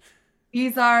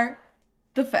 These are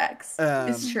the facts.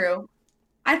 It's true.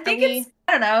 I think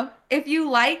I don't know. If you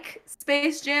like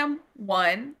Space Jam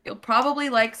 1, you'll probably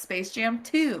like Space Jam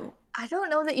 2. I don't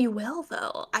know that you will,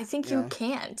 though. I think you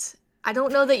can't. I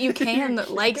don't know that you can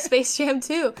like Space Jam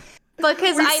 2.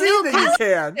 Because I know that you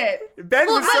can. Ben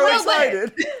was so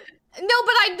excited. No,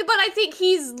 but I think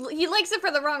he likes it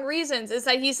for the wrong reasons. Is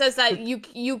that he says that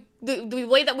the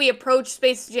way that we approach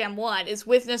Space Jam 1 is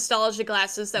with nostalgia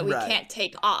glasses that we can't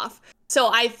take off. So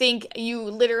I think you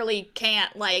literally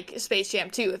can't like Space Jam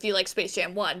 2 if you like Space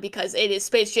Jam 1, because it is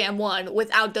Space Jam 1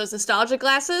 without those nostalgia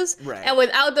glasses. Right. And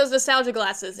without those nostalgia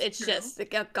glasses, it's just a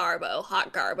hot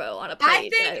garbo on a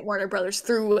plate that Warner Brothers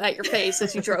threw at your face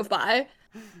as you drove by.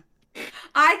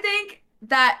 I think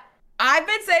that I've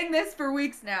been saying this for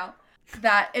weeks now,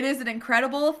 that it is an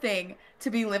incredible thing to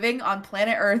be living on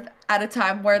planet Earth at a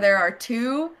time where there are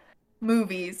 2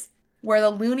 movies where the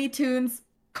Looney Tunes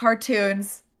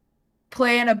cartoons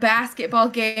play in a basketball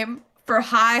game for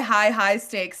high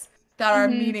stakes that are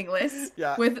meaningless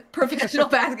with professional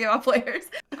basketball players.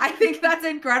 I think that's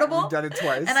incredible. You've done it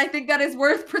twice. And I think that is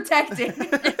worth protecting.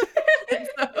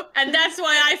 And that's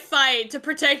why I fight to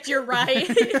protect your right.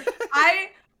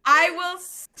 I will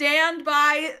stand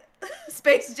by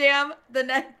Space Jam, the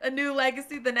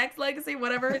next legacy,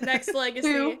 whatever. Next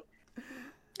legacy.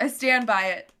 I stand by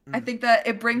it. I think that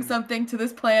it brings something to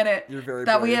this planet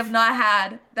that we have not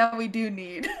had, that we do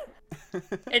need.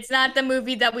 It's not the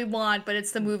movie that we want, but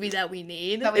it's the movie that we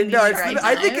need. I think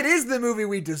it is the movie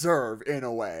we deserve, in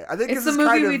a way. I think it's the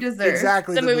movie we deserve.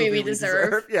 Exactly the movie we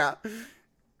deserve. Yeah.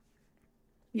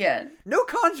 Yeah. No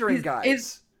Conjuring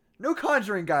guys. No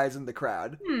Conjuring guys in the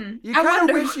crowd. You I kind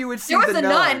of wish you would see the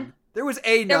nun. There was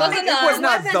a nun. There was a nun. It was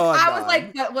not the nun. I was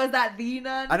like, was that the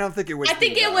nun? I don't think it was. I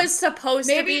think it was supposed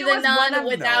to be the nun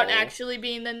without actually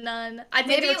being the nun. I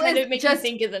think they were trying to make you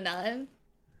think of the nun.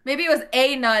 Maybe it was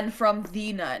a nun from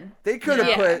the nun. They could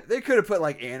have put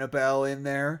like Annabelle in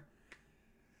there.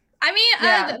 I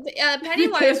mean,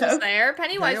 Pennywise was there.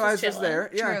 Pennywise was there.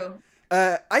 Yeah. True.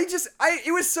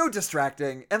 It was so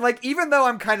distracting. And like, even though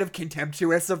I'm kind of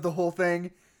contemptuous of the whole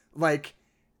thing, like,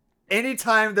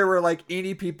 anytime there were like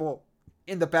any people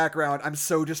in the background, I'm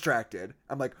so distracted.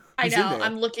 I'm like, who's in there?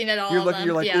 I'm looking at all you're of looking, them.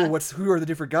 You're like, who are the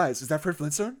different guys? Is that Fred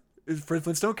Flintstone? Is Fred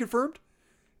Flintstone confirmed?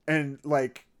 And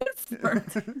like,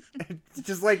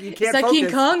 just like, you can't focus. Is that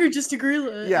King Kong or just a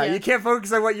gorilla? Yeah, you can't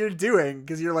focus on what you're doing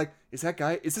because you're like, is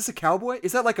this a cowboy?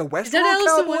 Is that like a Westworld cowboy? Is that Alice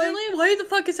in cowboy? Wonderland? Why the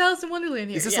fuck is Alice in Wonderland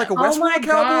here? Is this like a Westworld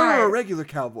cowboy or a regular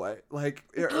cowboy? Like,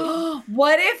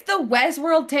 what if the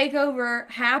Westworld takeover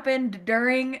happened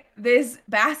during this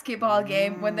basketball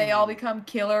game when they all become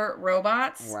killer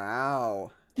robots?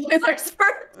 Wow.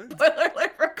 Spoiler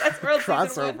alert for Westworld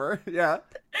crossover, yeah.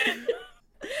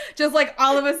 Just like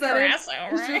all of a sudden,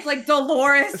 it's just like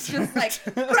Dolores, just like,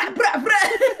 brah, brah,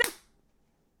 brah.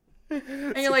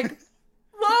 And you're like,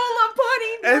 Lola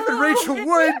Bunny, no! And Rachel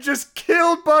Wood just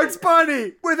killed Bugs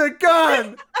Bunny with a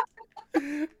gun.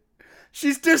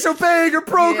 She's disobeying her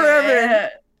programming.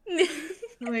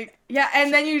 Yeah.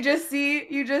 And then you just see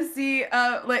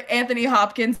like Anthony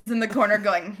Hopkins in the corner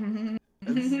going.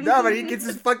 No, but he gets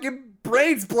his fucking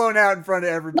brains blown out in front of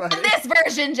everybody. Not this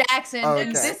version, Jackson. Oh,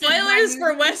 okay. Spoilers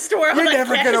for Westworld. You're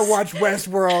never gonna watch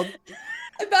Westworld.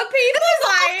 The people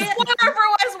spoiler for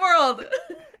Westworld.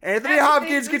 Anthony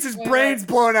Hopkins gets his brains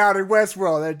blown out in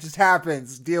Westworld. That just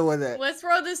happens. Deal with it.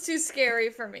 Westworld is too scary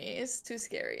for me. It's too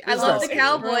scary. I love the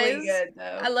Cowboys. Really good,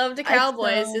 I love the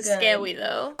Cowboys. It's scary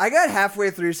though. I got halfway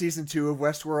through season 2 of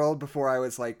Westworld before I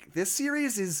was like, this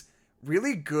series is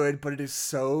really good, but it is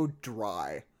so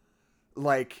dry.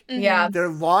 Like, they're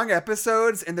long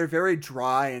episodes and they're very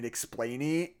dry and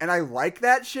explainy, and I like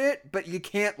that shit, but you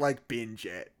can't like binge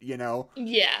it, you know?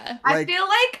 Yeah. Like,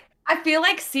 I feel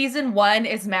like season 1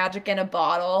 is magic in a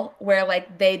bottle where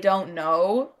like they don't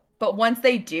know, but once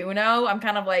they do know, I'm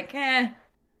kind of like, To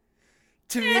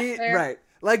me, fair. Right.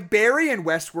 Like Barry and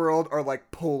Westworld are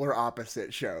like polar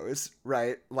opposite shows,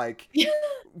 right? Like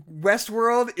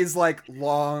Westworld is like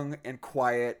long and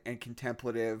quiet and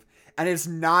contemplative, and it's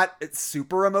not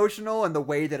super emotional, and the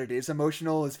way that it is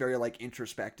emotional is very like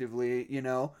introspectively, you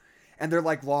know? And they're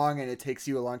like long and it takes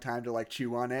you a long time to like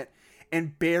chew on it.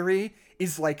 And Barry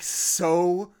is like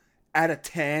so at a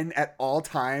 10 at all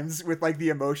times with like the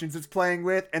emotions it's playing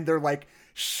with, and they're like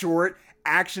short,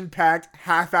 action-packed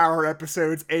half-hour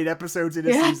episodes, 8 episodes in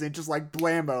a season, just like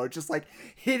blammo, just like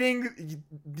hitting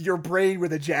your brain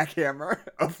with a jackhammer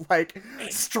of like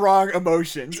strong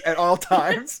emotions at all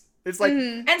times. It's like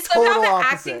and somehow the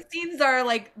acting scenes are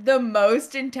like the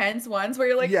most intense ones where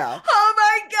you're like, oh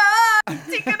my god,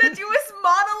 is he gonna do his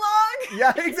monologue?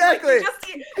 Yeah, exactly.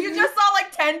 Like you just saw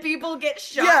like 10 people get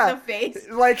shot in the face.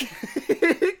 Like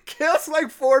he kills like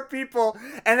 4 people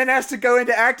and then has to go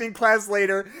into acting class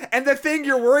later, and the thing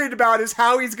you're worried about is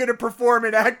how he's gonna perform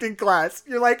in acting class.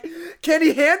 You're like, can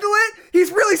he handle it?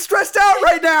 He's really stressed out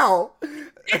right now.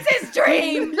 It's his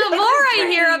dream. The more I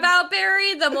hear about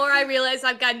Barry, the more I realize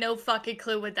I've got no fucking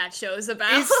clue what that show's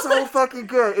about. It's so fucking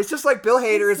good. It's just like Bill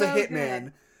Hader is a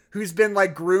hitman who's been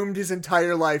like groomed his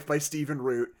entire life by Stephen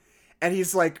Root, and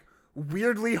he's like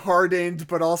weirdly hardened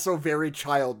but also very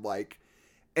childlike.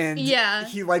 And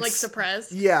he like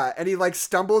suppressed. Yeah, and he like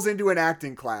stumbles into an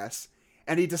acting class,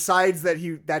 and he decides that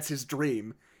that's his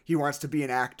dream. He wants to be an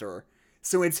actor.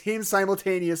 So it's him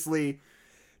simultaneously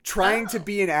trying to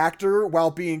be an actor while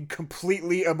being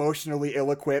completely emotionally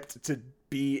ill-equipped to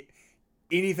be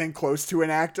anything close to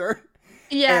an actor.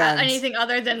 Yeah, anything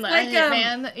other than like a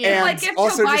hitman. And like if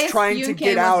also Tobias just trying to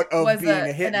get out of being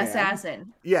a hitman. An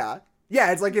assassin. Yeah.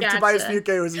 Yeah, it's like if Tobias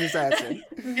Funke was an assassin.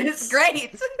 It's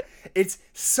great. It's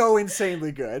so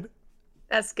insanely good.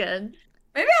 That's good.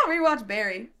 Maybe I'll rewatch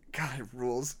Barry. God, it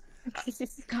rules.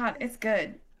 God, it's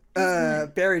good.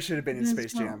 Barry should have been in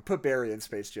Space Jam. Put Barry in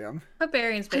Space Jam. Put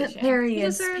Barry in Space Jam. Barry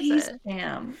in Space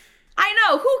Jam. I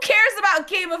know. Who cares about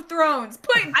Game of Thrones?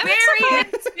 Put Barry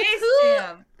in Space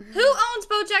Jam. Who owns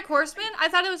BoJack Horseman? I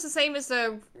thought it was the same as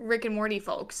the Rick and Morty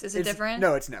folks. Is it different?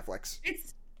 No, it's Netflix.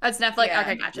 It's Netflix. Yeah.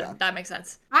 Okay, gotcha. Yeah. That makes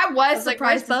sense. I was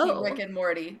surprised to see Rick and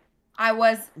Morty. I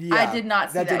did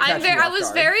not see that. I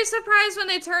was very surprised when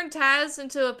they turned Taz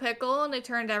into a pickle and they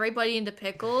turned everybody into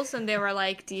pickles and they were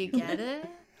like, "Do you get it?"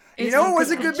 You know what was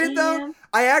a good bit though?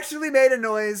 I actually made a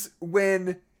noise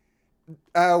when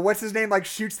what's his name like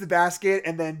shoots the basket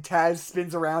and then Taz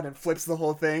spins around and flips the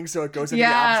whole thing so it goes into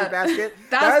the opposite basket.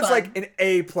 That was like an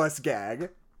A+ gag.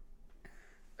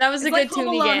 That was a good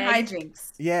Toonie gag.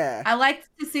 Hijinks. Yeah. I liked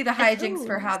to see the hijinks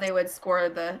for how they would score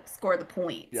the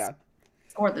points. Yeah.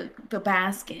 Or the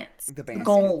baskets. The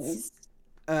goals.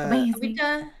 Are we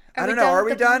done? I don't know. Are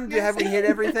we done? Have we hit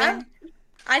everything?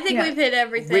 I think we've hit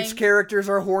everything. Which characters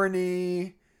are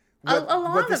horny? A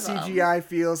lot what the of CGI them.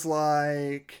 Feels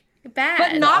like. Bad.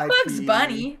 But not Bugs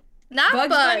Bunny. Bugs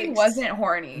Bunny wasn't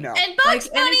horny. No. And Bugs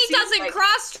Bunny doesn't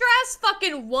cross-dress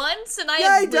fucking once, and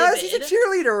he does. He's a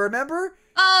cheerleader, remember?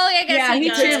 Oh, I guess he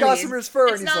does. He takes Gossamer's fur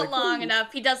it's and he's not like, long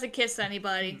enough. He doesn't kiss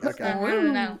anybody. Okay. I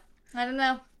don't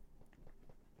know.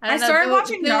 I started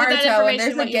watching Naruto, and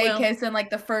there's a gay kiss in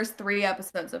like the first 3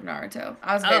 episodes of Naruto.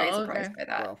 I was very surprised by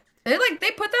that. Well.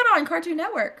 They put that on Cartoon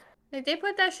Network. They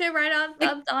put that shit right on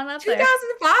up there.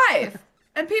 2005.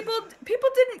 And people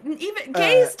didn't even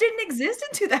gays didn't exist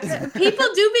in 2005. People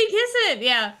do be kissing,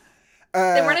 yeah.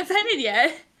 They weren't offended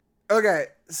yet. Okay,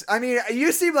 I mean,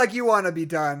 you seem like you want to be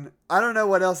done. I don't know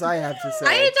what else I have to say.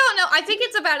 I don't know. I think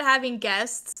it's about having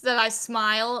guests that I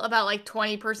smile about like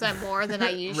 20% more than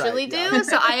I usually do.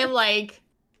 So I am like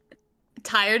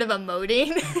tired of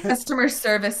emoting. Customer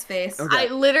service face. Okay.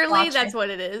 That's what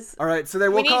it is. All right, so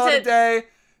then we'll call it a day.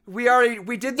 We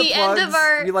did the plugs. End of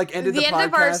our, we like ended the end podcast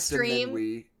of our stream. And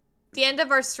then the end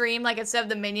of our stream, like instead of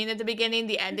the minion at the beginning,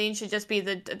 the ending should just be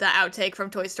the outtake from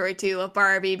Toy Story 2 of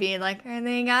Barbie being like,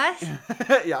 "Anything, guys?"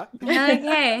 Yeah.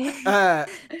 Okay.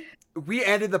 We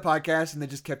ended the podcast and then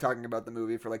just kept talking about the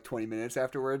movie for like 20 minutes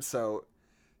afterwards. So.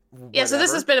 Whatever. Yeah. So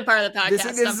this has been a part of the podcast. This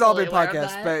has all been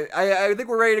podcast, but I think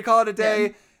we're ready to call it a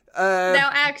day. Yeah. Now,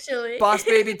 actually, Boss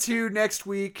Baby 2 next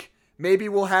week. Maybe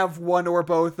we'll have one or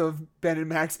both of Ben and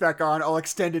Max back on. I'll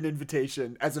extend an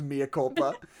invitation as a mea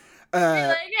culpa.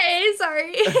 Like, hey,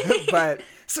 sorry. But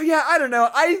so yeah, I don't know.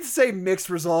 I'd say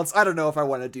mixed results. I don't know if I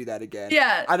want to do that again.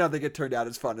 Yeah. I don't think it turned out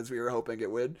as fun as we were hoping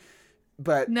it would.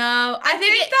 But no, I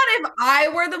think that if I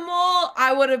were the mole,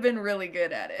 I would have been really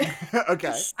good at it.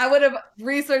 Okay. I would have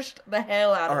researched the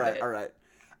hell out of it. All right.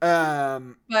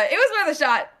 But it was worth a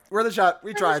shot. Worth a shot.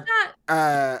 We tried.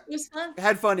 It was fun.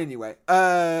 Had fun anyway.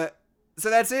 So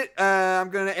that's it. I'm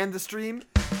gonna end the stream.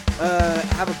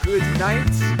 Have a good night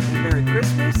and Merry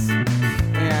Christmas.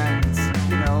 And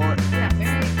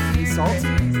be salty,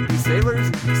 be sailors,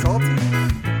 be salty.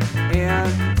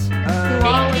 And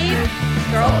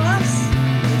Girl boss.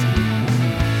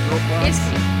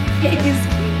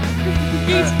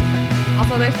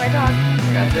 Also, there's my dog.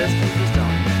 There's Keith's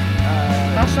dog.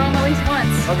 I'll show him at least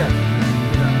once. Okay.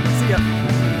 See ya.